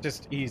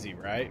just easy,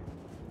 right?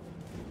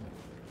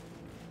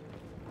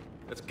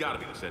 That's gotta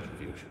be the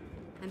centrifuge.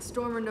 And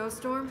storm or no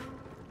storm,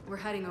 we're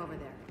heading over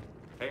there.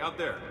 Hey, out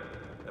there.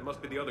 That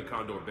must be the other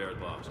Condor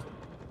Baird lost.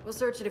 We'll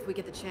search it if we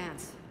get the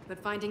chance, but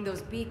finding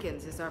those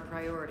beacons is our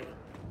priority.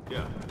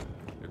 Yeah,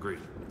 agreed.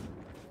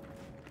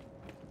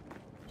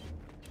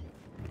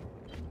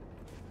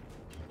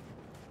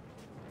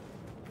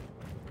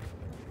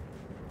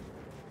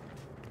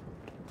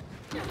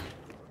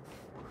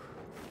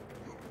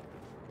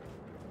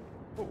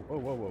 Whoa, whoa,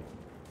 whoa, whoa.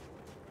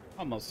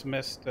 Almost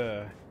missed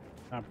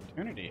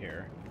opportunity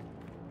here.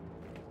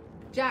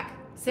 Jack,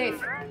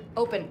 safe.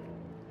 Open.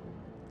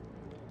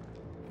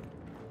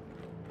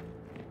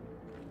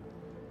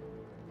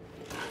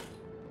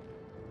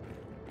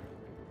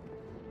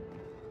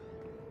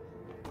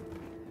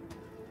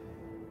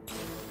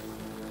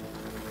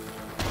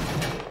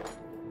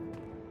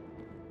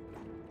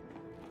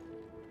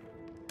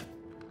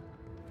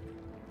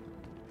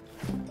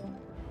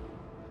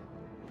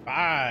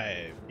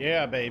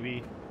 Yeah,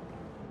 baby.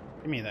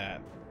 Give me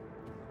that.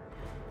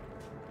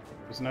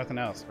 There's nothing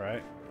else,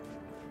 right?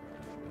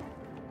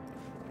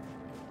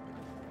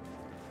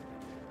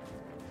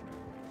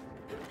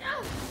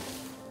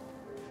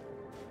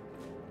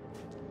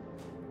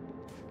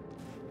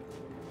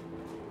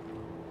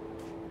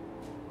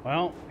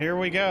 Well, here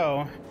we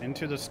go.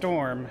 Into the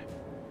storm.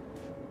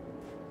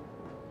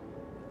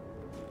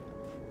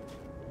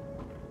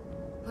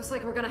 Looks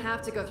like we're gonna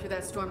have to go through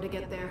that storm to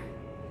get there.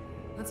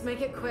 Let's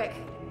make it quick.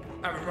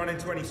 Haven't run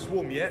into any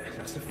swarm yet.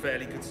 That's a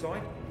fairly good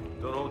sign.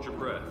 Don't hold your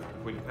breath.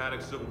 Between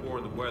Paddock's Civil War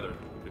and the weather,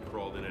 you could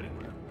crawl in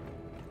anywhere.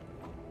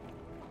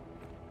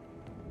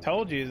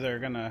 Told you they're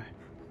gonna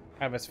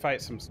have us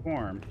fight some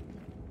swarm.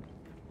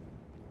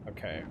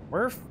 Okay,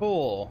 we're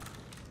full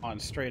on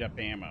straight up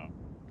ammo.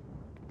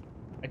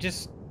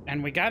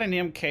 And we got an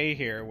MK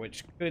here,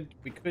 which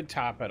we could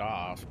top it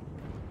off,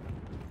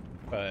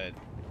 but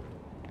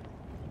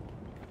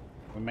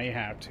we may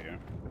have to.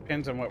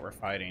 Depends on what we're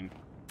fighting.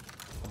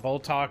 The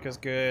Boltok is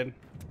good.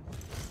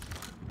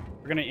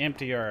 We're gonna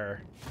empty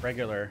our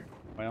regular.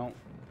 Well,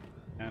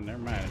 and never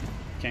mind.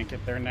 Can't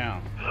get there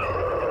now.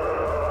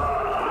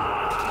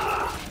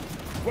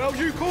 Well,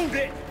 you called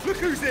it. Look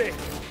who's here.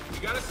 You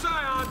got a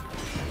Scion!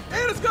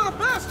 And it's got a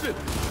bastard!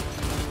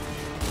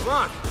 Come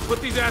on, put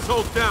these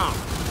assholes down.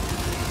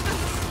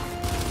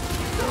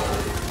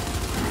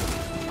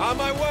 On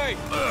my way!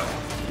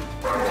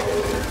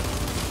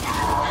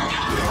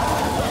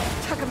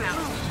 Tuck him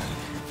out.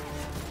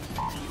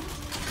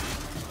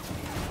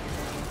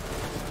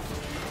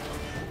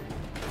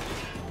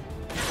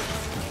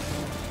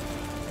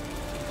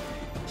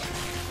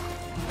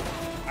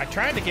 I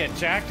tried to get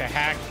Jack to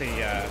hack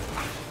the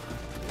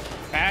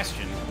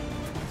Bastion.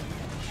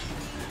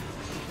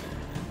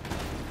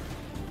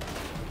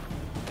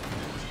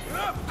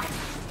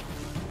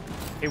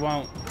 He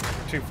won't.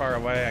 Too far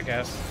away, I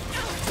guess.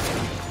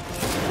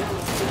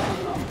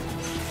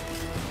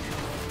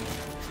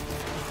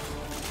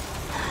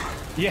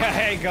 Yeah,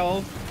 hey,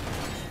 Gold.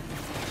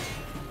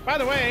 By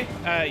the way,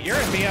 you're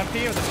a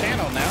VIP of the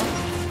channel now.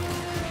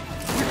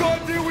 We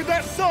gotta deal with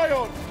that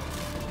Scion!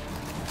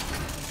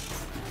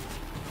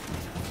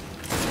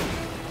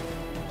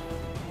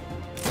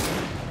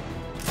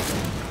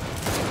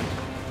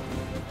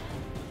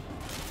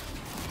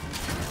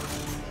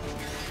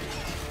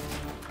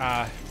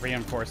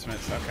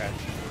 Reinforcements, okay.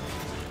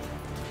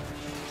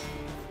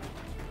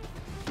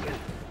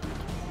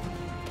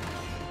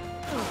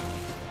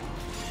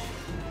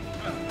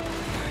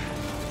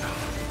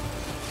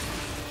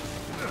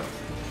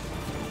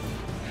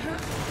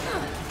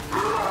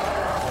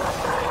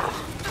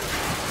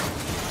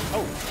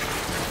 Oh.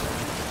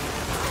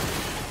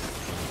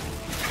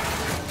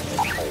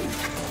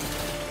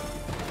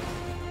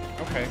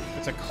 Okay,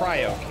 it's a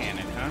cryo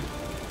cannon, huh?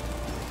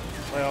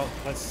 Well,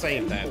 let's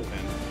save that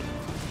then.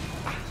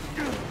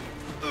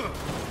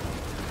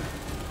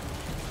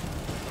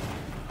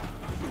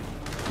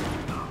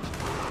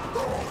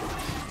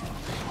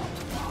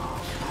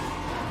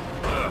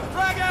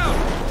 Frag out!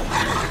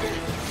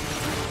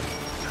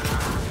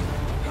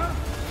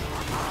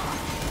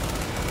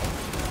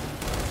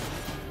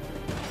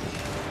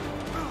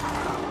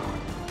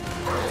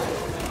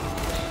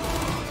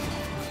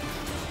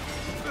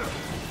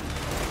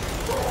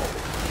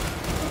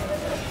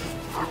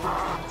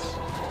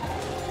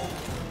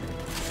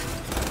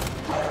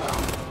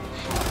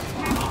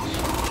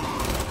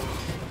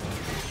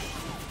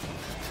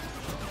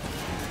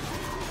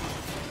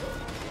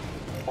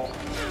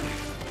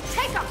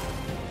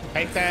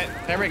 Take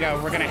that. There we go.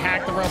 We're gonna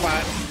hack the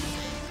robot.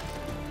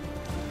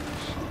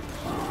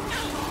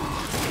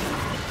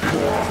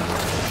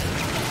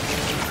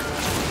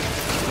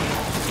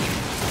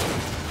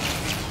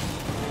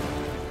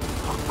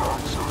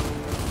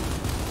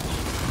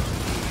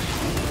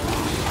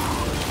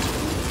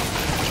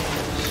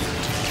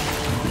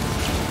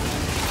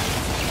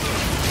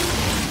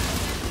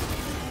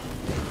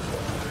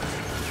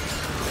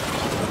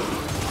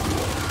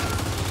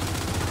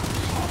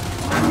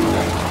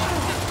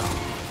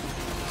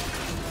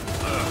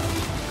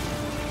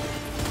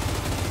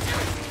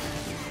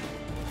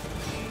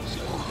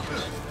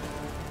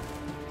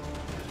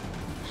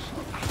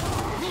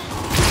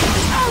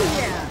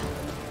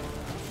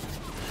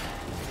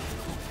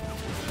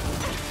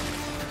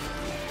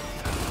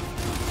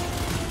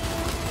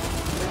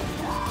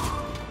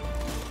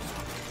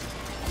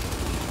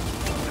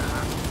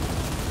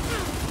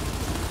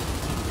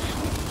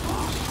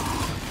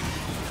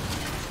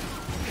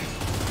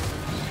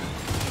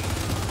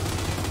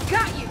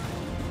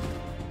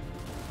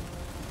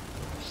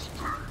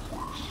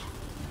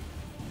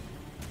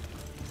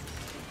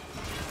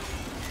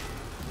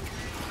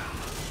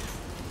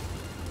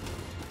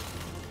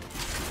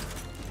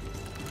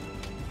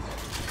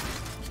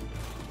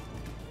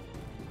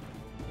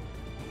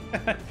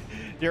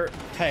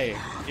 Hey,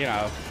 you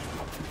know,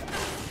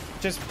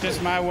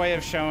 just my way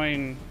of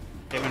showing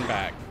giving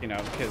back, you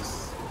know,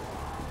 because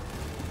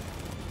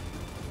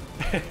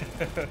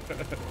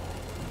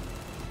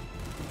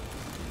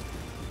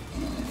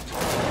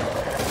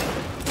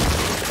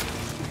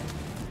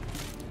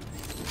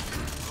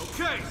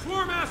Okay,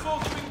 swarm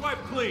assholes are being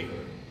wiped clean.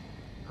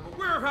 I'm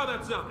aware of how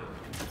that sounded.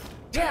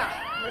 Yeah,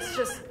 let's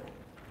just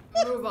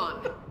move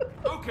on.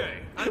 Okay,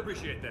 I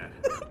appreciate that.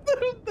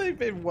 they've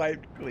been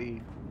wiped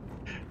clean.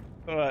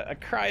 A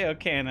cryo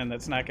cannon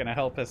that's not going to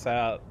help us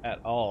out at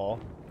all.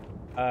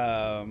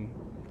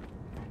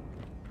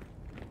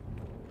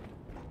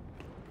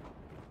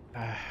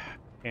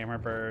 Hammer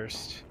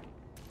burst.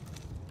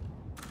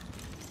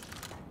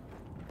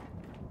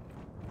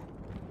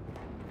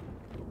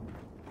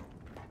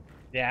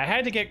 Yeah, I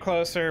had to get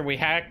closer. We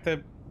hacked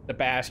the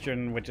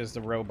Bastion, which is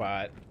the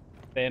robot.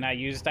 Then I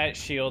used that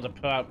shield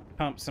to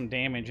pump some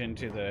damage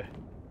into the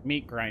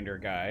meat grinder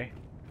guy,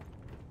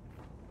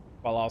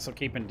 while also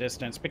keeping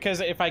distance.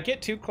 Because if I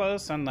get too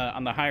close on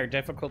the higher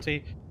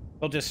difficulty,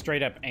 they'll just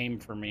straight up aim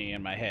for me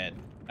in my head.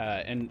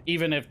 And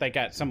even if they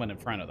got someone in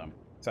front of them.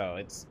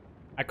 So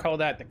I call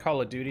that the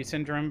Call of Duty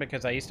syndrome,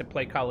 because I used to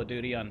play Call of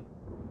Duty on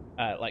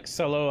like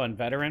solo on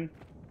veteran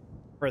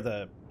for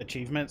the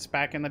achievements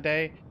back in the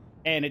day.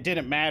 And it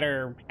didn't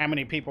matter how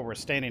many people were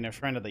standing in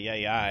front of the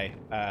AI.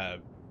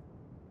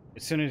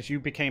 As soon as you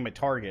became a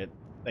target,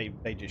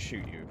 they just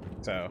shoot you.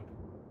 So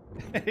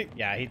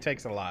yeah, he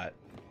takes a lot.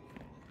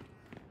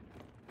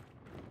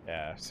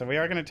 Yeah, so we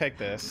are going to take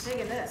this. I'm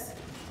taking this.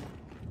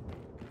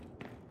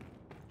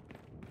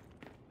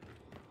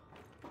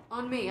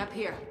 On me, up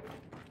here.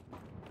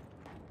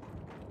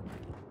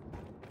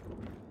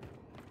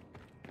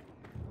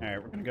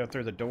 Alright, we're going to go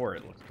through the door,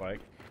 it looks like.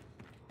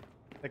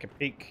 Take a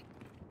peek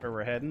where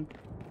we're heading,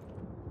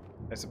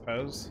 I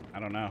suppose.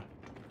 I don't know.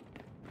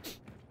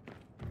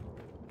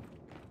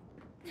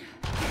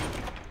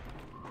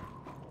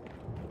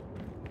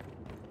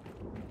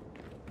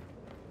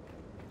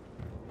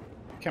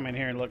 Come in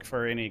here and look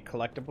for any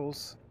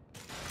collectibles.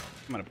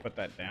 I'm gonna put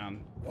that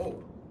down.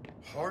 Oh,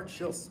 hard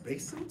shell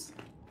spacesuits?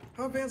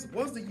 How advanced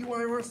was the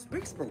UIR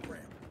space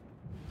program?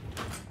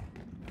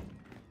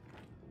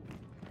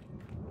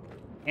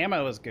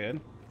 Ammo is good.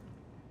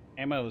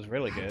 Ammo is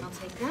really good. I'll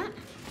take that.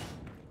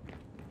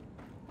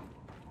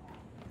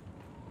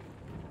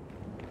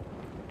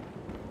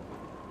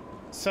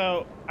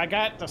 So I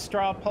got the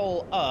straw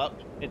poll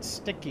up. It's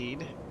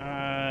stickied.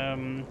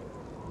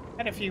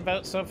 Had a few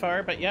votes so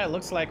far, but yeah, it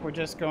looks like we're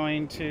just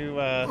going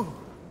to,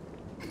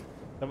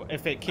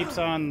 if it keeps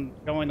on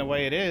going the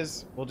way it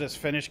is, we'll just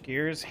finish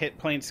Gears, hit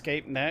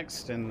Planescape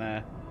next, and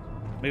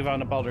move on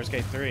to Baldur's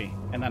Gate 3.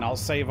 And then I'll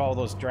save all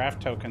those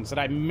draft tokens that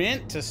I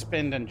meant to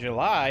spend in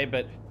July,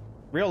 but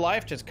real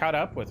life just caught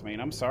up with me,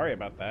 and I'm sorry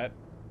about that.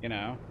 You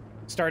know,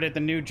 started the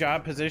new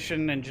job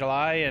position in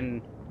July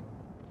and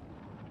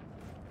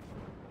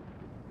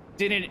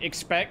didn't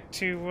expect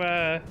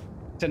to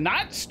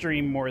not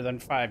stream more than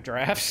 5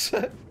 drafts.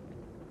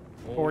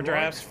 4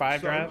 drafts,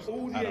 5 drafts.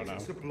 All the I don't know.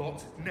 exits are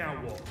blocked. Now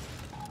what?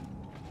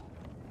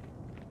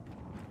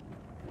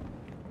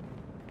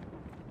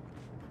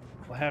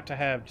 We'll have to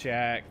have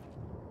Jack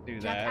do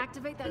Jack, that.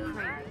 activate that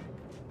crane.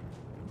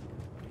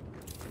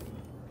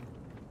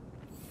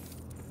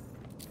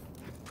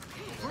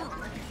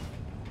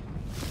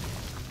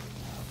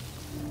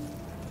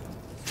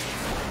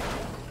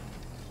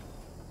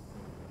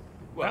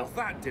 Well,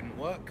 that didn't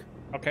work.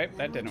 Okay,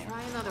 that didn't work.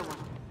 Try another one.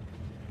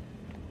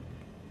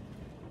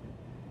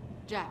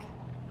 Jack,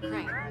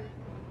 crane.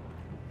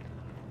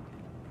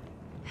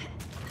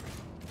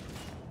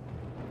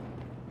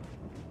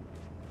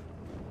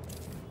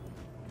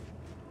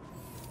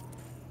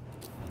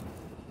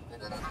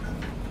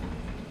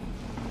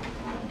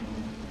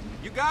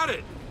 You got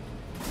it!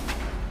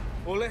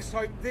 Or let's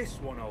hope this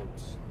one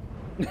holds.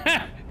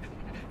 How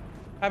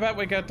about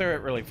we go through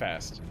it really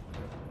fast?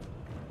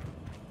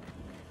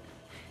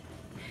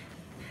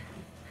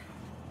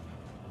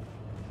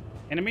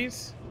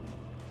 Enemies?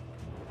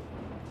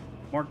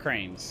 More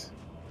cranes.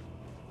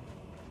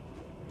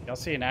 Y'all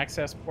see an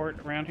access port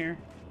around here?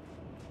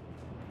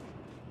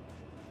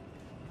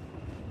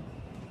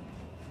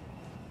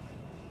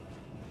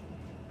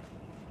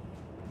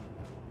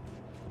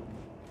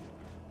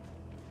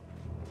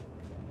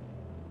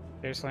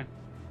 Seriously?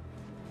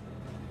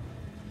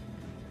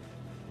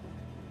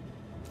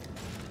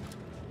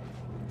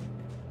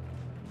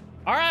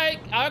 All right,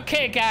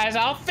 okay, guys,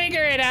 I'll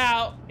figure it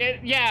out.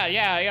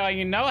 Yeah,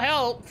 you no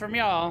help from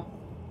y'all.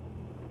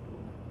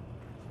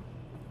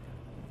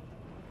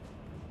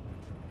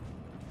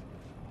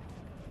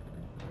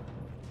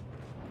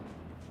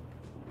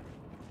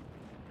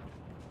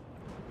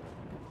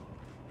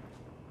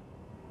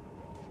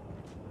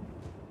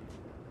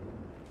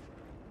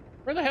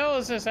 Where the hell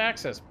is this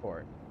access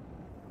port?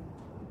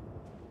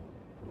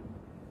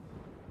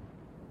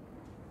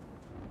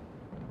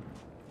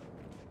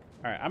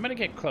 All right, I'm gonna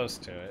get close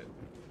to it.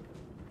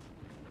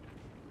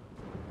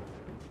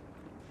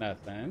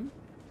 Nothing.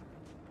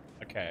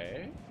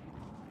 Okay.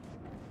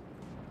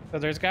 So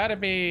there's got to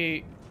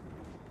be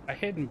a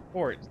hidden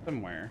port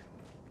somewhere.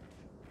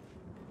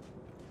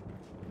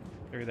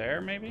 Through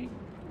there, maybe?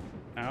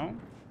 No?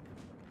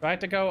 Do I have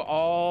to go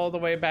all the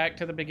way back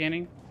to the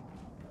beginning?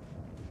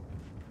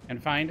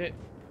 And find it?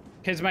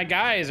 Because my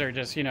guys are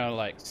just, you know,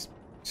 like,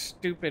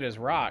 stupid as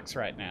rocks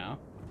right now.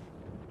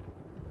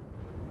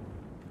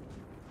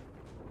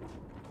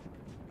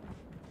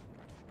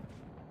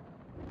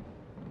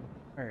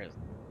 Where is it?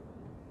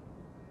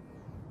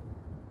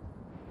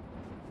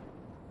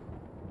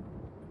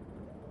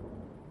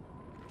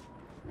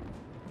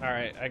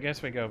 Alright, I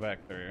guess we go back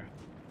through.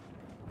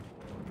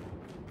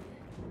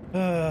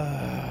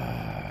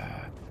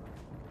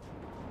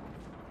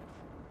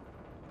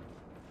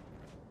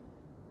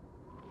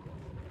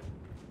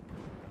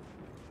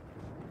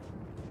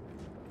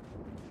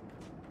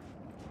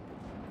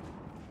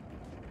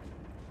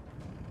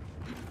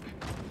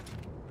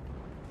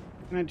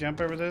 Can I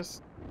jump over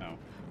this? No.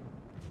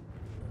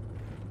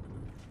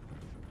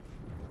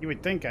 You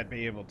would think I'd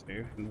be able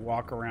to and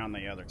walk around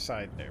the other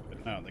side there,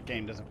 but no, the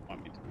game doesn't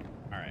want me to.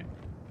 Alright.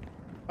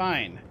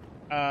 Fine.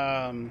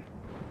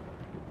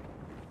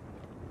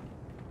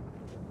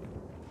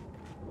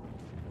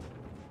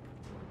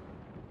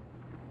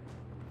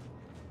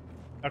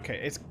 Okay,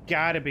 it's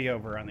gotta be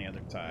over on the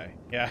other side.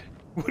 Yeah.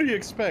 What do you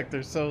expect?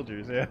 They're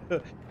soldiers, yeah.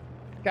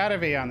 Gotta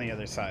be on the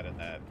other side of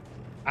that.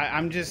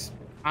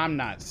 I'm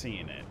not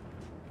seeing it.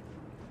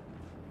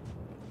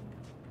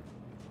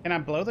 Can I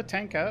blow the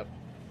tank up?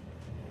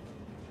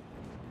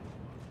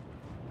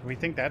 Do we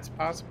think that's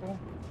possible?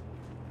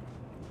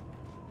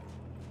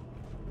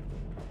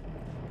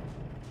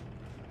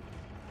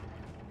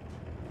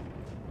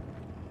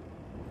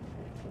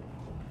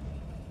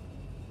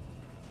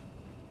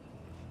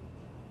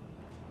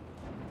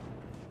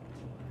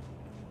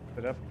 Is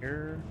it up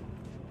here?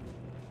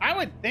 I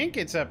would think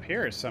it's up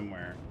here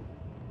somewhere.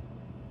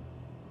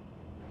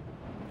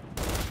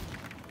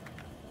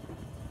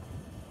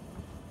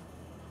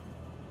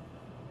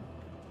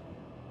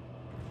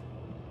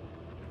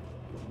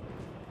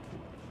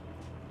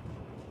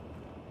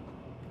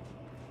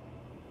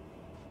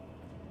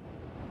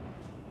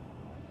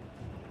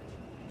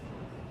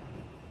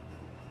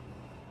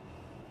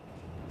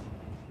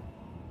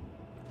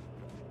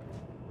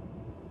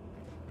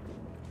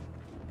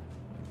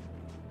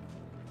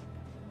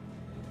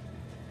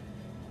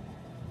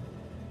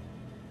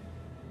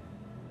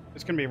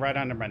 It's gonna be right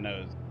under my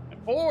nose.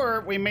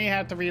 Or we may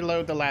have to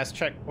reload the last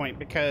checkpoint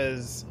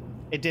because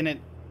it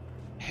didn't...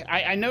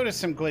 I noticed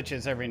some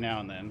glitches every now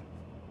and then.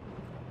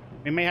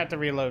 We may have to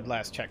reload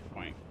last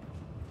checkpoint.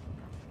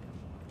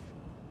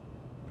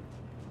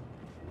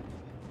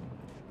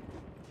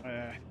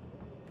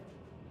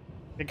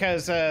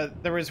 Because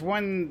there was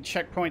one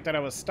checkpoint that I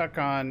was stuck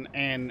on,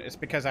 and it's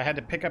because I had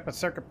to pick up a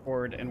circuit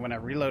board, and when I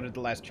reloaded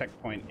the last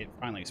checkpoint, it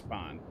finally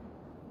spawned.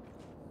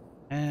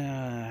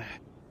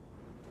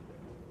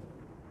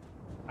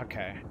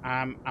 Okay,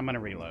 I'm gonna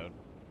reload.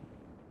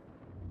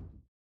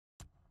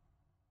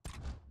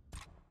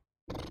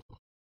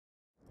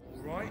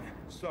 Right,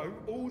 so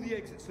all the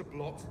exits are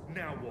blocked,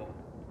 now what?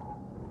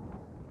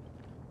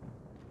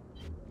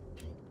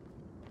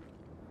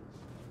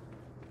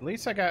 At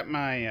least I got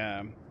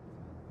my,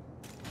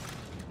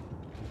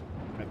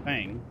 my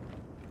thing.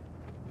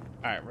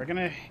 Alright, we're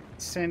gonna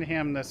send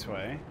him this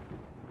way.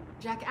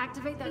 Jack,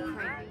 activate that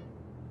crane.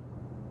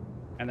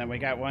 And then we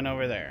got one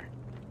over there.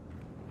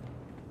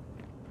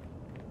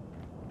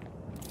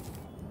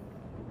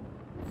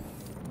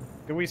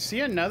 Do we see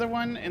another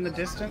one in the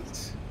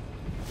distance?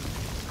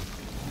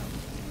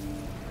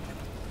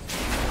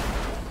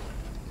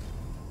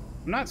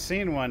 I'm not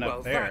seeing one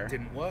up there. Well, that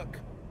didn't work.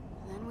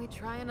 Then we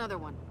try another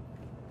one.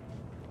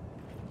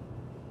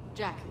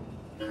 Jack,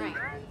 crane.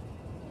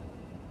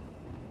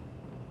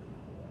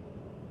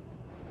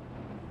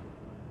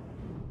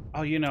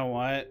 Oh, you know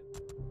what?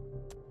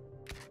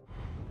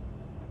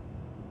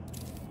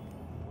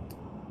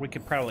 We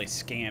could probably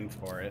scan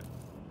for it.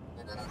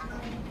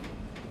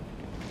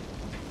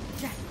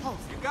 Jack, pulse.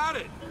 You got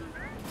it!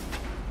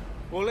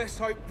 Well, let's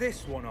hope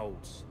this one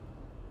holds.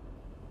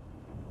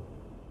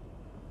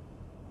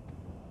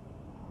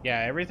 Yeah,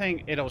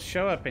 everything, it'll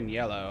show up in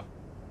yellow.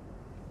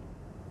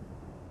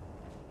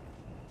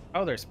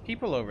 Oh, there's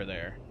people over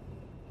there.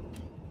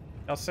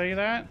 I'll say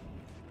that.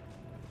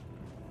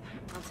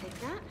 I'll take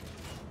that.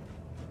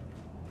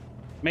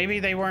 Maybe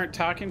they weren't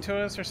talking to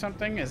us or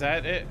something? Is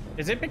that it?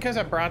 Is it because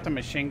I brought the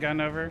machine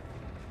gun over?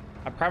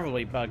 I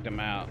probably bugged them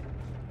out.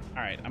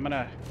 Alright, I'm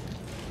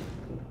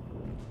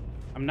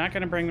not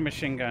gonna bring the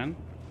machine gun.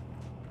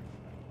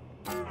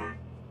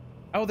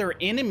 Oh, they're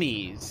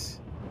enemies.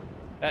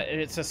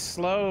 It's a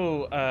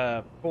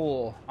slow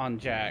pull on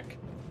Jack.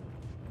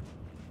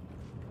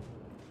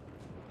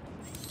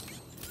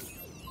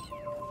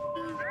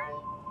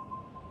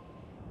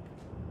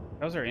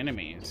 Those are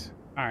enemies.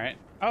 Alright.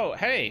 Oh,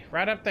 hey,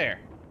 right up there.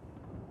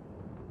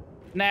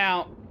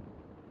 Now,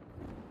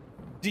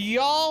 do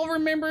y'all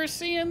remember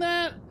seeing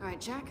that? All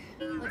right, Jack,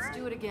 let's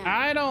do it again.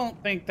 I don't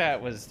think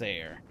that was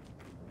there.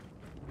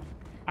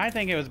 I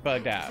think it was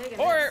bugged out.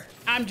 Or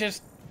I'm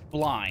just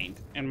blind,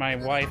 and my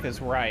wife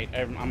is right.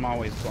 I'm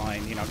always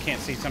blind, you know, can't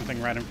see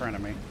something right in front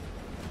of me.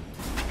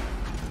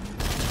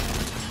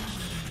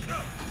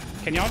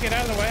 Can y'all get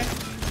out of the way?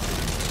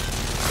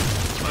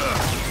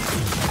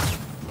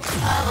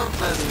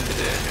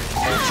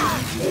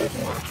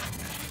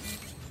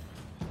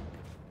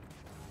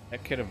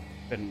 That could have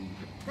been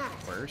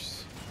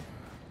worse.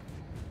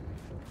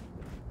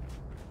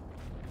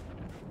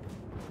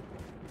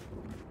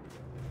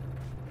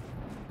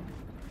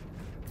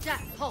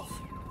 Jack, pulse.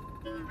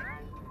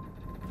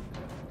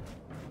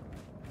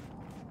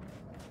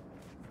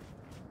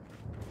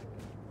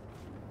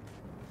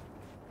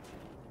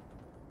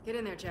 Get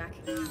in there, Jack.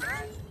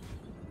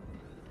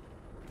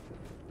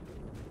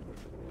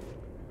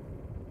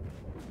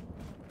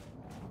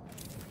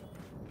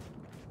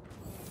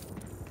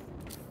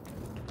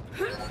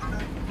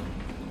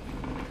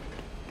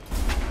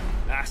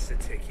 That's the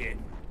ticket.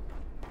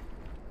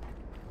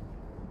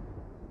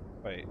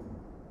 Wait,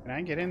 can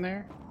I get in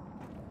there?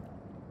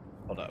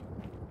 Hold up.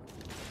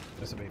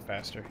 This will be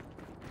faster.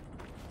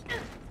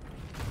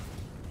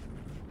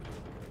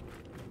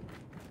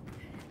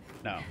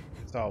 No,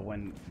 it's all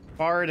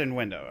barred and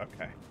window.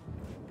 Okay.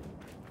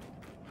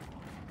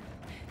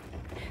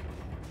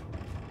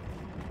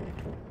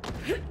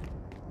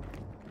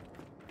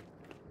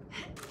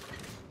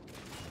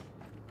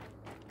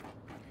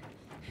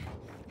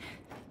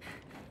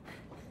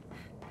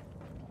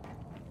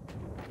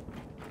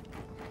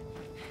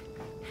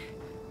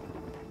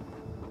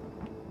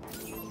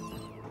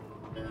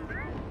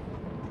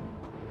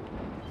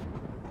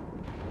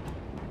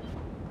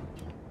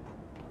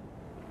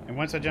 And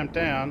once I jump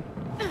down...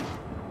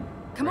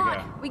 Come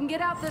on, we can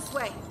get out this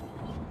way.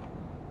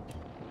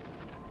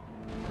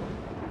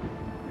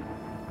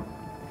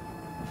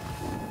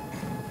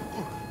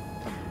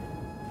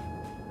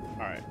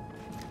 Alright.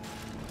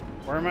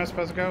 Where am I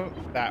supposed to go?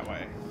 That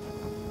way.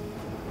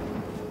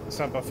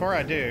 So before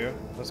I do,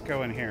 let's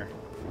go in here.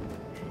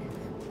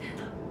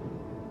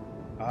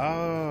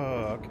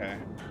 Oh, okay.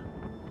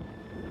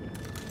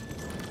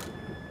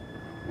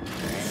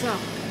 So,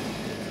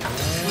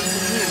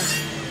 what's in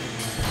here?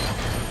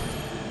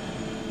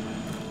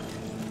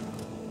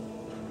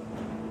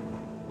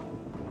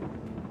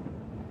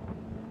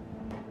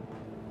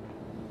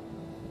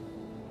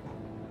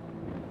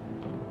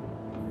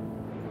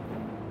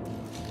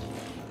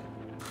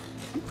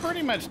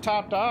 Pretty much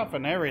topped off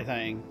and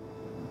everything.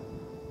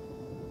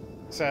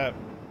 Except,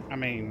 I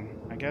mean,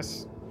 I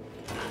guess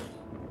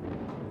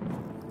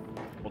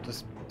we'll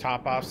just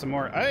top off some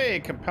more. Hey,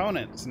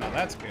 components. Now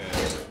that's good.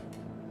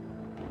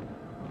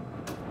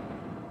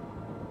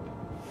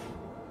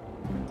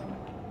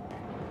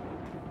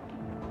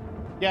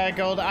 Yeah,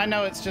 Gold, I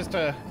know it's just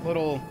a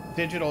little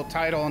digital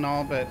title and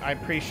all, but I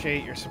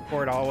appreciate your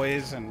support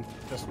always, and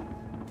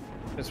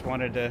just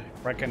wanted to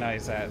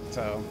recognize that,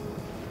 so...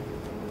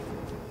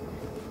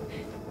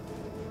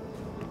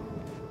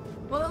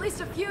 Well, at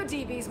least a few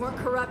DBs weren't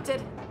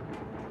corrupted.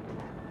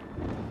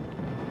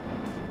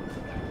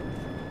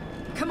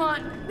 Come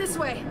on, this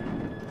way.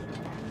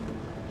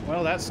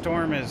 Well, that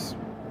storm is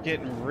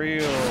getting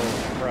real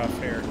rough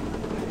here.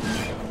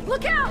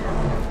 Look out!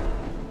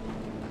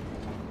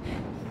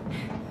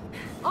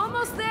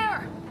 Almost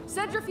there!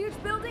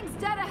 Centrifuge building's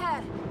dead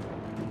ahead.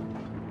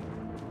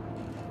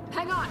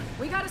 Hang on,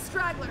 we got a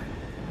straggler.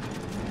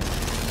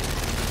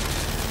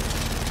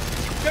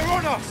 They're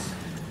on us!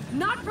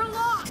 Not for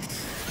long!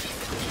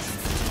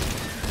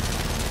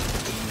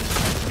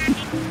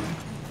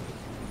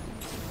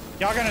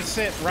 Y'all gonna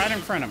sit right in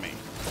front of me.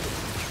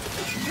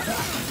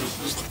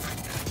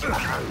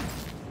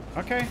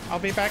 Okay, I'll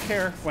be back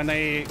here when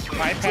they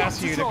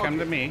bypass you to come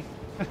to me.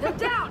 They're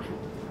down!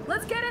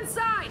 Let's get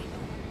inside!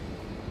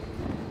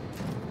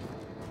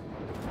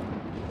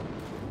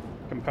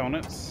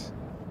 Components.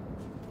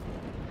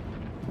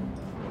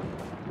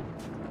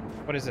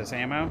 What is this,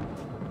 ammo?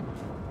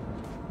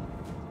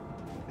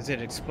 Is it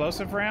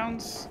explosive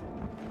rounds?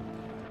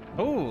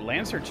 Oh,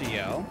 Lancer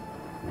GL.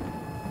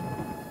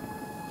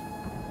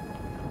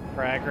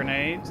 Frag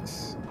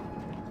grenades.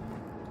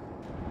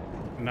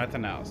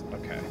 Nothing else.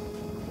 Okay.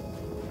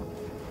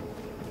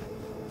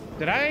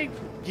 Did I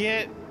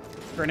get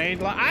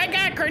grenade I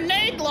got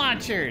grenade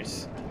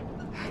launchers!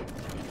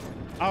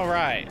 All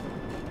right.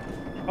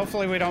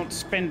 Hopefully we don't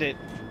spend it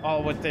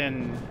all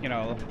within, you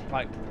know,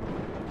 like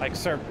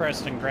Sir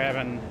Preston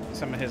grabbing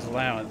some of his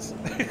allowance.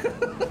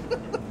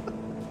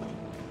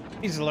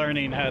 He's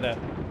learning how to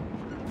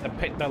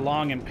the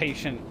long and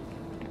patient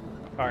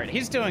part.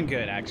 He's doing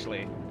good,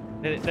 actually.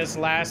 This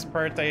last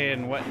birthday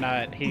and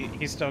whatnot,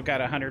 he's still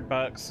got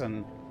 $100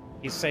 and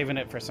he's saving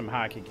it for some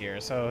hockey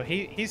gear. So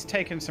he's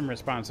taking some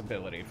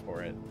responsibility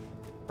for it,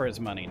 for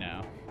his money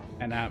now,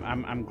 and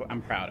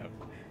I'm proud of him.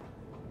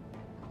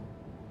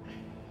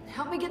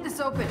 Help me get this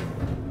open.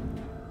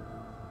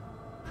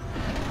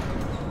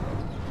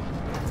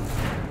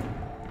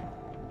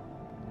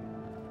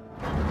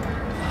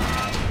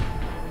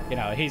 You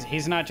know,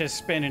 he's not just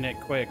spinning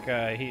it quick.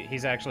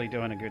 He's actually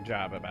doing a good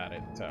job about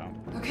it. So.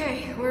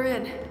 Okay, we're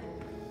in.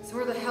 So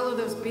where the hell are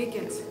those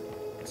beacons?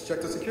 Let's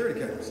check the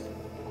security cameras.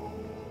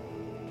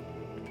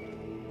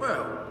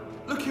 Well,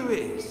 look who it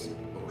is.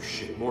 Oh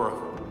shit, more of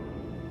them.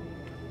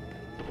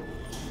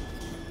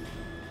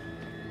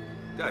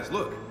 Guys,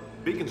 look.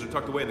 Beacons are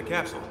tucked away in the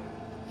capsule.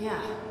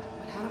 Yeah,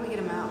 but how do we get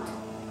them out?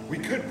 We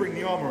could bring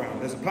the arm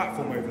around. There's a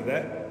platform over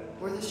there.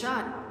 Worth a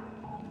shot.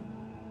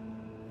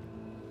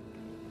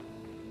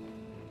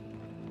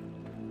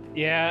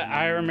 Yeah,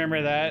 I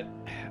remember that.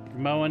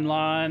 Mowing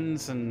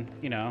lawns and,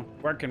 you know,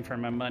 working for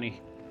my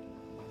money.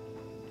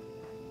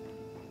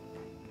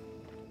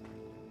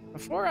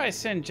 Before I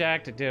send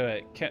Jack to do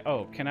it,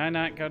 can I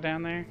not go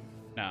down there?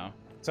 No.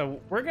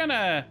 So we're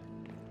gonna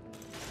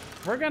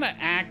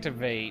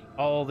activate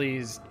all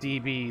these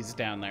DBs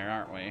down there,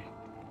 aren't we?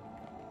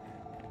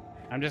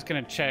 I'm just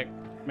gonna check,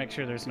 make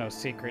sure there's no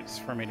secrets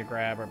for me to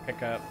grab or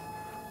pick up.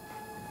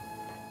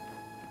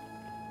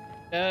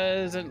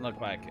 Doesn't look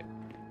like it.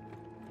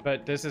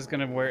 But this is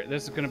gonna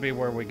be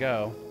where we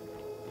go.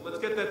 Let's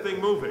get that thing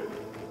moving.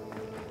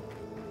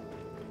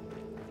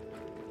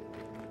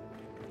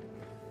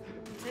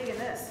 I'm taking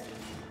this.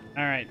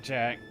 All right,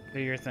 Jack, do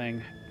your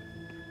thing.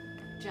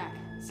 Jack,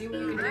 see what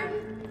you can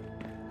do.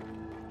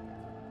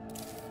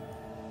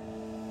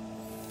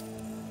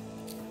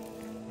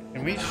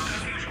 Can we?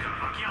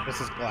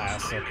 This is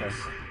glass. Okay.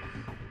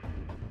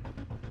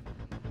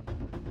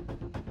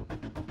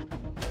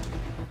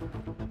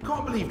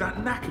 Can't believe that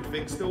knackered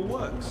thing still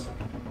works.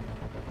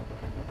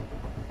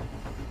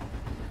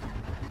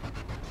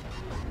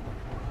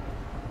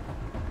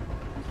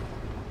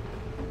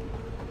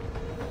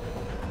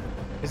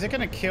 Is it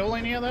gonna kill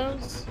any of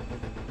those?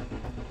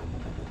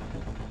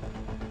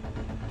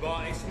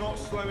 But it's not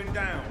slowing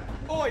down.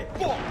 Oi,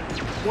 Bob!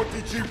 What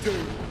did you do?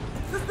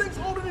 This thing's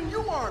older than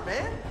you are,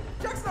 man.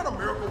 Jack's not a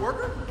miracle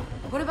worker.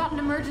 What about an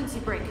emergency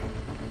brake?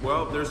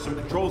 Well, there's some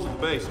controls at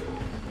the base.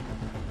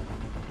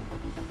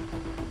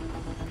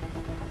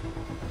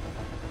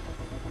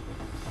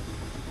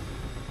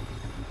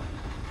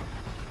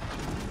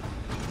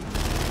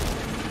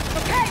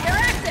 Okay, they're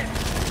active!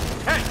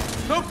 Hey,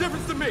 no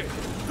difference to me.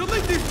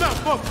 Delete these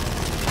malfunctions.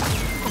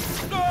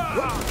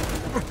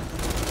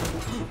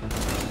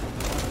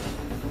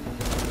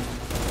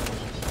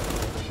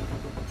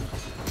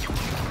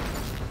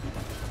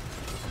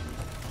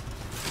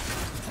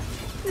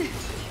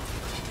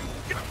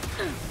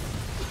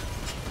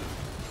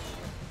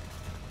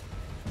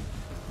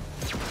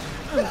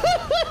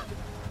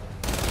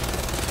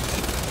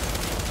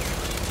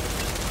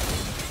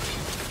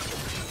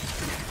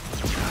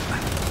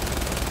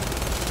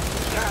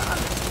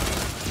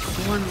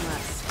 One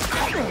less.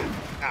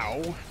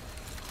 Ow.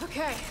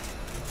 Okay,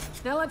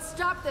 now let's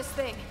stop this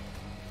thing.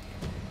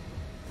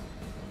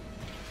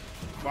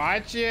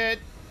 Watch it.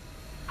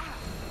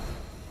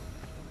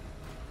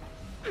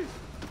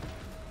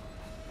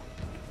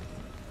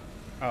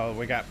 Oh,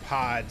 we got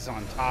pods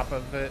on top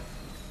of it.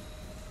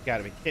 You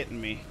gotta be kidding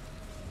me.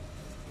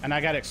 And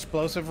I got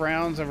explosive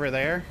rounds over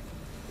there.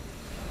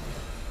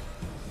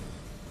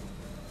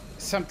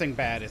 Something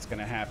bad is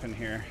gonna happen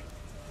here.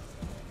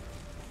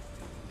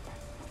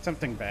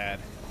 Something bad.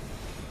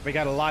 We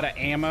got a lot of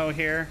ammo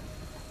here.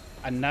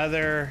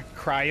 Another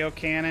cryo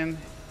cannon.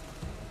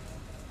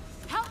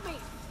 Help me!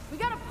 We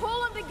gotta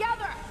pull them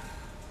together!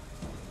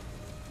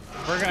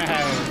 We're gonna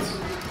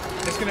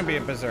have... It's gonna be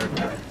a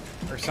berserker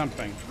or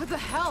something. What the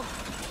hell?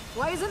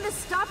 Why isn't this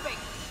stopping?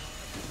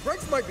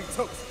 Brakes might be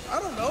toast. I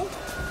don't know.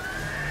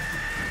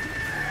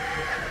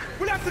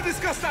 We'll have to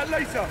discuss that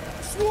later.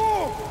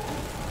 Swarm!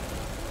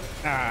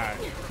 Ah,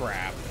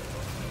 crap.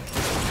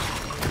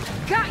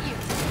 Got you!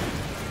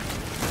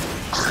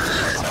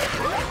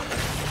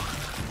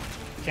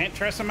 Can't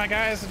trust some of my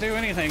guys to do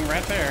anything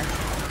right there.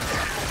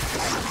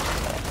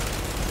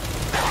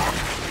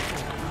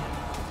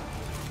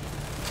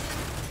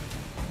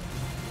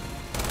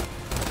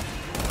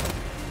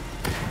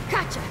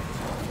 Gotcha!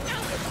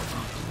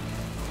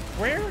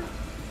 Where?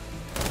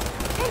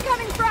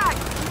 Incoming frag!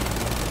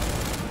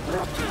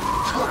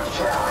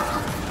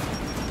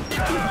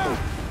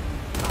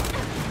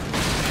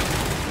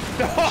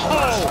 No!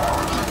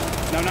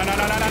 No, no, no,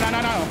 no, no, no,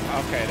 no, no.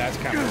 Okay, that's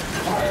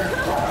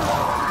coming.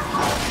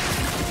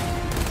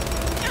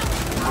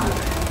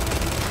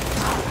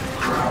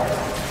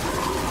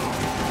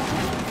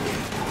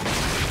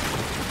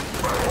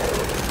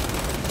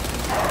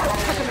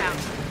 Check him out.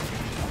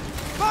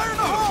 Fire in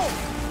the hole!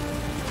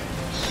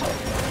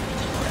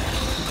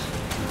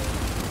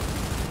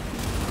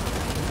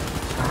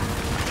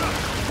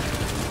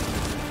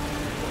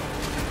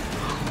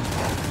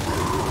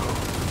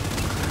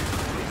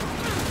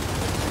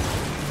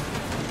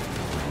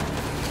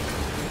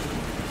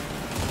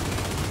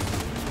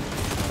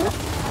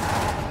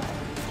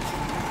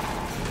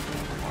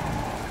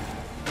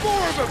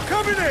 More of them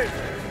coming in!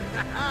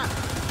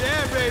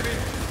 Yeah, baby.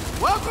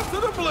 Welcome to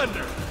the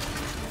blender.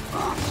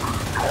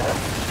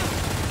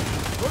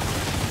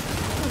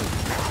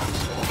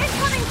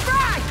 Incoming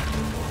frag!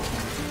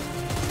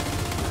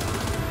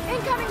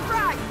 Incoming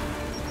frag!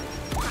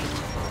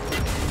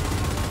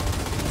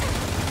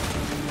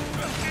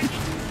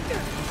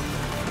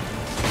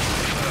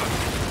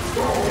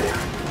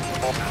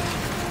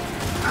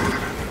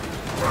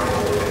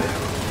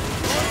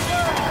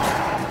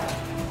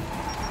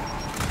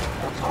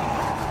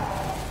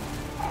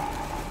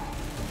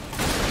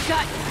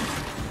 Got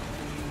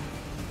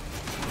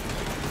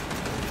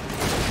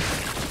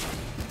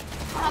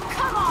Oh,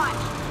 come on!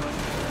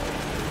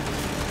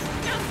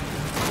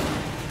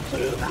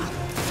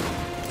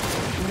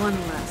 one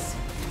less.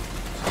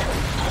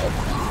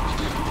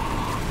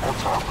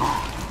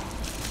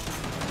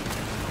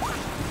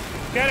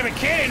 You gotta be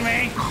kidding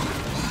me!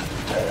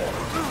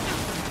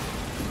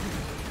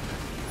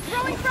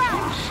 Throwing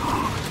frag!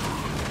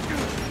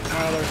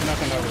 Well, there's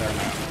nothing over there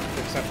now,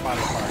 except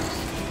body parts.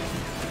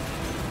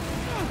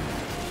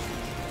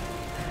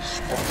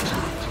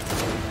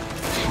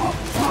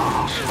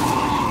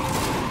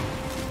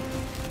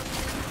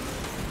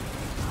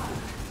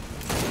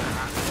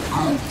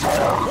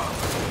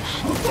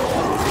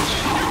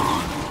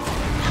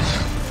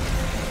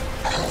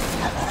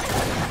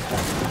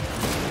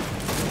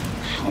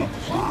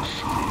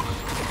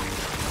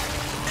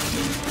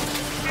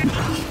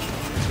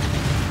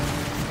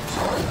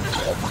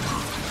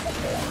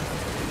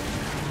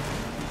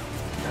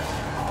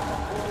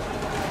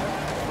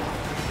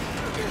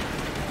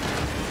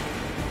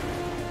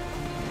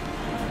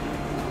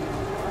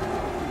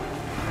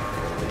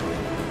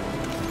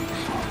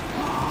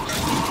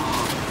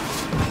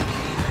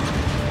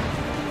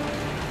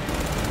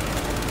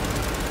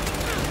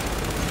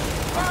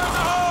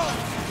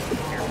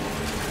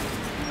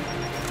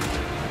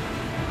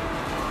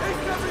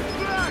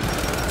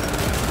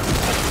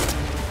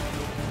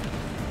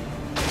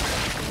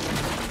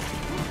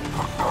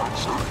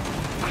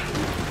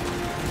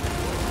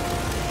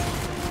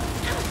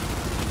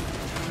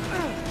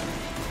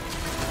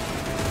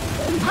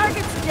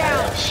 Target's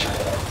down!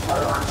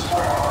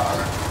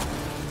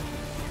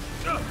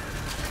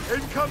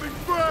 Incoming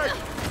frag!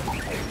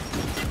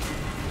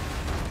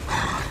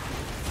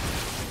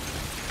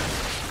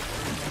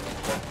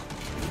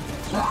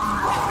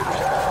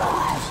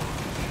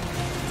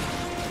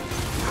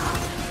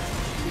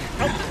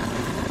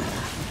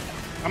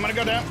 I'm gonna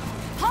go down.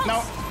 Pulse.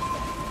 No.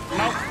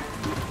 No.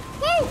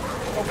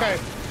 Woo! Okay.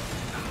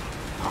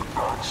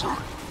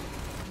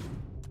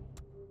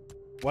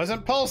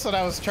 Wasn't pulse that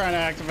I was trying to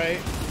activate.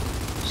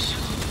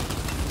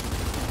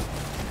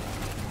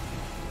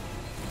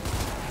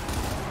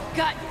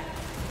 Got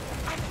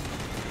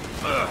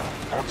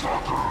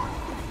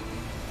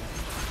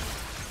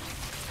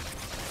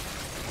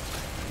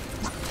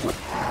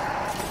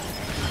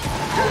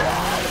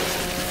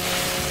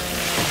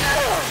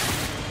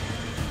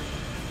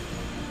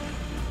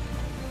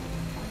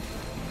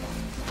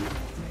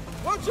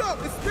Watch out!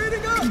 It's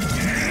speeding up! Over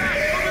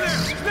there!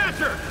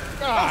 Snatcher!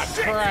 Ah, Oh,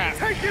 shit! crap.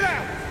 Take it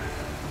out!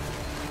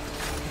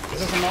 Is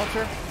this a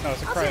mulcher? No,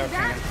 it's a I'll cryo take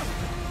that.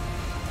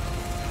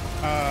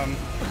 cannon.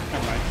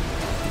 Never mind.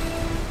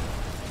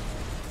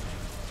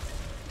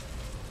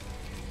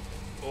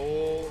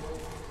 Or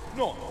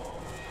not.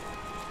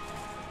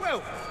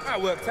 Well,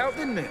 that worked out,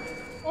 didn't it?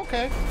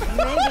 Okay.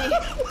 maybe.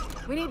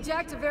 We need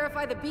Jack to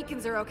verify the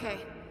beacons are okay.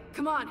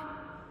 Come on.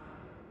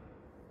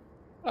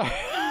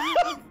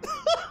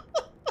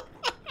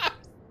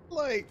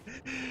 Like,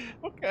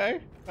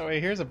 okay. Oh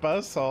wait, here's a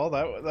buzzsaw.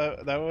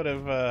 That would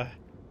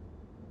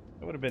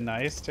have been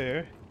nice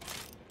too.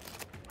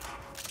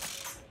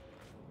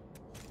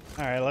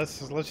 All right, let's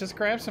just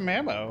grab some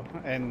ammo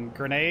and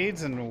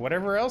grenades and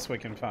whatever else we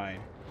can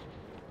find.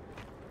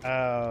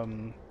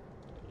 Come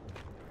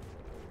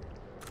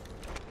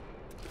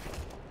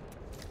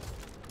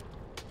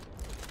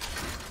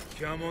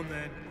on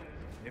then.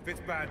 If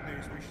it's bad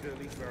news, we should at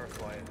least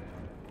verify it.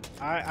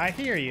 I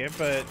hear you,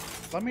 but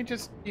let me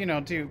just, you know,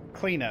 do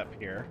cleanup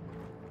here.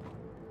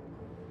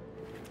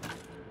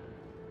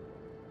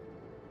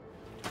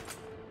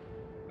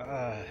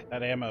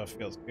 That ammo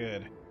feels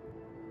good.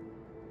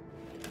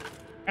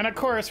 And of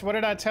course, what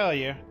did I tell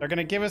you? They're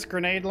gonna give us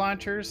grenade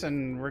launchers,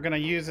 and we're gonna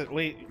use at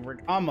least. We're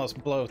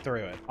almost blow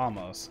through it,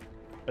 almost.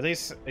 But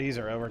these are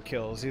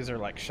overkills. These are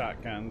like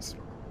shotguns.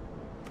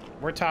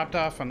 We're topped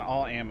off on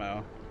all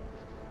ammo.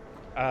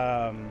 Is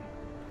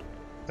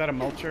that a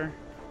mulcher?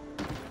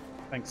 I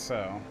think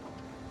so.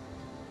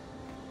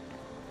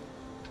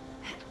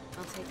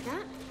 I'll take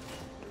that.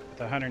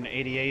 The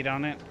 188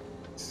 on it.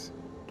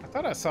 I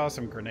thought I saw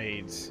some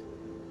grenades.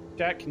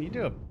 Jack, can you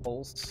do a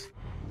pulse?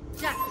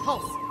 Jack,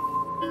 pulse.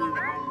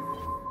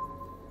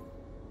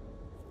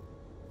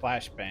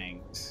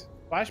 Flashbangs.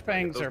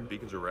 Flashbangs those are...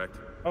 beacons are wrecked.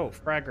 Oh,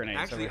 frag grenades.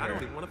 Actually, over I here.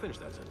 don't even want to finish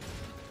that sentence.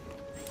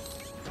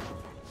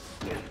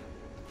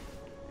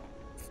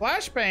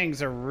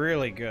 Flashbangs are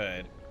really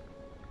good.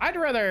 I'd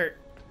rather...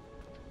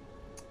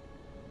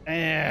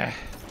 Jack,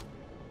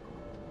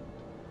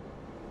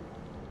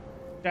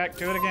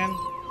 do it again.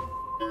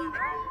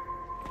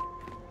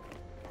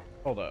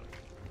 Hold up.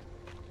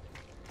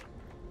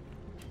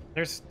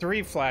 There's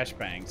 3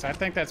 flashbangs. I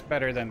think that's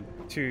better than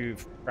 2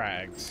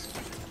 frags.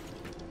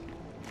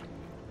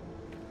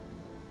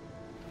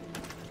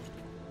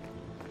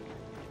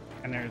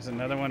 And there's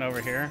another one over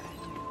here.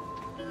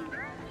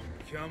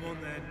 Come on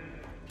then.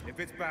 If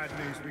it's bad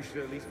news, we should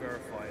at least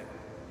verify it.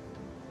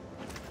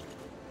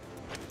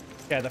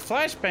 Yeah, the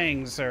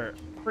flashbangs are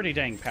pretty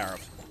dang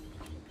powerful.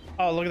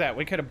 Oh, look at that.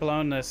 We could have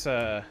blown this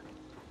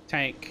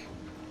tank.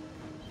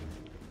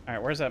 All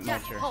right, where's that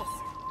mulcher? Pulse.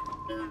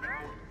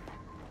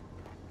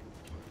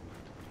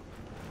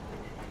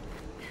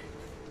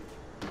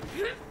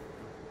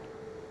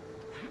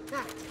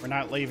 We're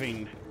not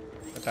leaving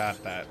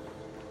without that.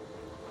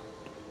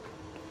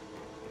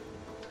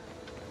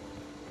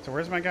 So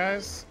where's my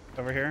guys?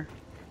 Over here.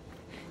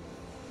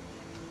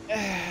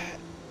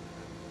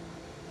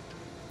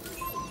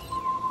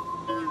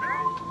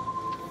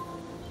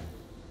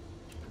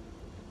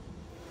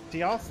 Do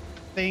y'all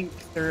think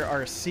there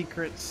are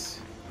secrets?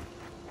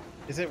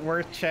 Is it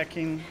worth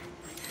checking?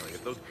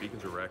 If those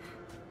beacons are wrecked.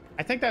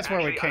 I think that's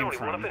where we came I don't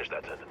even want from. to finish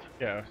that sentence.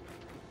 Yeah.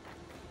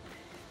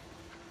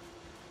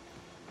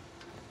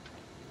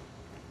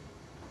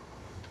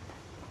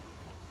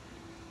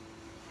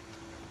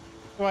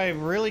 Do I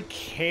really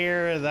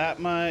care that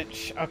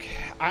much? Okay,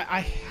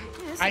 I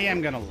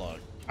am gonna look.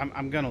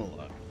 I'm gonna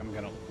look.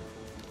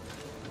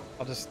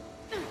 I'll just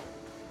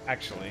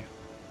actually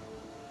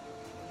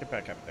get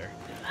back up there.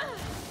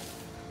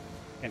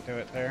 Can't do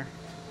it there.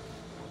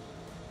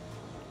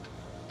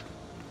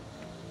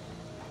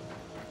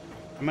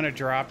 I'm gonna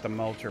drop the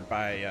mulcher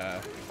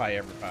by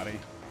everybody.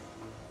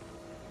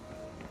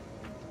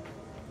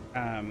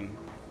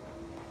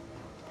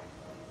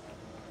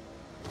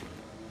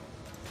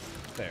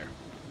 There.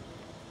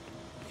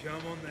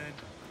 Come on then.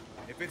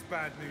 If it's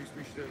bad news,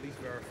 we should at least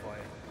verify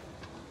it.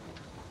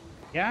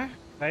 Yeah,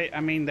 I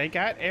mean, they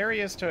got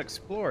areas to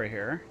explore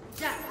here.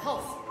 Jack,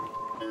 pulse.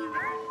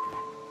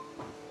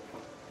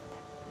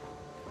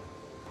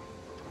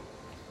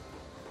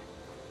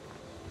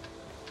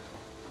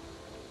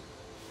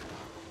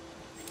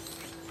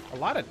 A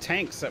lot of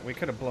tanks that we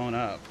could have blown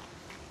up.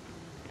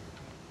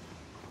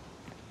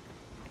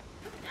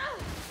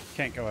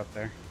 Can't go up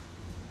there.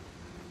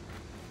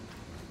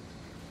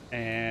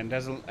 And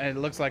it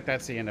looks like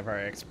that's the end of our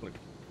exploring.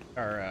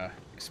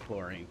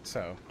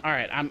 So, all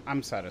right,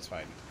 I'm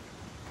satisfied.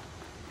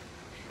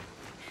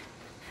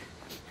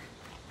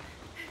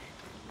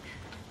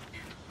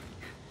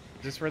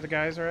 Is this where the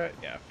guys are at?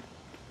 Yeah.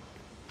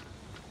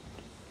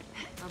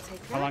 I'll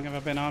take that. How long have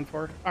I been on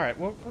for? All right,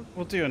 we'll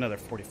do another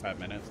 45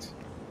 minutes.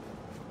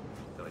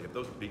 If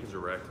those beacons are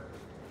wrecked.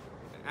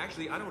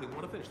 Actually, I don't even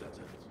want to finish that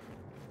sentence.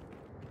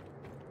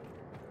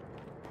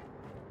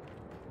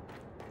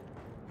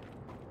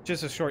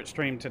 Just a short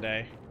stream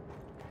today.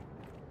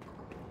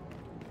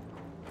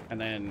 And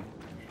then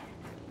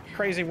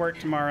crazy work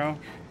tomorrow.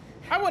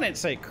 I wouldn't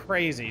say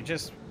crazy,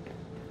 just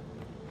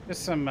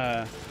some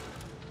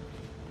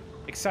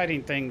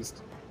exciting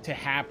things to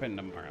happen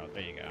tomorrow.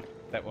 There you go.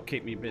 That will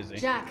keep me busy.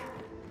 Jack,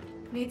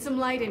 need some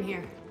light in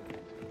here.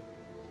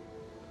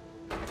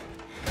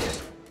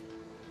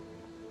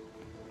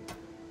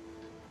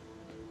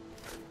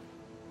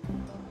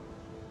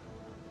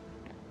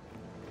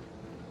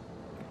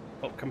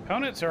 Well,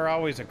 components are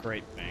always a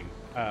great thing.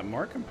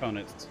 More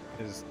components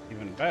is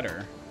even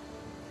better.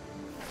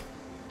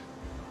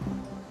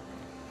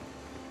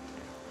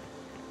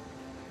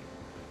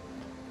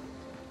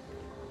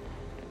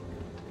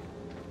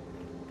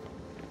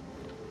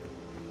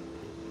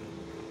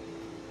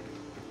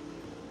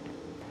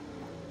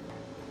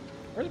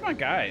 Where's my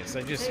guys?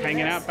 They just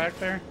hanging out back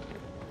there?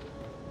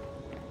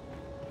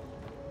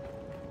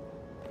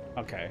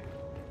 Okay.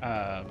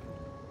 Where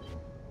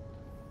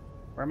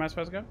am I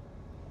supposed to go?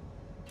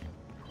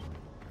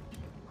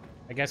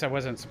 I guess I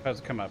wasn't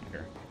supposed to come up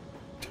here.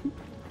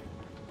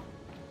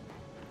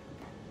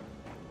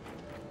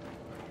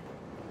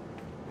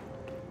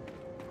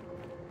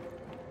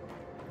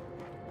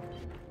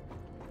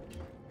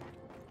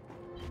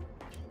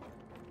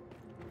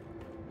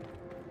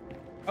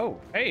 Oh,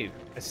 hey,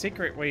 a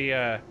secret we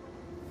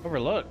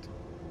overlooked.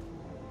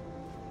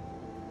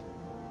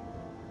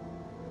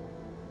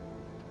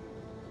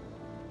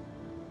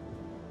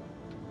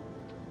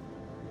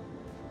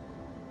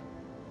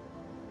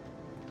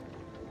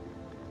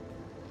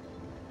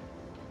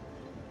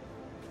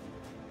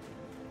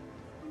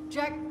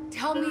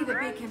 Tell me the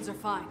beacons are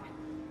fine.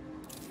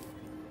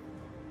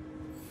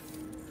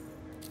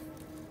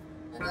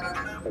 Oh,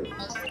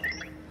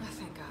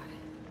 thank God.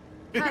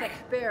 Paddock,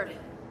 Baird,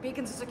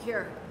 beacons are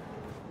secure.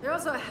 They're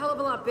also a hell of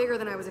a lot bigger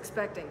than I was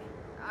expecting.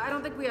 I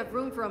don't think we have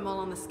room for them all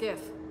on the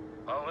skiff.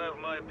 I'll have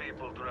my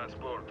people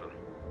transport them.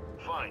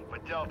 Fine,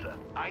 but Delta,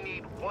 I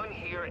need one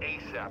here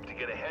ASAP to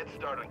get a head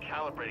start on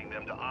calibrating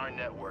them to our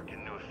network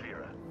in New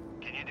Ephyra.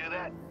 Can you do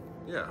that?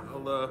 Yeah,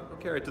 I'll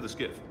carry it to the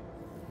skiff.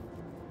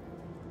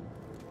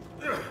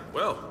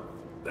 Well,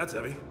 that's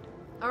heavy.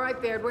 All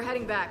right, Baird, we're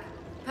heading back.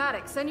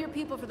 Paddock, send your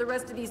people for the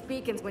rest of these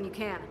beacons when you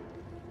can.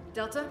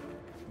 Delta,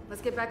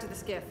 let's get back to the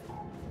skiff.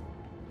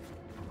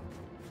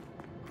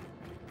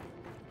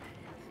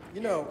 You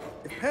know,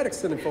 if Paddock's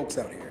sending folks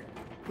out here,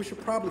 we should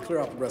probably clear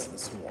out the rest of the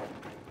swarm.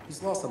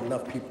 He's lost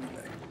enough people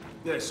today.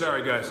 Yeah,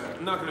 sorry guys.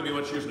 I'm not gonna be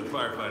much use in a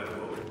firefight at the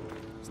moment.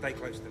 Stay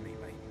close to me,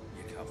 mate.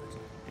 You're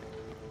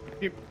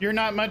covered. You're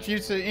not much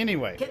use to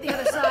anyway. Get the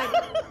other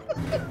side.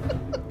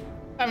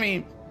 I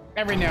mean,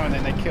 every now and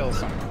then they kill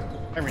someone.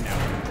 Every now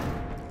and then.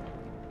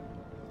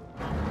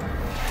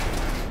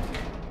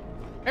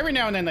 Every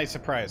now and then they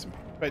surprise me.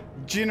 But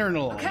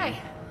generally... Okay,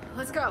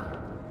 let's go.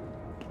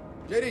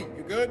 JD,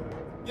 you good?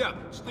 Yeah,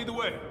 just lead the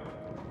way.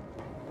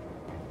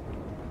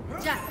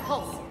 Jack,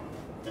 pulse.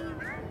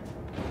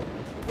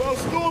 Well,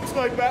 Storm's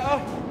no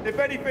better. If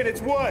anything,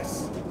 it's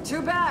worse.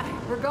 Too bad.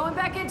 We're going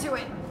back into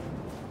it.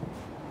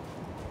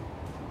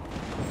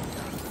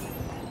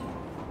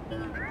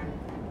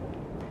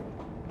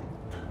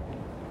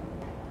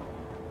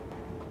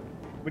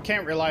 We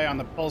can't rely on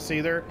the pulse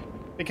either,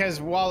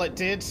 because while it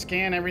did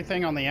scan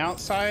everything on the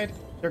outside,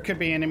 there could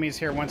be enemies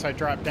here once I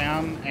drop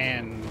down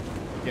and,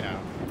 you know.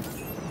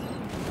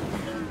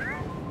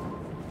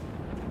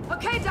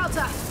 Okay,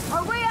 Delta.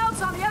 Our way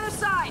out's on the other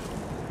side.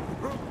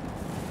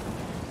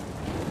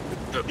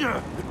 We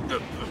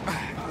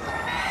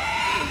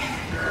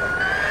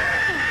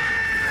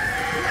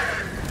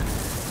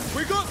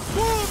got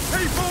swarm,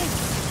 people!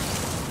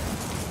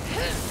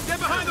 Get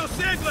behind those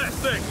sandglass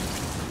things!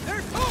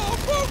 They're called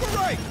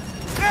Boomerang!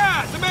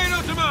 Yeah,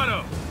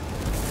 tomato!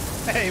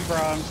 Hey,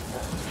 Bronx.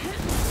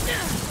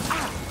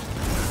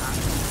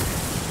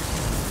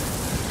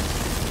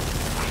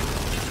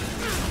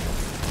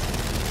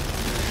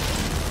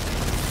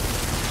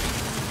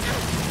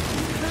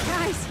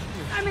 Guys,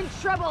 I'm in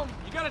trouble.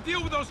 You gotta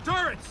deal with those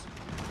turrets!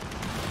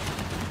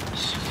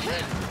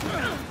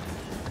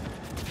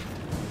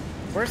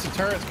 Where's the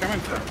turrets coming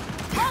from?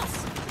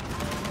 Pulse!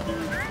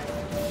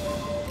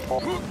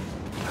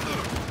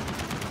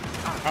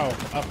 Oh,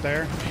 up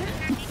there?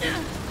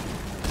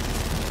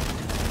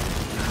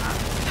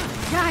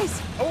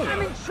 Guys,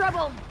 I'm in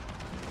trouble.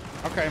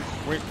 Okay,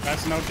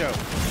 that's no joke.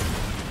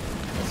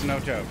 That's no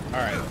joke. All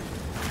right.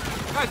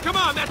 Guys, come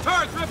on! That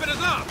turret's ripping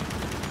us up!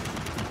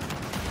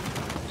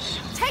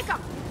 Take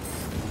them.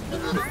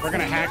 We're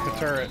gonna hack the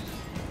turret.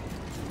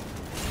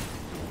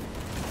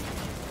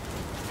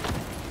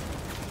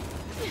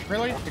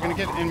 Really? You're gonna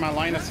get in my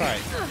line of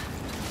sight.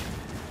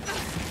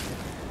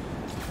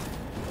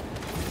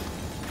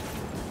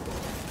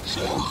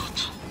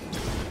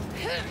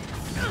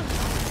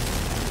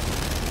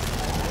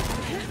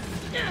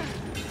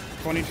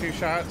 $22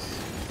 shots.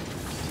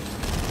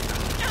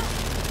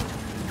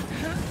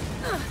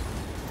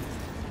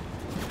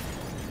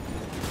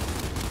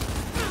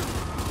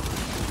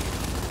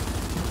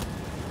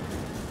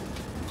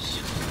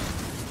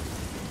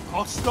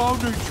 Hostile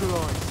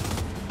neutralized.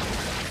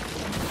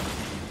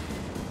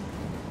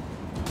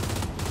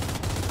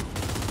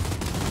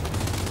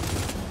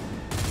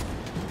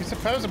 You're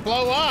supposed to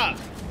blow up.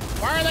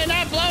 Why are they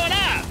not blowing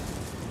up?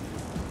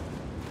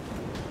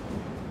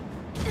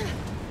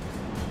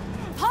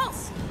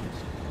 Pulse.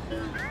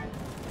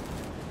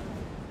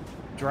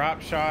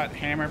 Drop shot,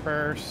 hammer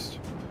burst.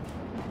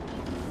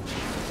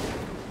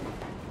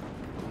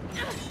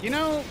 You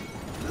know,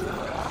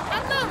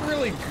 I'm not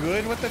really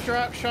good with the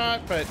drop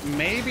shot, but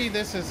maybe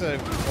this is a,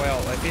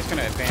 well, if he's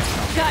gonna advance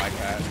something like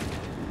that.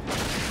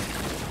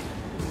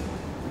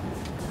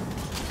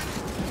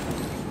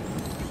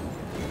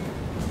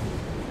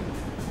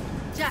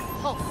 Jack,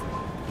 pulse.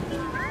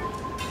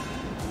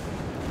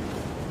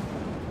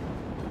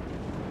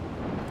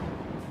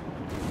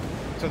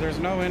 So there's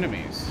no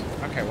enemies.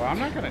 Okay, well, I'm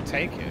not gonna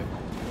take it.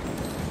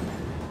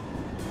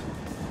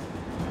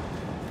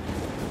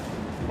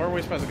 Where are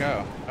we supposed to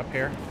go? Up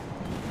here?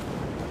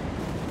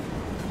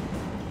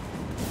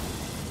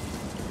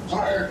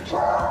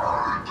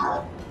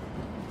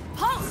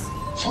 Pulse!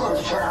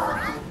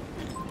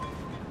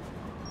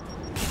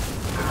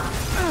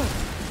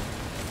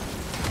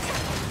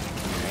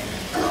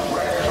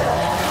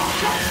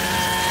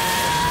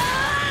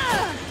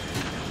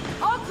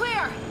 All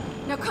clear!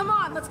 Now come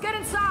on, let's get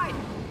inside!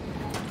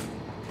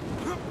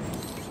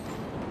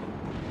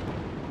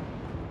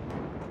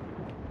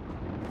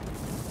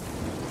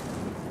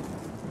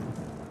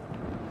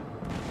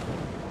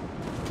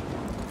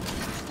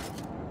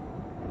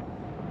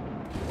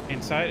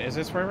 Inside? Is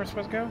this where we're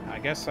supposed to go? I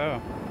guess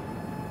so.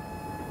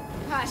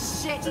 Ah,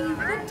 shit! The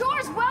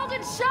door's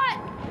welded shut!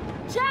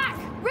 Jack!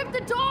 Rip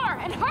the door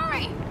and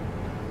hurry!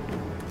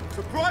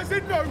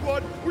 Surprising no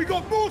one, we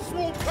got more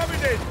swarm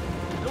coming in!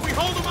 Then we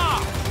hold them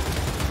off!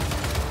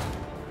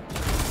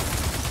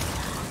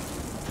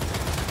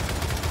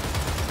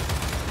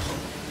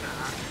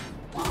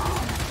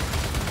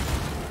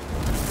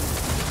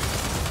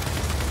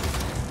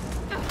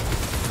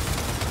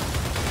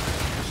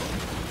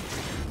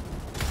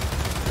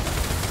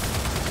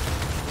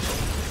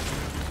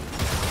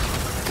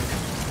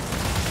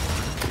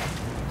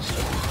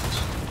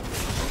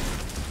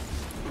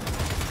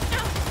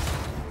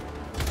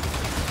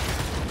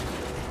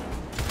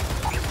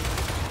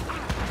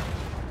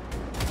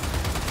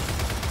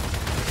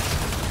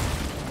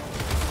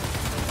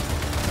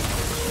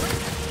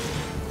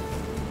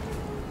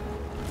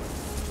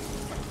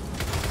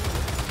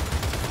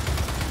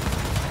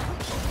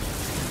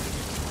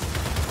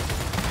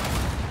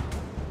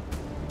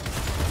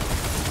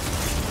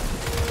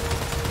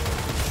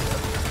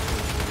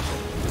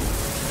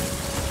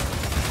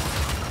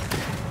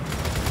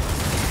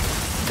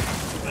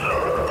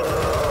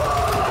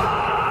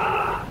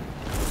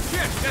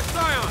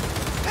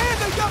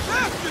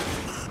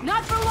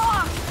 Not for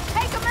long!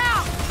 Take him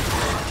out!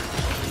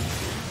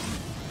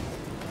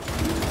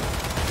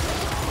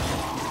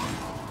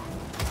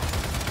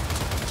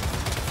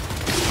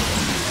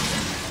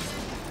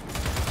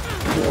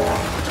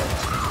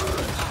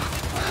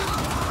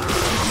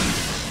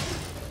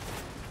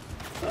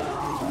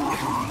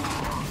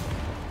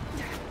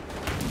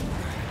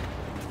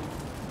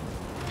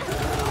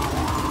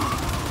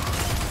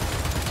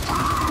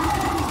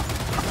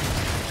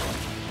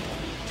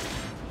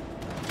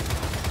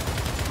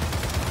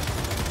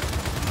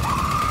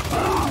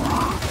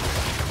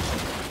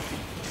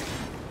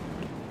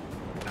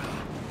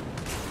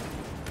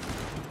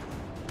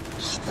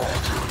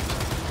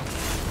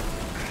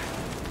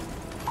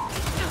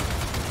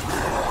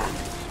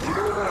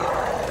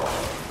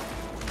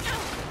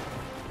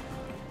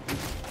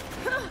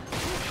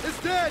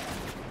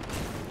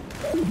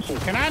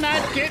 Can I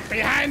not get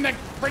behind the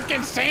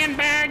freaking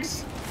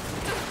sandbags?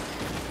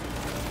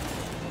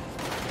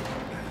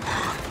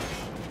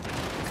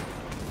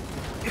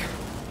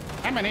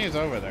 How many is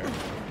over there?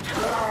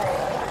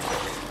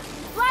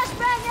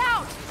 Flashbang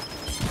out!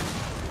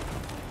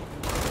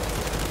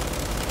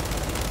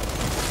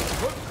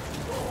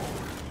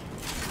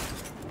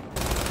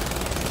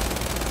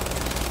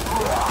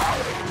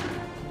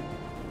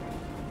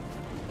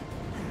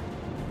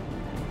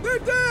 They're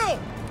down!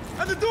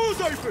 And the door's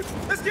open!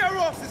 Let's get our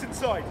asses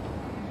inside!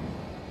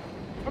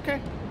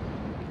 Okay.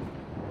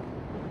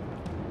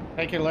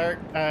 Thank you, Lurk.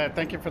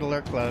 Thank you for the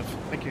Lurk glove.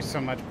 Thank you so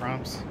much,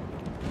 Proms.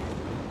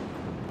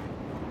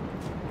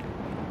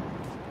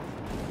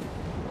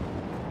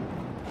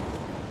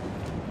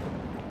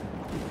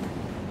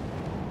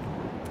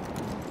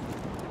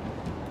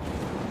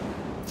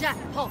 Jack,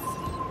 pulse.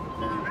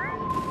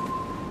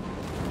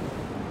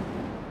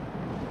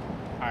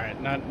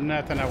 Alright,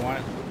 nothing I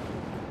want.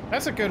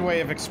 That's a good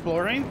way of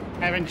exploring.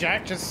 Having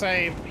Jack just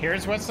say,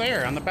 here's what's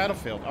there on the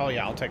battlefield. Oh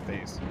yeah, I'll take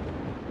these.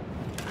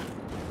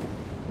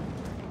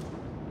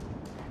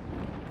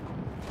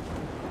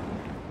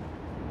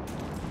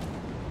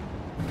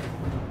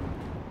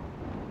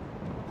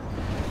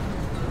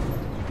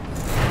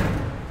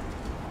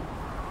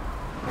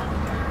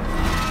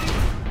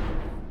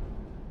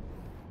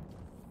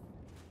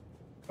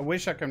 I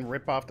wish I could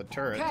rip off the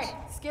turrets. Okay,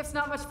 skiff's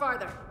not much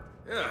farther.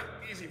 Yeah,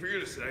 easy for you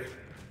to say.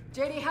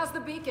 JD, how's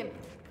the beacon?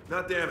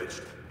 Not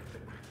damaged.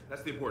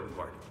 That's the important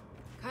part.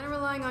 Kind of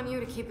relying on you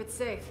to keep it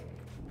safe.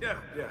 Yeah,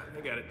 I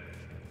get it.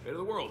 Fate of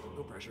the world,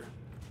 no pressure.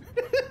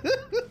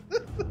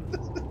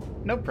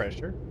 No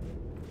pressure.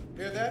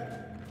 Hear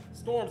that?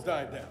 Storm's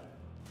dying down.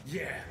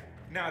 Yeah,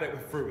 now that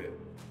we're through it.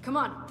 Come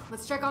on,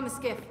 let's check on the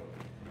skiff.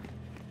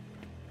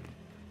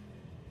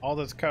 All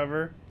this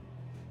cover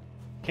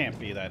can't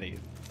be that easy.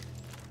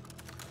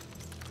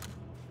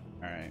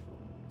 Alright.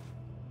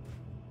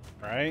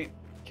 Right?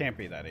 Can't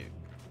be that easy.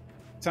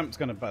 Something's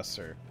gonna bust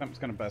her. Something's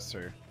gonna bust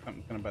her.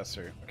 Something's gonna bust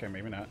her. Okay,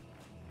 maybe not.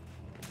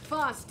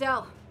 Foz,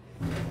 Del.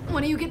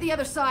 When do you get the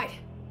other side?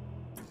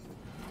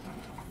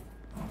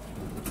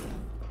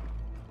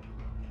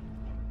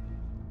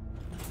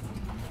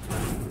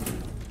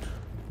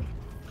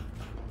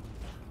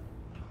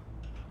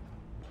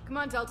 Come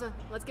on, Delta.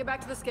 Let's get back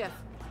to the skiff.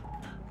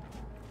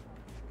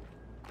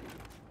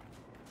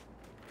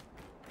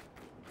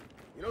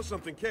 You know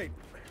something, Kate?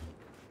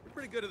 You're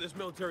pretty good at this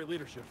military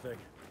leadership thing.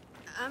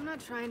 I'm not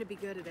trying to be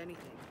good at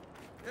anything.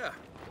 Yeah,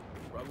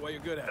 probably why you're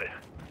good at it.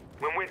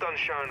 When we're done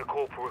showing the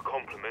corporal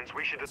compliments,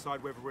 we should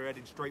Decide whether we're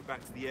heading straight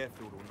back to the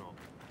airfield or not.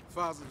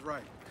 Foz is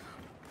right.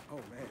 Oh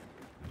man,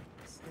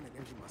 sending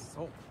into my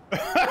soul.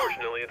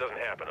 Fortunately, it doesn't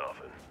happen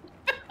often.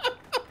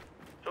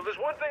 So there's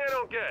one thing I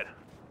don't get.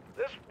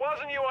 This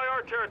wasn't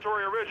UIR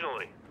territory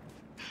originally.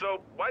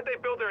 So why'd they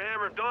build their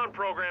Hammer of Dawn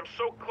program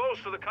so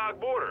close to the COG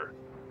border?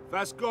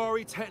 That's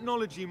Gari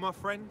technology, my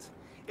friend.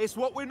 It's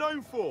what we're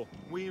known for.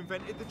 We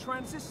invented the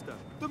transistor,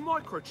 the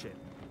microchip.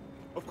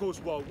 Of course,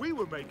 while we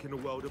were making the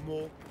world a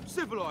more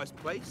civilized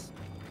place,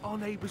 our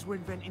neighbours were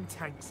inventing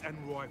tanks and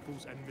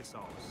rifles and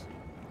missiles.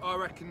 I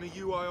reckon the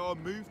UIR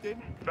moved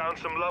in, Found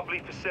some lovely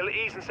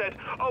facilities and said,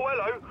 oh,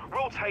 hello,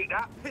 we'll take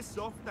that. piss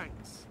off,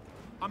 thanks.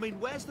 I mean,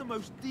 where's the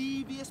most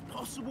devious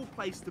possible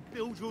place to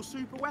build your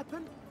super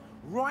weapon?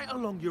 Right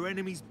along your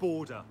enemy's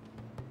border.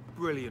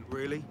 Brilliant,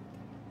 really.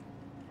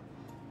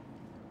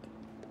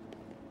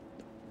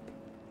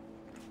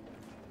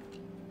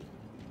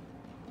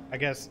 I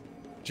guess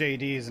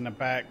JD's in the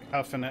back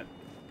huffing it.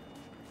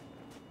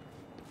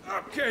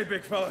 Okay,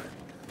 big fella.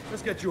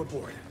 Let's get you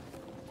aboard.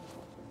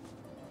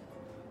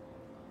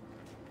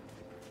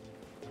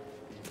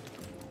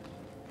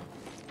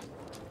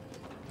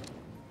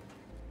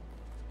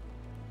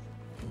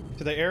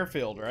 To the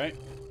airfield, right?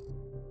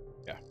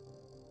 Yeah.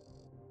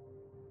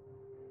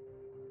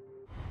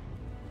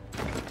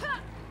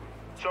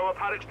 So are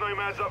Paddock's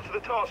nomads up to the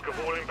task of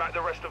hauling back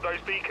the rest of those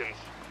beacons?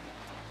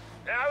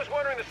 Yeah, I was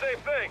wondering the same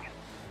thing.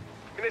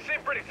 I mean, they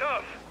seem pretty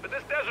tough, but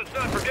this desert's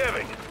not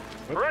forgiving.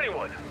 For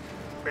anyone.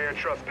 Baird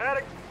trusts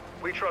Paddock,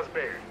 we trust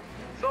Baird.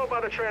 So by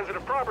the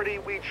transitive property,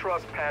 we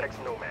trust Paddock's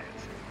nomads.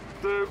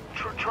 The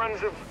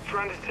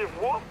transitive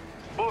what?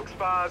 Books,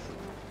 Boz.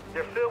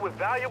 They're filled with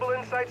valuable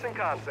insights and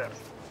concepts.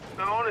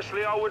 Now,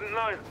 honestly, I wouldn't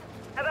know.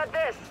 How about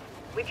this?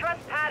 We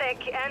trust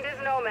Paddock and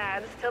his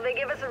nomads till they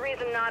give us a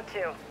reason not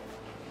to.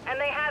 And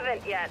they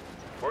haven't yet.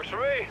 Works for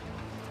me.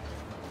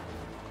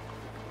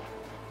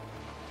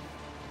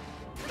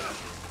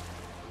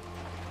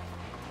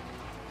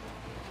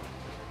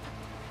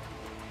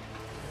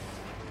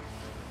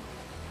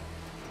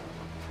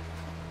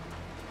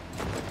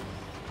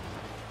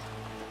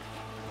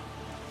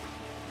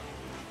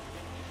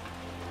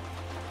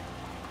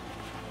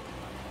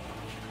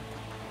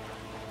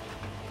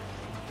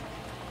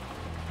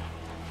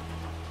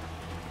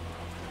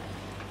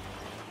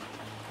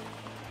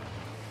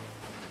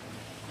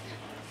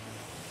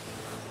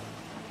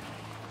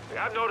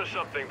 I've noticed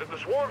something, that the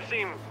swarm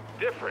seem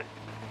different.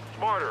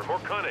 Smarter, more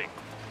cunning.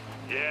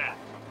 Yeah,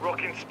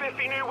 rocking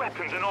spiffy new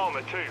weapons and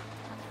armor, too.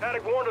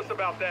 Paddock warned us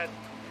about that.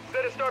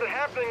 Said it started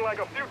happening like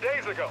a few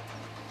days ago.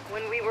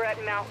 When we were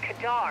at Mount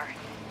Kadar.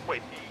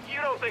 Wait, you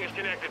don't think it's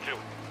connected to...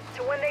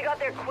 To when they got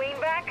their queen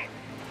back?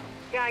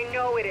 Yeah, I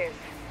know it is.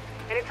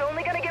 And it's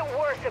only gonna get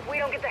worse if we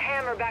don't get the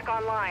hammer back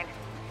online.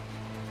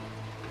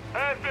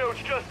 Anfield's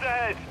just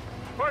ahead.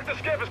 Park the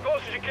skiff as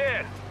close as you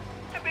can.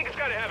 That beacon's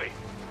kind of heavy.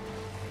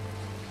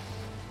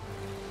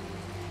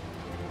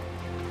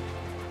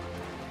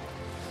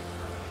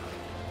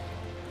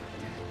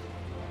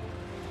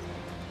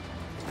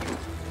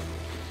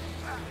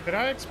 Did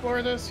I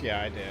explore this?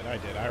 Yeah, I did.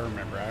 I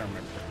remember.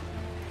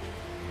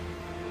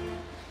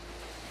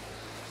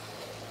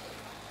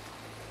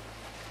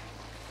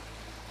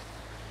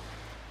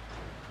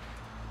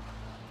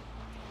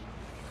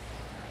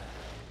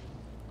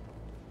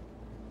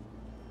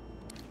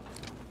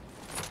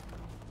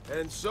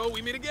 And so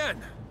we meet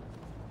again.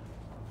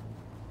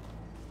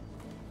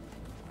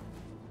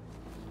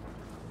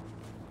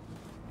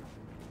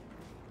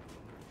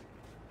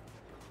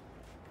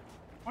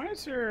 Why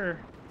is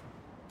there...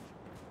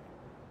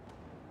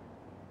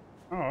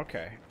 Oh,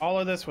 okay. All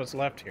of this was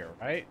left here,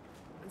 right?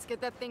 Let's get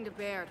that thing to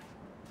Baird.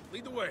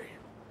 Lead the way.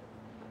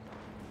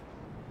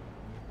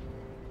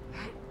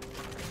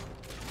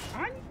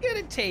 I'm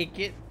gonna take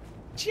it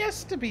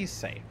just to be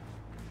safe.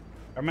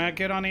 Am I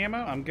good on ammo?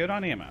 I'm good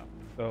on ammo.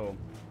 So...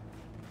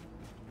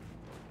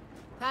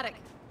 Paddock,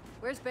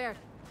 where's Baird?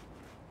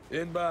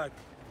 In back.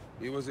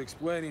 He was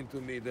explaining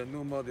to me the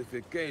new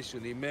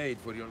modification he made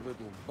for your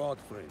little bot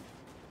friend.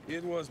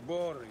 It was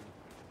boring,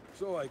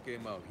 so I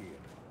came out here.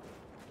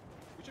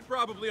 We should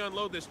probably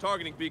unload this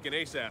targeting beacon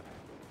ASAP.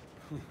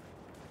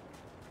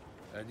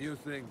 And you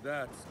think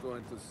that's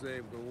going to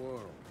save the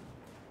world?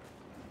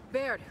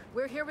 Baird,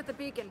 we're here with the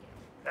beacon.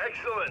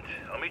 Excellent.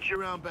 I'll meet you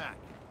around back.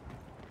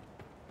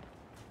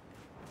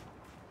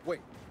 Wait,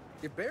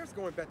 if Baird's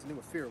going back to New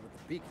Afira with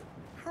the beacon,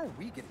 how are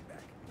we getting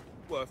back?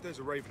 Well, if there's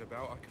a Raven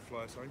about, I can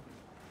fly us home.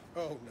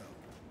 Oh, no.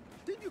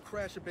 Didn't you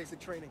crash your basic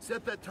training?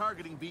 Set that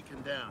targeting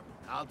beacon down.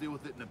 I'll deal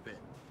with it in a bit.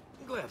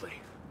 Gladly.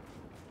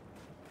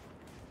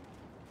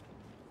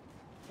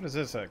 What is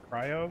this, a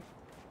cryo?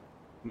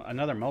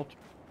 Another multi...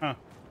 Huh.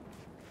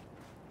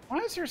 Why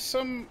is there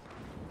some...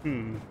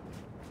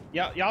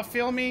 Y'all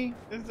feel me?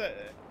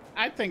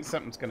 I think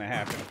something's gonna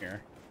happen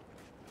here.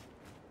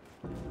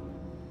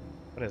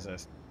 What is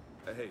this?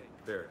 Hey,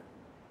 Barrett.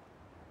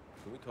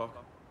 Can we talk?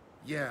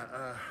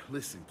 Yeah,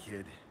 listen,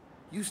 kid.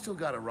 You still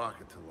got a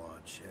rocket to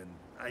launch, and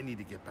I need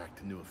to get back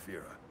to New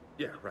Afira.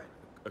 Yeah, right.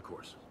 Of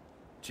course.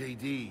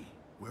 JD,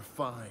 we're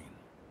fine.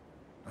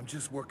 I'm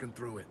just working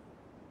through it.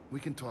 We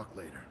can talk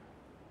later.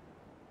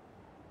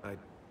 I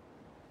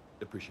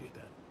appreciate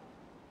that.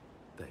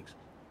 Thanks.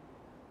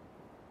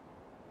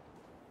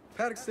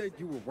 Paddock said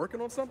you were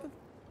working on something?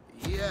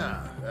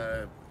 Yeah,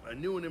 a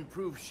new and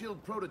improved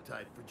shield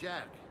prototype for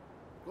Jack.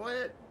 Go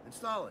ahead,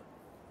 install it.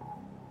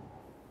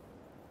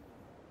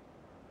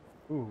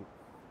 Ooh.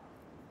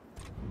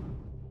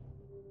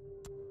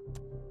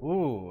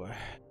 Ooh.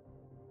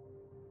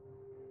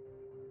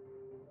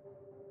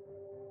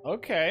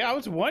 Okay, I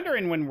was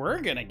wondering when we're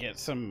gonna get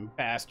some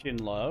Bastion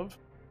love.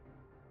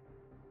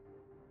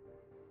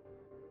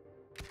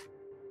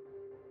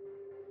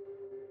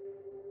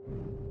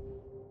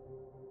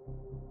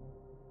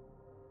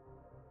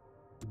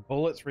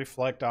 Bullets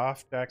reflect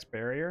off Jack's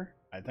barrier.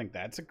 I think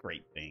that's a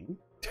great thing.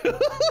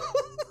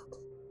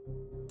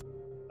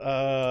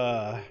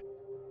 Well,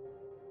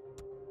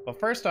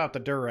 first off, the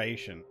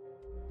duration.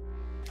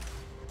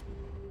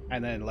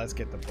 And then let's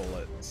get the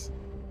bullets.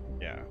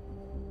 Yeah.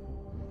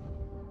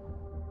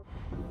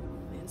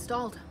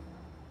 Installed.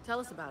 Tell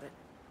us about it.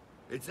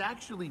 It's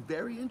actually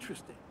very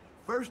interesting.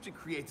 First, it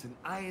creates an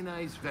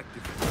ionized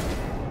vector.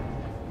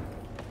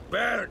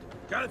 Baird,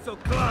 cancel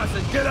class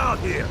and get out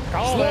here.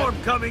 Call Swarm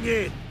it. coming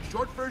in.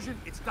 Short version,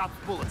 it stops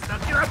bullets. Now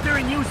get up there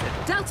and use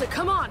it. Delta,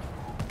 come on!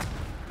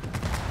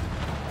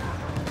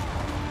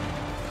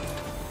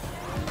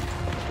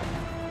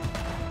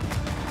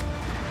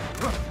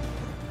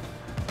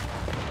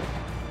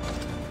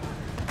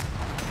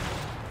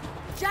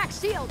 Jack,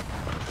 shield!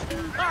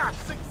 Ah,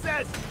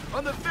 success!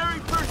 On the very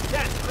first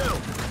test, too!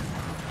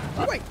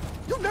 Wait,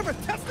 you never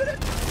tested it?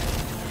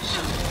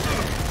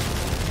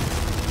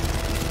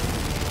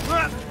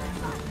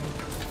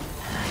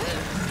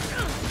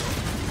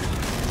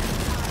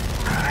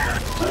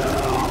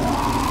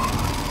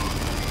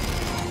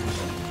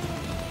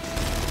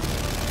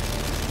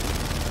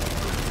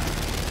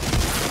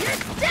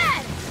 It's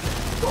dead!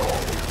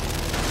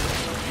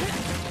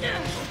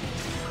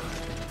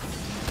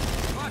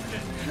 Watch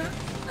it.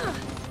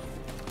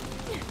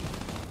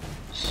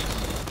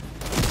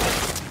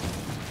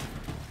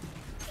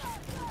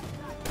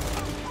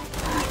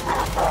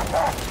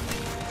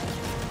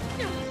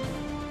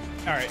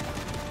 All right.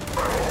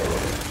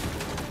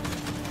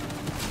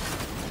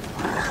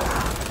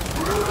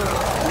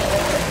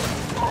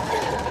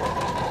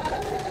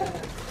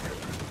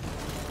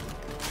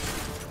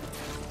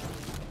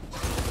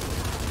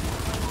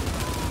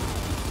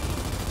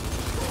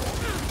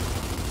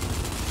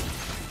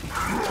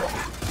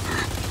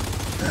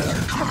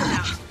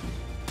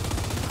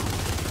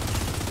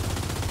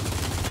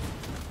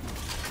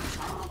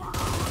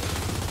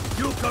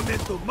 You come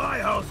into my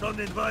house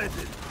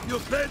uninvited. You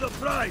pay the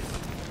price.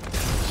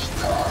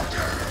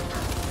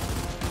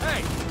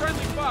 Hey,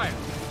 friendly fire.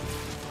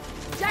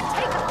 Jack,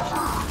 take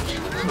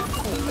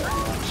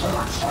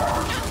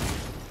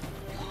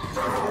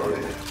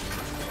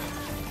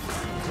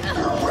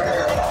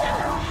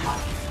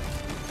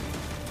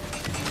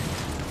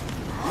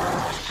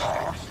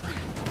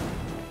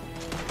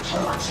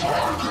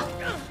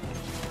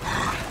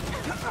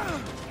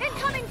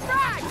incoming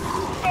frag!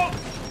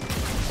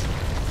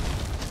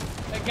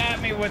 They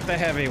got me with the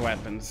heavy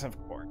weapons, of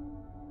course.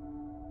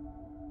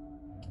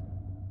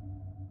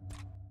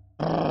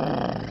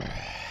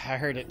 I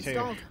heard it too.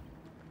 Installed.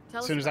 Tell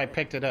As us soon as I about it.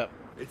 picked it up.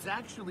 It's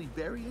actually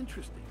very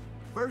interesting.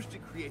 First,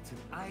 it creates an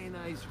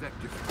ionized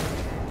vector.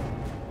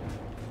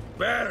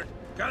 Baird,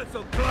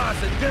 cancel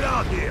class and get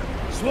out here.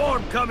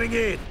 Swarm coming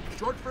in.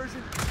 Short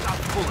version,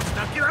 stops bullets.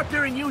 Now get up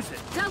there and use it.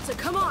 Delta,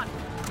 come on!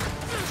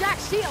 Jack,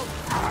 shield!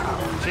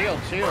 Shield,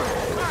 shield.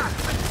 Ah,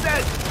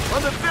 success!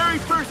 On the very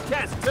first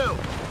test, too!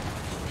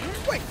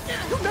 Wait,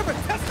 you never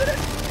tested it?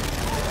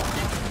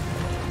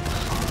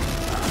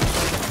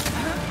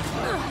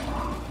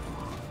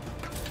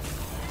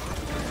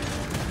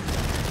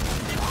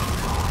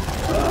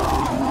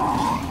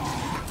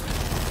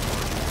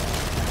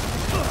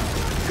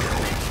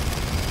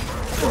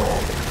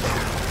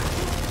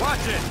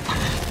 Watch it.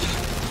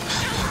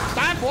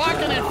 Stop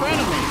walking in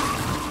front of me.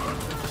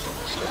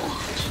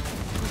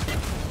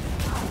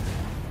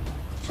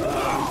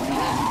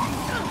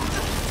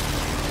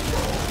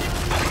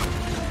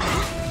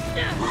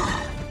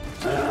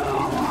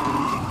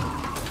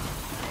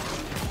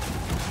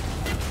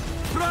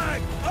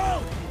 Frag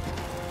out!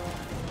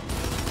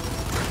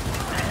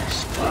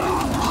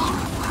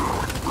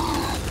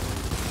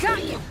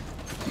 Got you!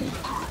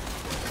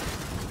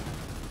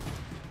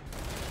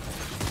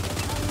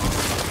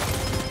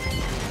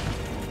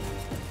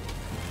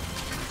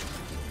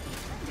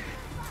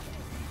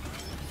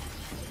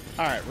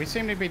 All right, we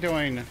seem to be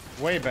doing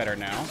way better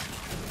now.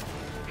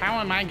 How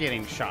am I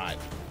getting shot?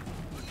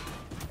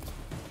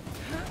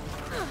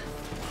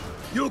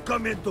 You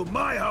come into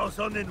my house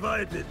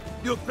uninvited.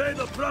 You pay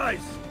the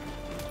price.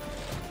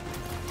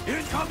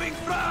 Incoming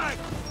frag!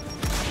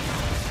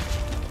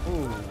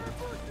 Ooh,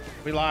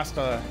 we lost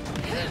a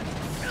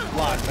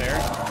lot there.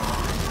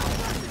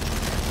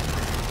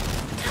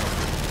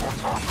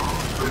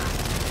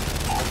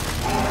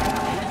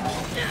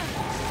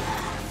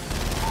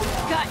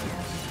 Got you!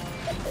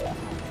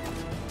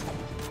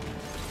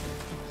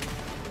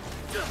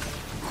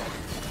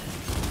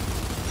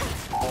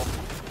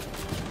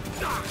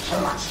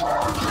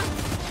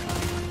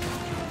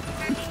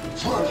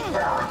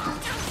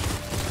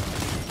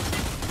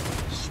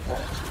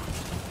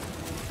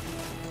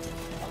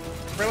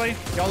 Really?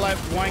 Y'all let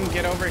one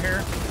get over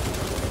here?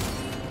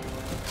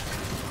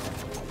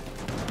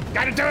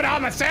 Gotta do it all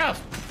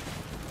myself!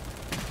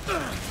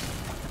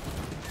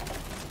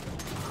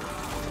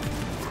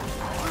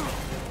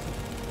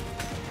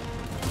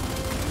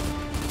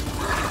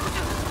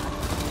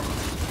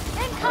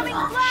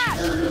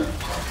 Flash!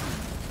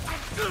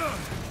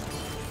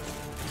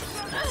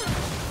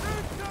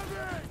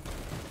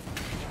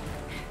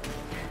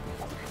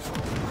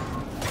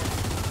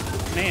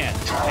 Man,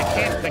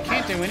 they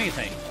can't do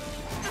anything.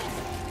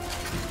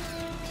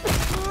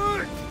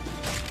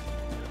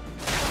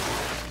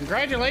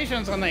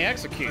 Congratulations on the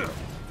execute,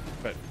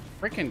 but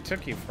freaking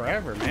took you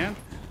forever, man.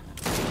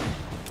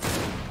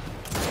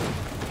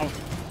 Oh.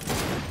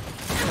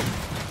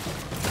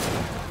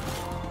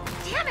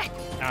 Damn it!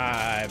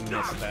 I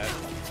missed that.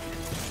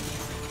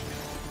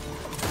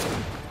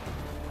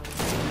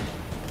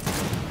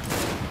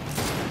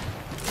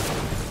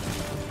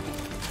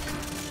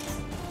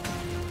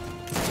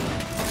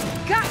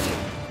 Got you!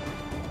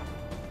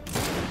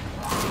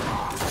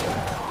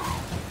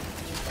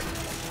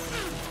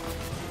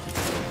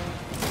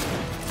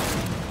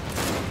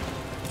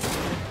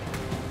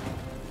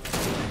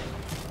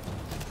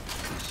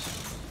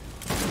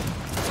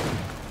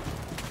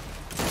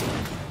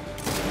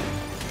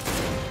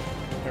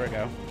 There we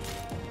go.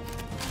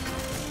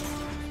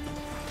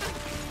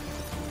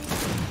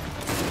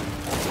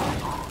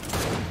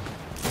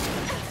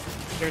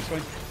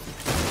 Seriously?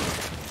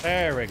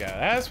 There we go.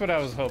 That's what I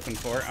was hoping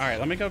for. All right,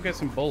 let me go get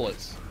some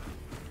bullets.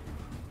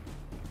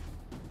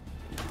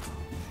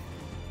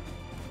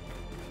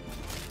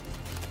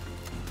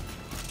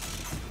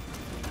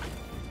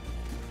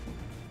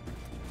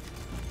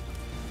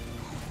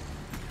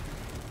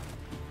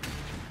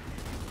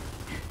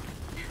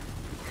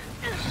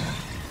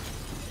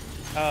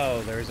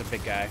 Oh, there's a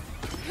big guy.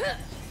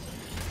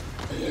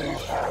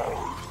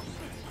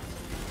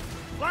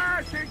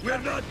 We're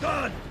not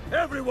done!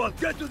 Everyone,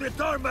 get to the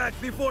tarmac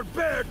before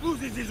Baird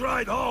loses his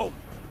ride home!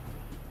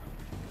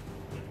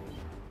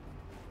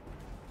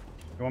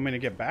 You want me to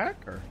get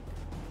back, or?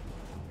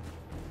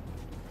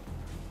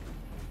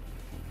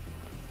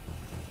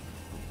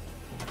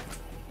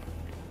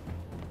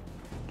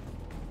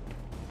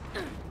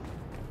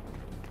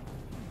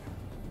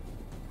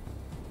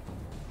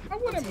 I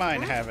wouldn't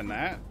mind having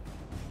that.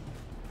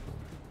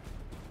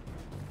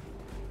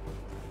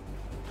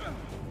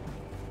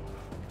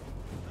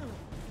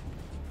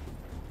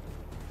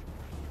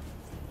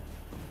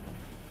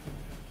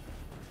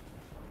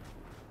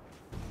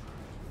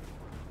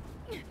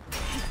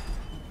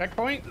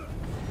 Checkpoint?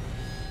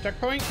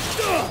 Checkpoint?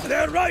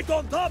 They're right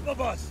on top of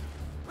us!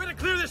 We're gonna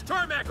clear this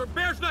tarmac or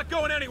Bear's not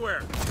going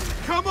anywhere!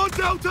 Come on,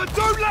 Delta,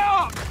 don't let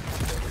up!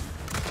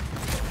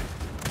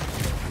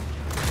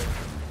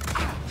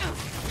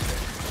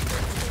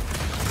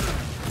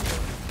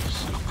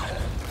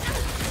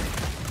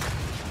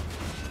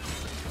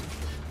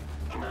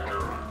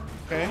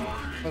 Okay,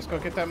 let's go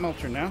get that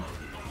mulcher now.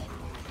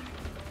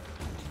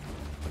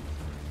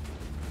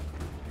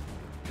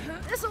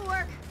 This'll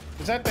work.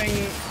 Is that thing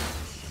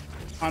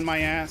on my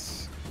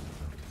ass?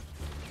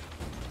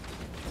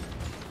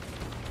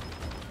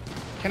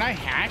 Can I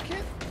hack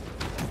it?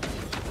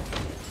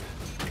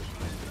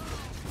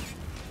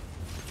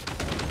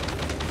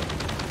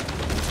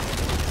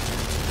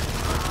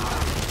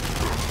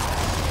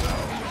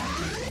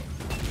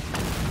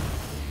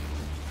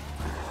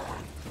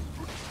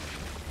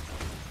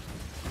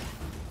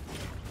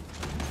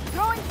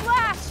 Throwing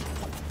flash!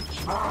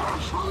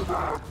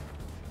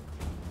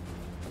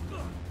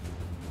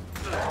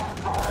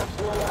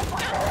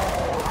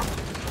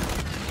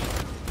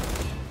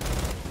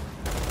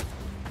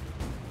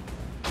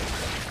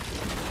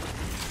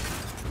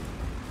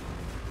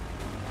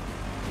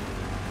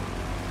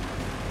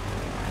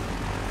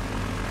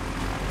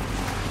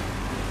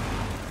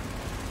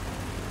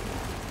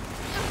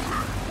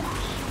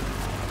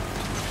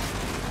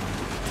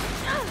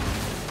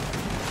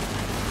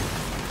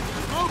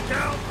 Smoke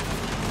out!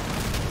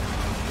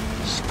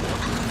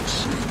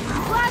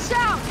 Flash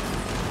out!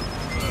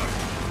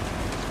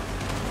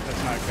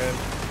 That's not good.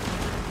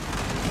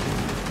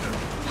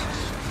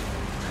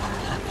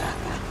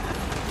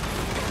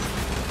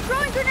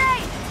 Throwing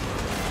grenade!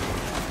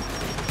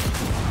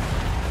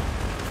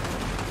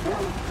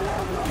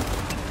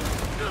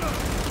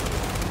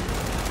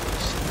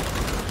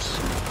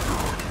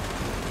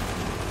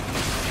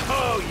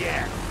 Oh,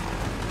 yeah!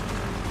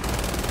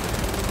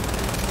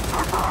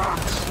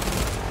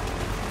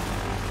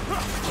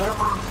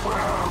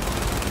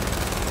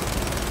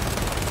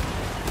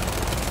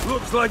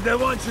 Looks like they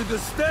want you to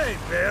stay,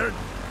 Baird.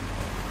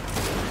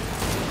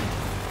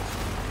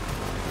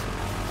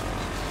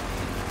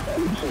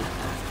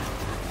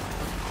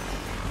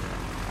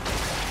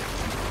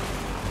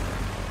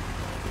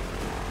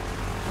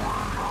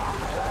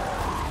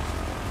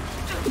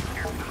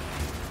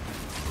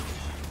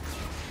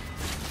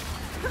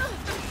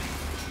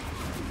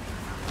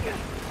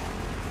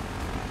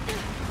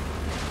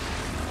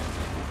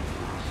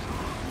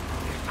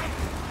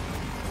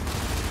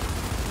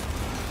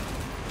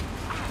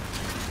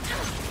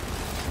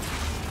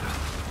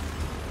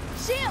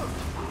 Shield!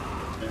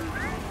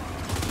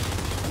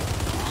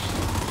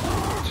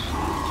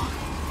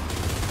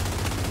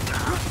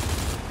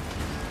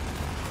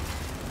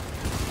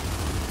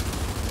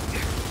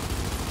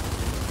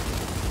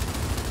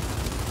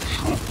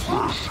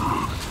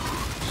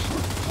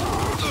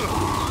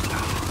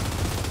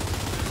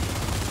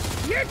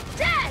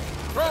 Dead!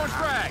 Throw his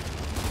frag!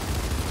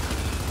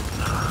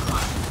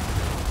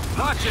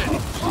 Watch it!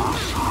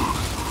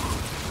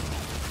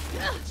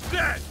 It's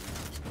dead!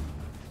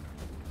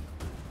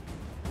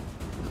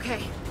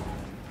 Okay.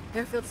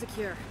 Airfield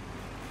secure.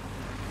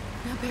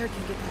 Now Baird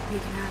can get that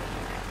beacon out of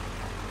here.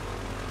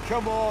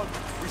 Come on!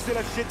 We still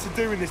have shit to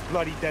do in this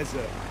bloody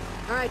desert.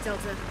 All right,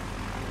 Delta.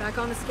 Back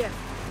on the skiff.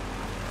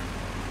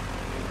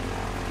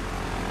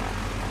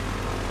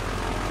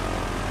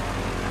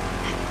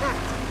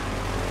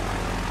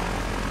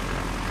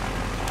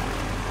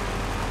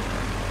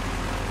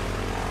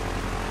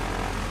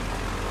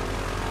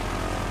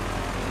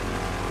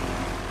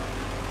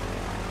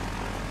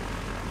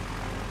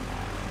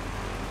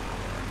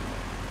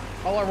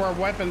 All of our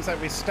weapons that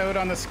we stowed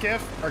on the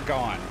skiff are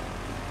gone.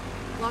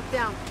 Lock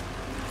down.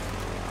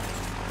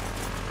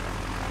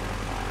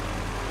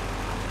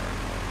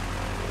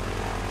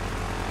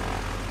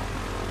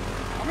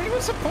 I mean,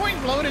 what's the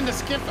point loading the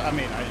skiff? I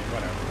mean,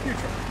 whatever.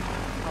 Neutral.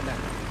 Calm down.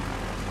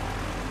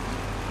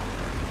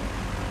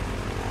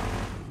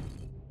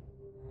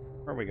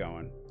 Where are we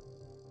going?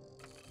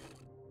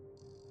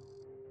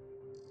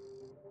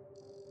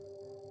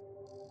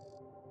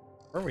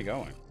 Where are we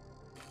going?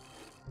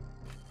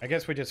 I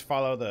guess we just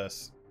follow the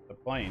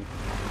plane.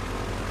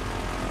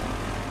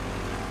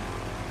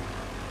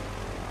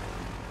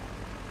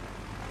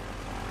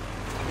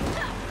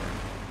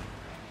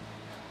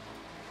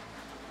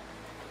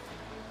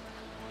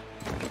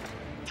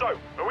 So,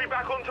 are we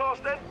back on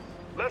task then?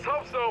 Let's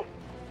hope so.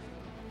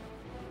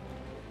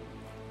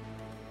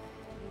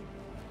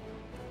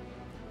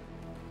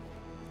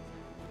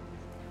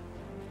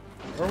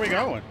 Where are we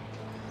going?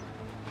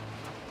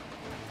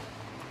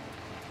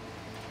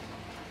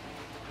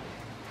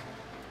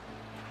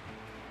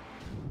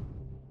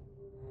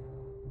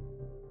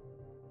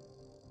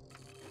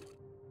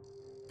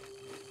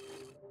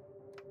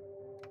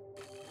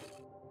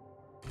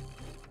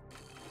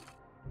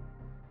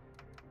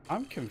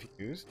 I'm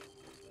confused.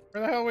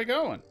 Where the hell are we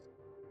going?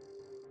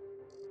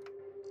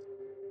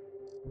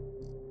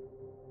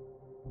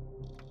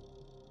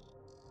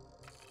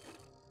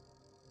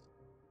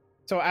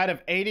 So out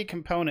of 80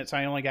 components,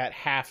 I only got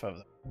half of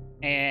them.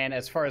 And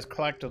as far as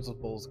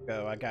collectibles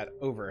go, I got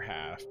over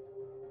half.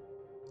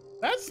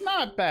 That's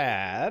not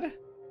bad.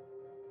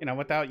 You know,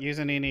 without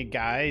using any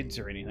guides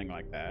or anything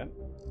like that.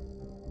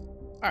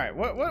 Alright,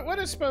 what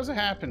is supposed to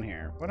happen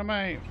here?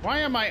 Why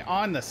am I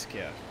on the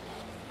skiff?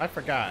 I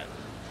forgot.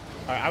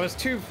 I was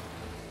too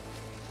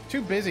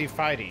busy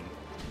fighting.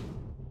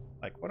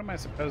 Like, what am I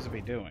supposed to be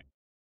doing?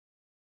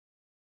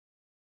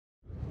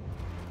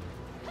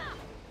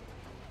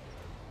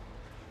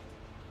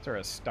 Is there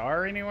a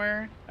star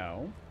anywhere?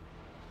 No.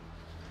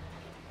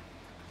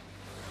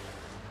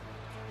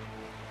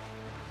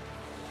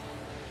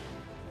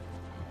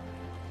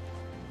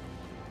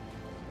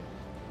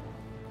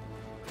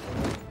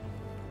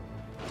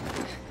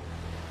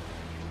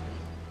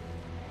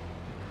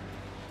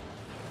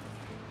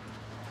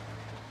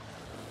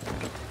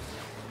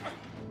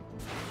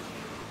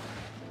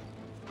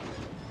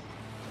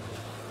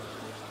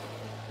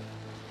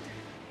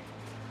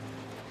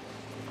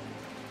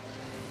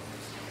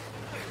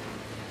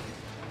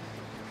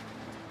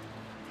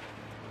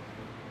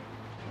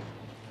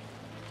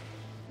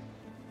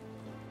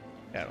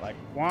 Yeah, like,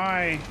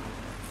 why?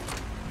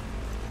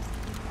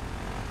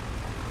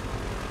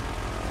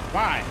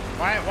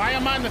 Why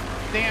am I on the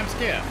damn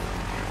skiff?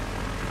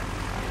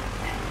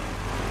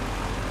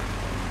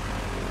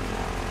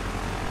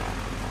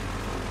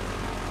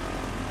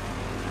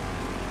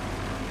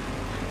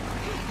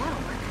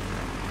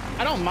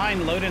 I don't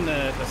mind loading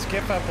the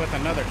skiff up with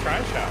another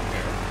tri-shot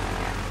here.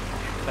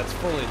 That's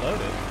fully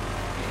loaded.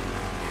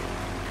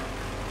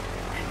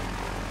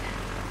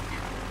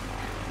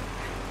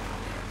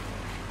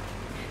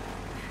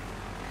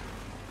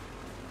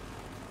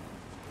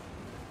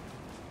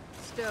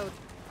 Stowed.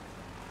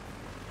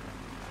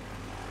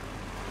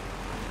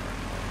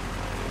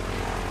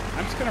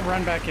 I'm just gonna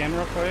run back in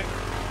real quick.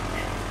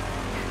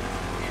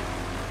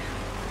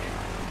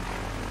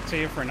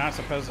 See if we're not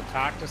supposed to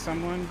talk to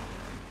someone.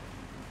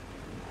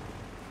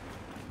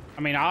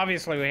 I mean,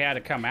 obviously we had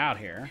to come out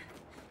here.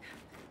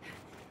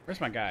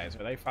 Where's my guys?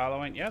 Are they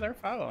following? Yeah, they're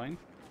following.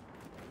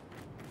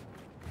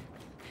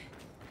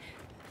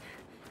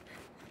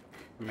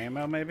 Some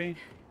ammo, maybe?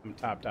 I'm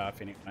topped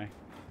off anyway.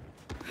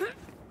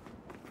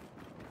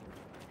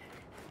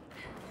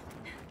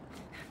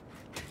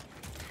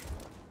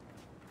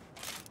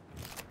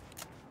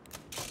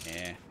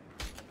 Yeah.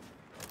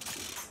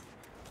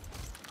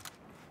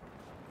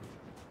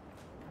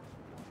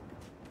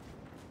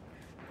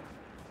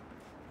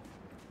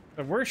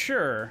 But we're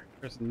sure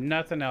there's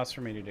nothing else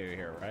for me to do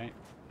here, right?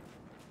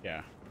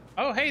 Yeah.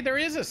 Oh, hey, there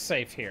is a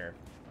safe here.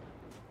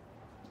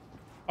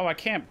 Oh, I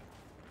can't.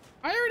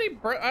 I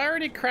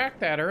already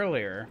cracked that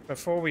earlier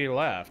before we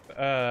left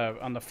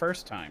on the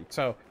first time.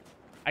 So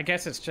I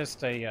guess it's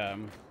just a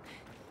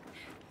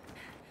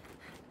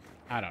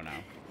I don't know.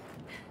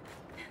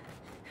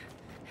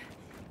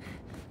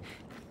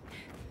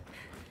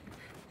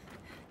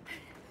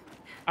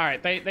 All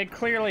right, they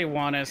clearly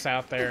want us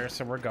out there,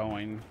 so we're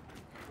going.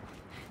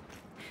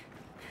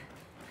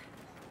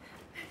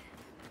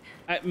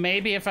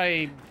 Maybe if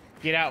I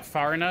get out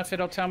far enough,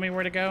 it'll tell me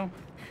where to go.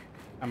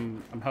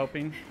 I'm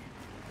hoping.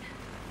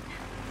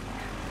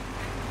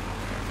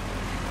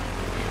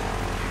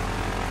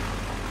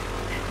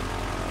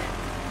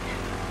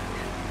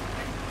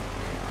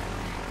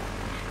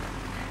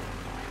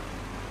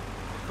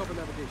 Cover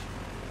navigation.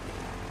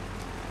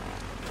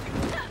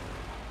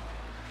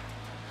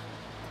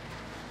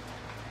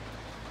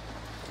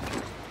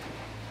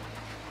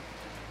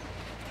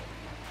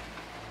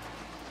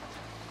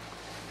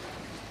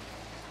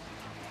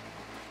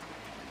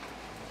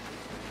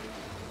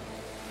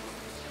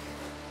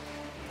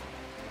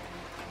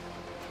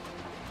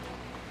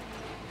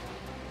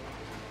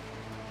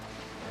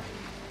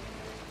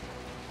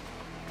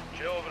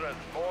 Children,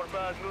 more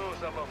bad news,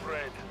 I'm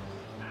afraid.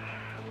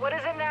 What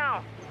is it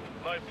now?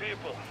 My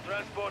people,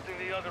 transporting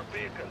the other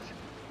beacons.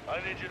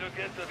 I need you to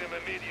get to them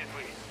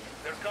immediately.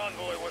 Their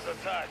convoy was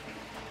attacked.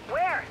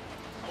 Where?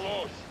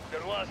 Close.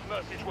 Their last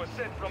message was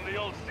sent from the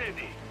old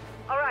city.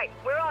 All right,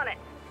 we're on it.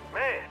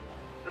 Man,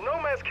 the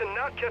Nomads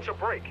cannot catch a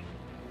break.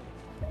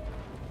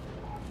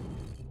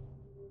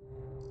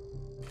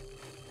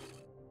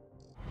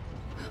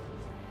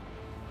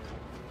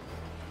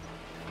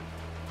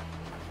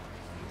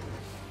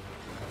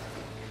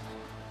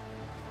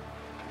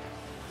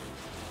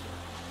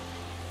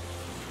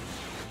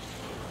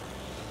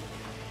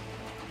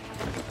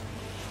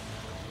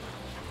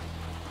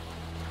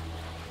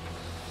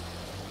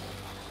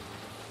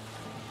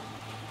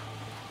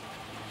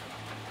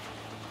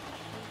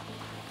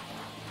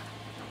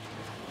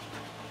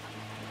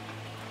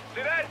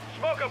 See that?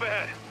 Smoke up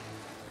ahead.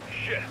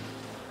 Shit.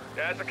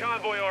 Yeah, it's a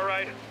convoy, all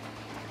right.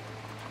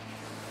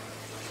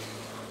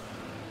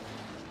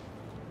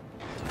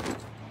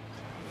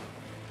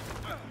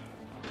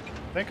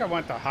 I think I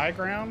want the high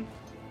ground,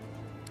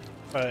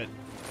 but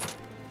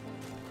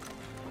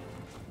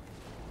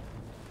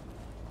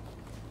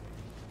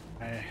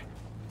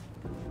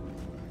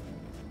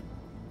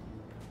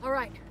All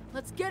right,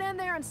 let's get in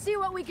there and see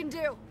what we can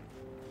do.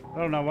 I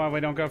don't know why we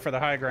don't go for the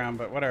high ground,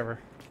 but whatever.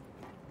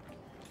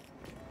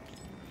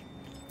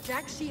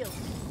 Jack shield.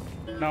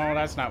 No,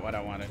 that's not what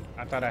I wanted.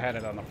 I thought I had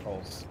it on the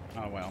pulse.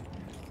 Oh well.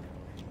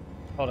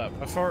 Hold up.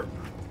 Before...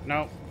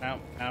 No, no,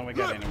 now we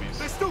got Look, enemies.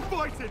 they're still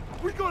fighting.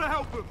 We gotta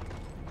help them.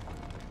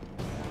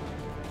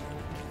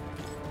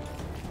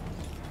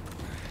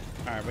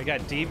 Alright, we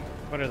got deep...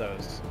 What are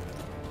those?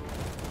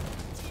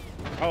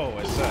 Oh,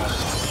 it's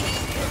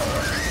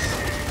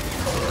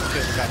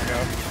just about to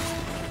go.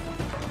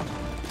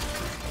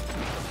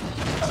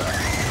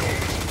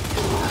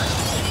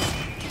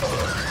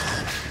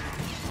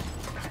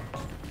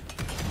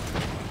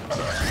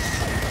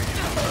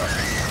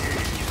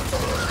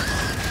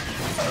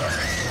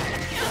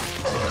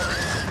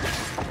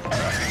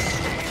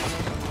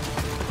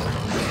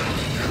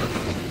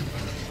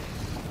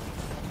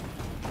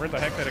 Where the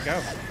heck did it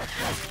go?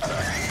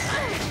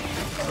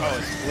 Oh,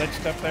 it's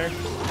glitched up there?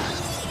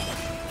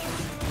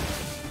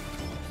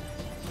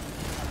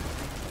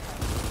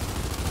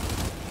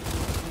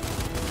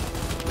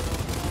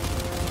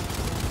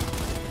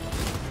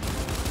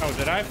 Oh,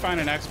 did I find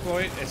an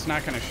exploit? It's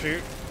not gonna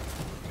shoot.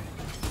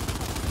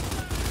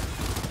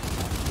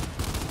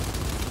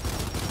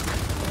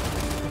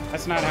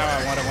 That's not how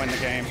I want to win the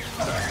game.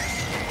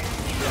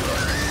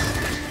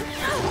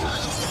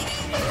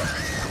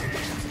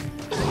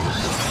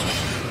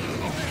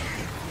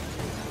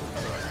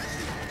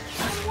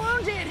 I'm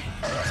wounded.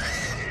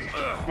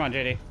 Come on,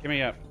 JD. Give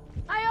me up.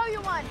 I owe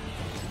you one.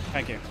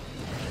 Thank you.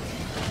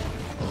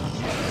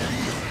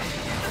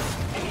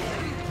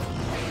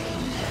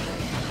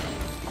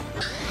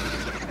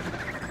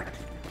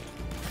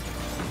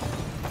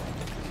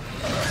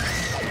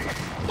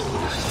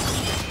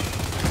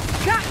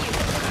 Got you.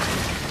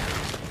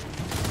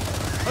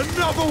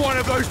 Another one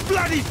of those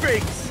bloody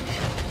things!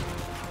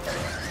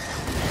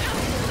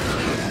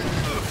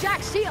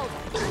 Jack shield.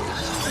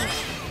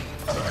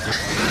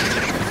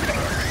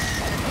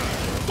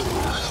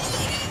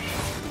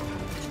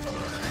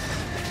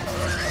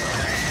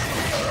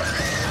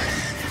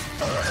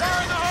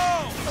 Fire in the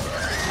hole!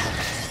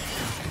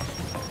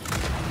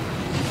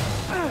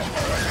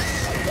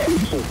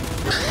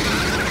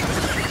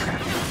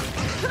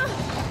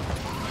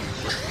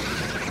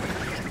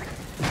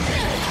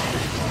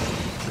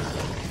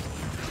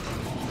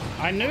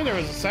 I knew there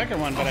was a second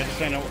one, but I just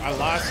didn't know. I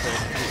lost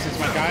it. And since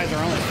my guys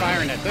are only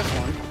firing at this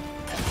one.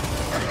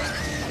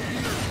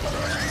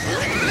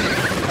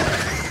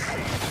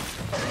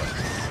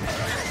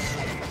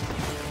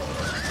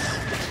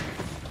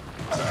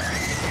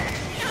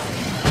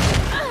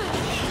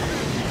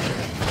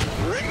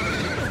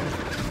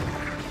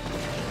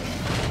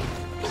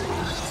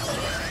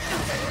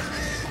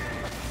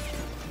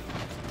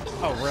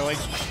 Oh, really?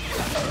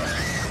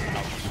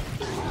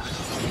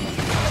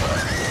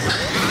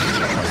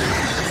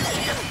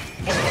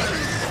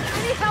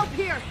 I need help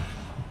here.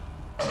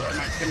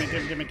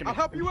 Give me. I'll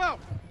help you out.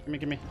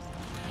 Give me.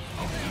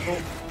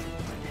 Oh.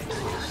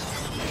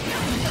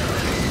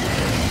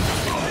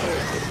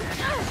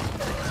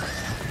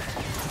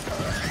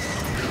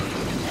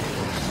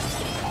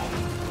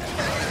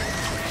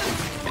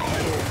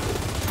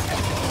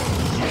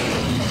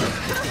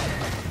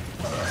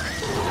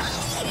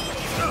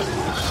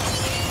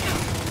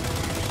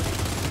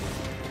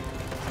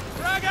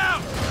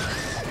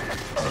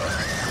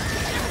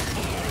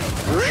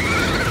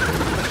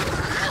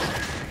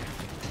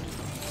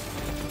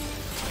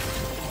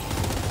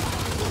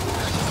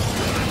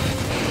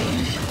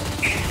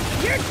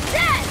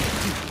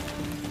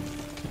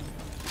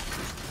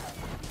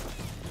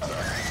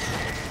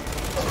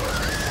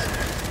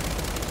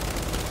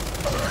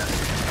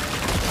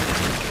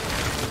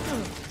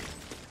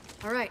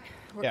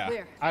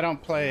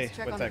 don't play Let's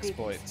check with on the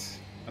exploits.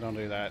 I don't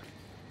do that.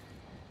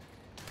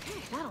 Hey,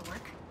 that'll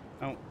work.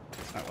 Oh,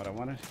 that's not what I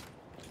wanted.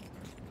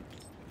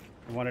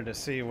 I wanted to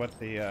see what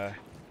the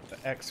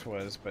X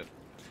was, but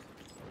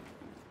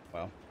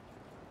well.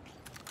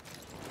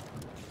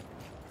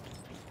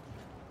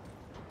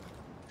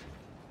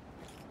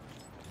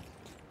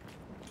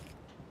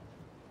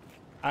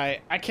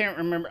 I can't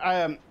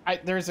remember.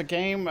 There's a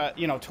game,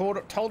 you know,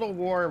 Total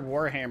War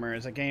Warhammer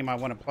is a game I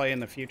want to play in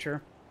the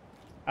future,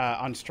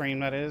 on stream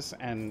that is,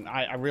 and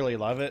I really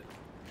love it.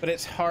 But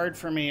it's hard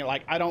for me.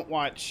 Like, I don't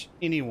watch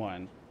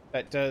anyone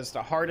that does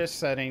the hardest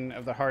setting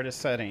of the hardest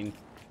setting,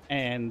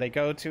 and they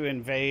go to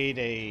invade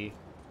a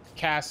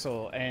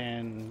castle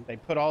and they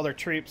put all their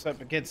troops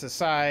up against the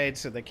side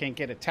so they can't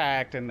get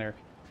attacked, and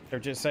they're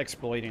just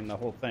exploiting the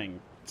whole thing.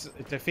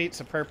 It defeats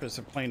the purpose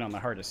of playing on the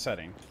hardest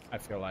setting, I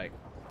feel like.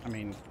 I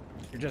mean,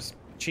 you're just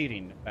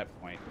cheating at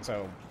that point.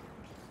 So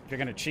if you're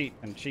gonna cheat,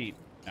 then cheat,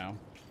 you know?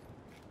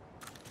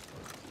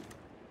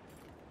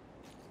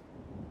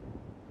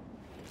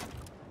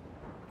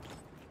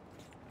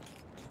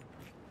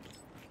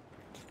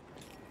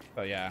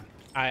 So yeah,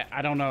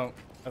 I don't know.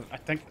 I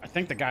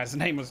think the guy's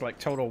name was like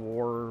Total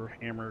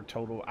Warhammer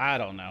Total. I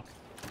don't know.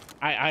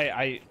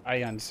 I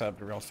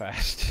unsubbed real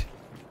fast.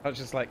 I was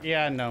just like,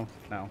 yeah, no.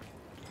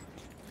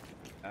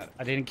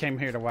 I didn't came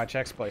here to watch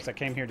exploits. I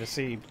came here to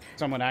see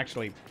someone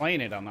actually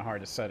playing it on the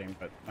hardest setting,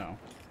 but no.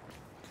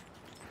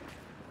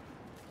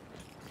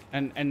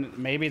 And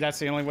maybe that's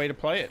the only way to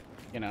play it,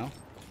 you know?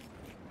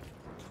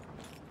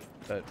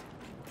 But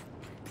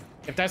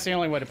if that's the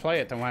only way to play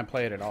it, then why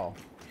play it at all?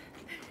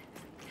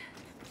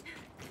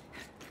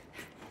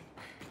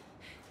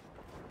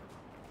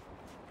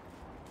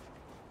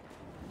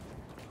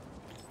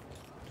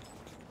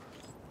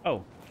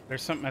 Oh,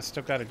 there's something I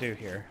still got to do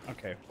here.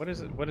 Okay, what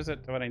is it?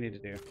 What I need to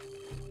do?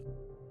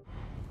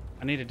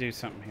 I need to do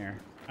something here.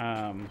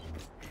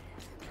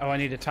 Oh, I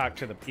need to talk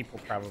to the people,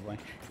 probably.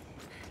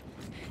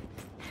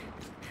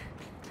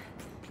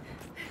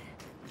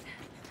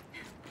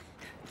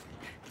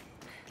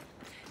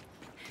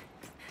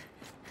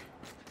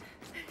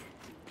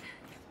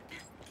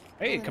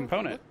 Hey,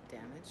 component.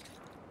 Damaged.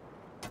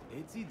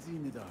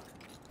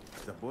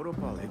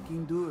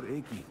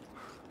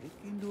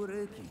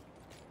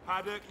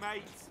 Haddock,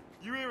 mate.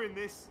 You hearing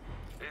this?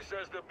 He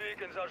says the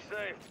beacons are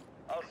safe.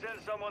 I'll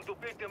send someone to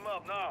pick them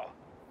up now.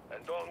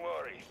 And don't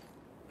worry,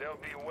 they'll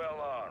be well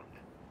armed.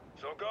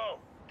 So go,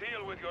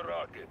 deal with your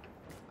rocket.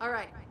 All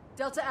right,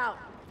 Delta out.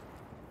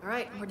 All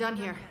right, we're done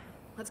here.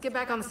 Let's get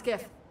back on the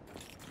skiff.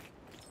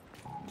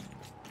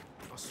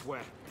 I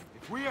swear,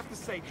 if we have to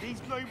save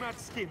these nomad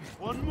skins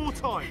one more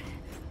time...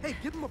 Hey,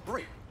 give them a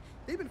break.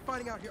 They've been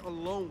fighting out here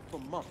alone for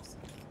months.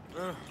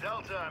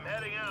 Delta, I'm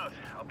heading out.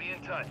 I'll be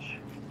in touch.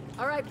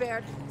 All right,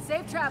 Baird.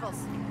 Safe travels.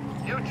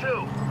 You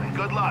too, and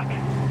good luck.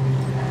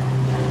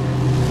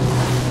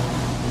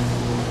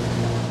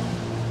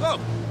 Oh,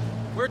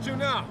 where to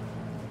now?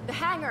 The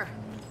hangar.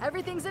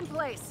 Everything's in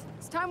place.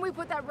 It's time we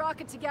put that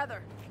rocket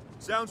together.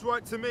 Sounds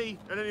right to me.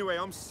 And anyway,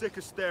 I'm sick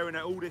of staring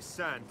at all this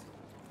sand.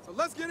 So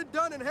let's get it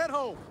done and head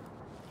home.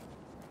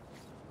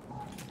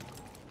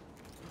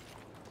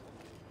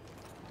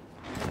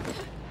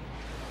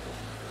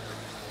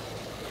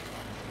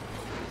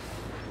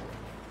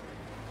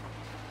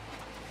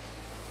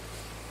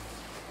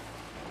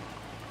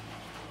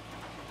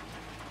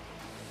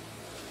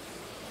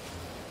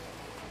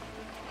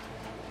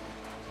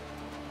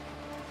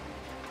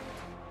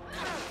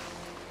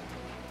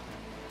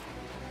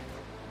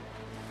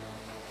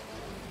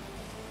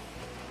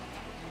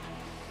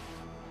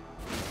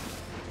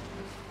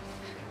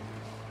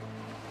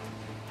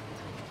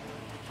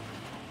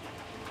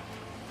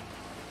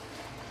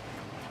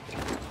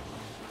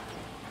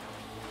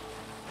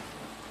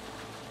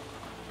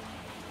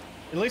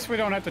 At least we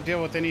don't have to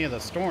deal with any of the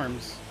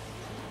storms,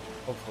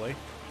 hopefully.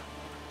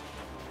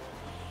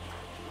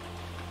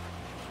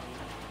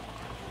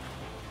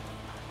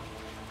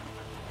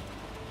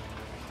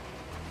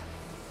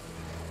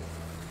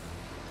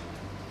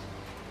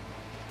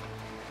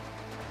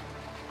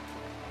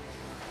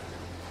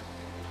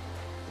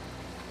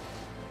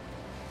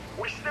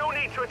 We still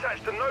need to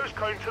attach the nose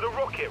cone to the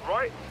rocket,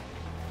 right?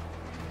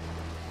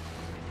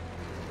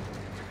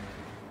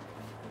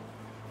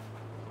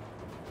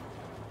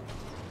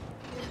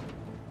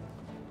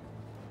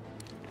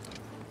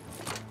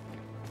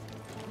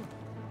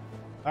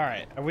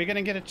 Alright, are we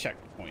gonna get a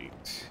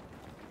checkpoint?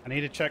 I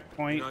need a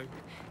checkpoint. You know,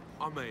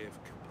 I may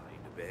have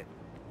complained a bit.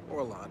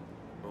 Or a lot.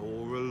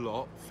 Or a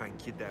lot,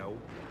 thank you, Del.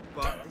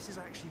 But this has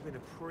actually been a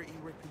pretty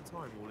ripping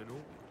time, all in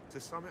all.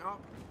 To sum it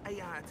up,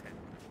 8 out of 10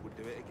 would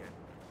do it again.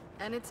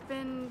 And it's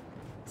been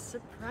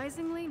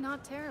surprisingly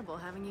not terrible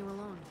having you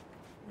alone.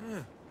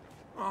 Yeah,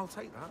 I'll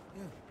take that,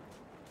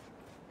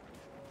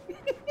 yeah.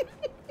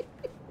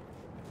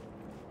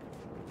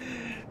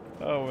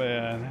 Oh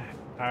man.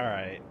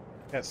 Alright.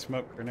 Got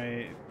smoke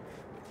grenade.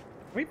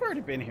 We've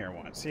already been here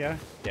once, yeah?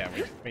 Yeah,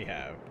 we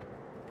have.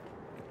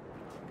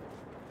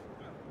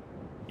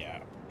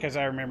 Yeah, because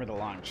I remember the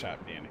long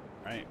shot being here,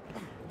 right?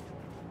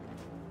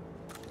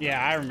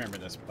 Yeah, I remember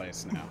this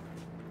place now.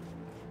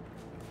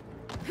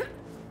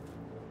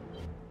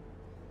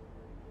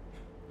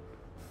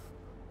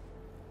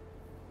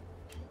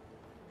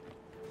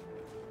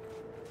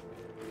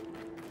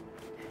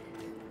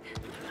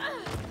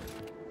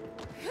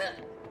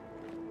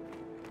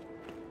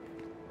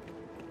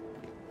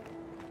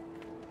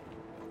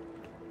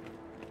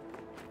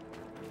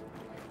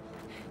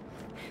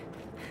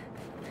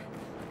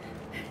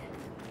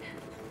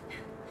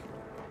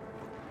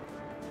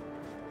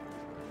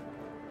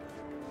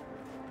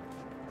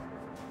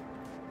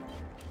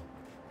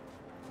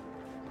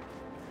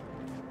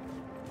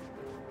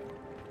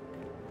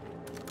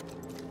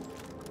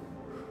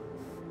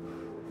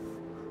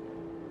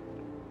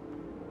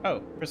 Oh,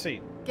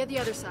 proceed. Get the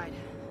other side.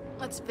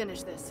 Let's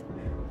finish this.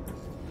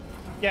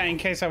 Yeah, in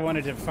case I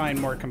wanted to find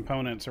more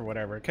components or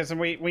whatever, because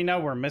we know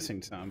we're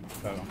missing some,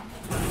 so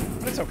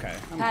it's okay.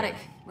 Paddock,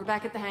 we're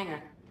back at the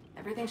hangar.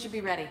 Everything should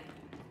be ready.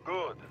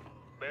 Good.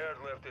 Baird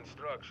left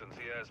instructions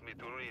he asked me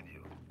to read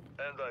you.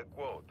 And I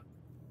quote,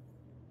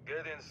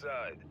 "Get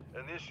inside,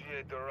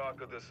 initiate the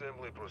rocket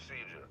assembly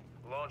procedure,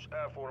 launch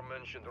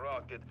aforementioned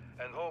rocket,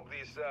 and hope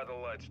these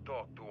satellites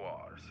talk to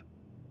ours."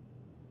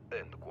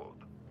 End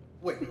quote.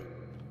 Wait.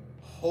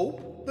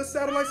 Hope the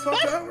satellites talk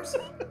to ours?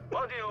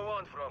 What do you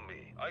want from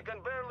me? I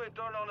can barely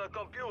turn on a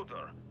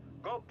computer.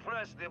 Go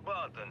press the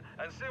button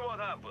and see what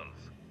happens.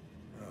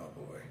 Oh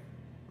boy.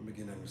 I'm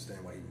beginning to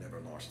understand why he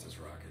never launched his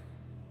rocket.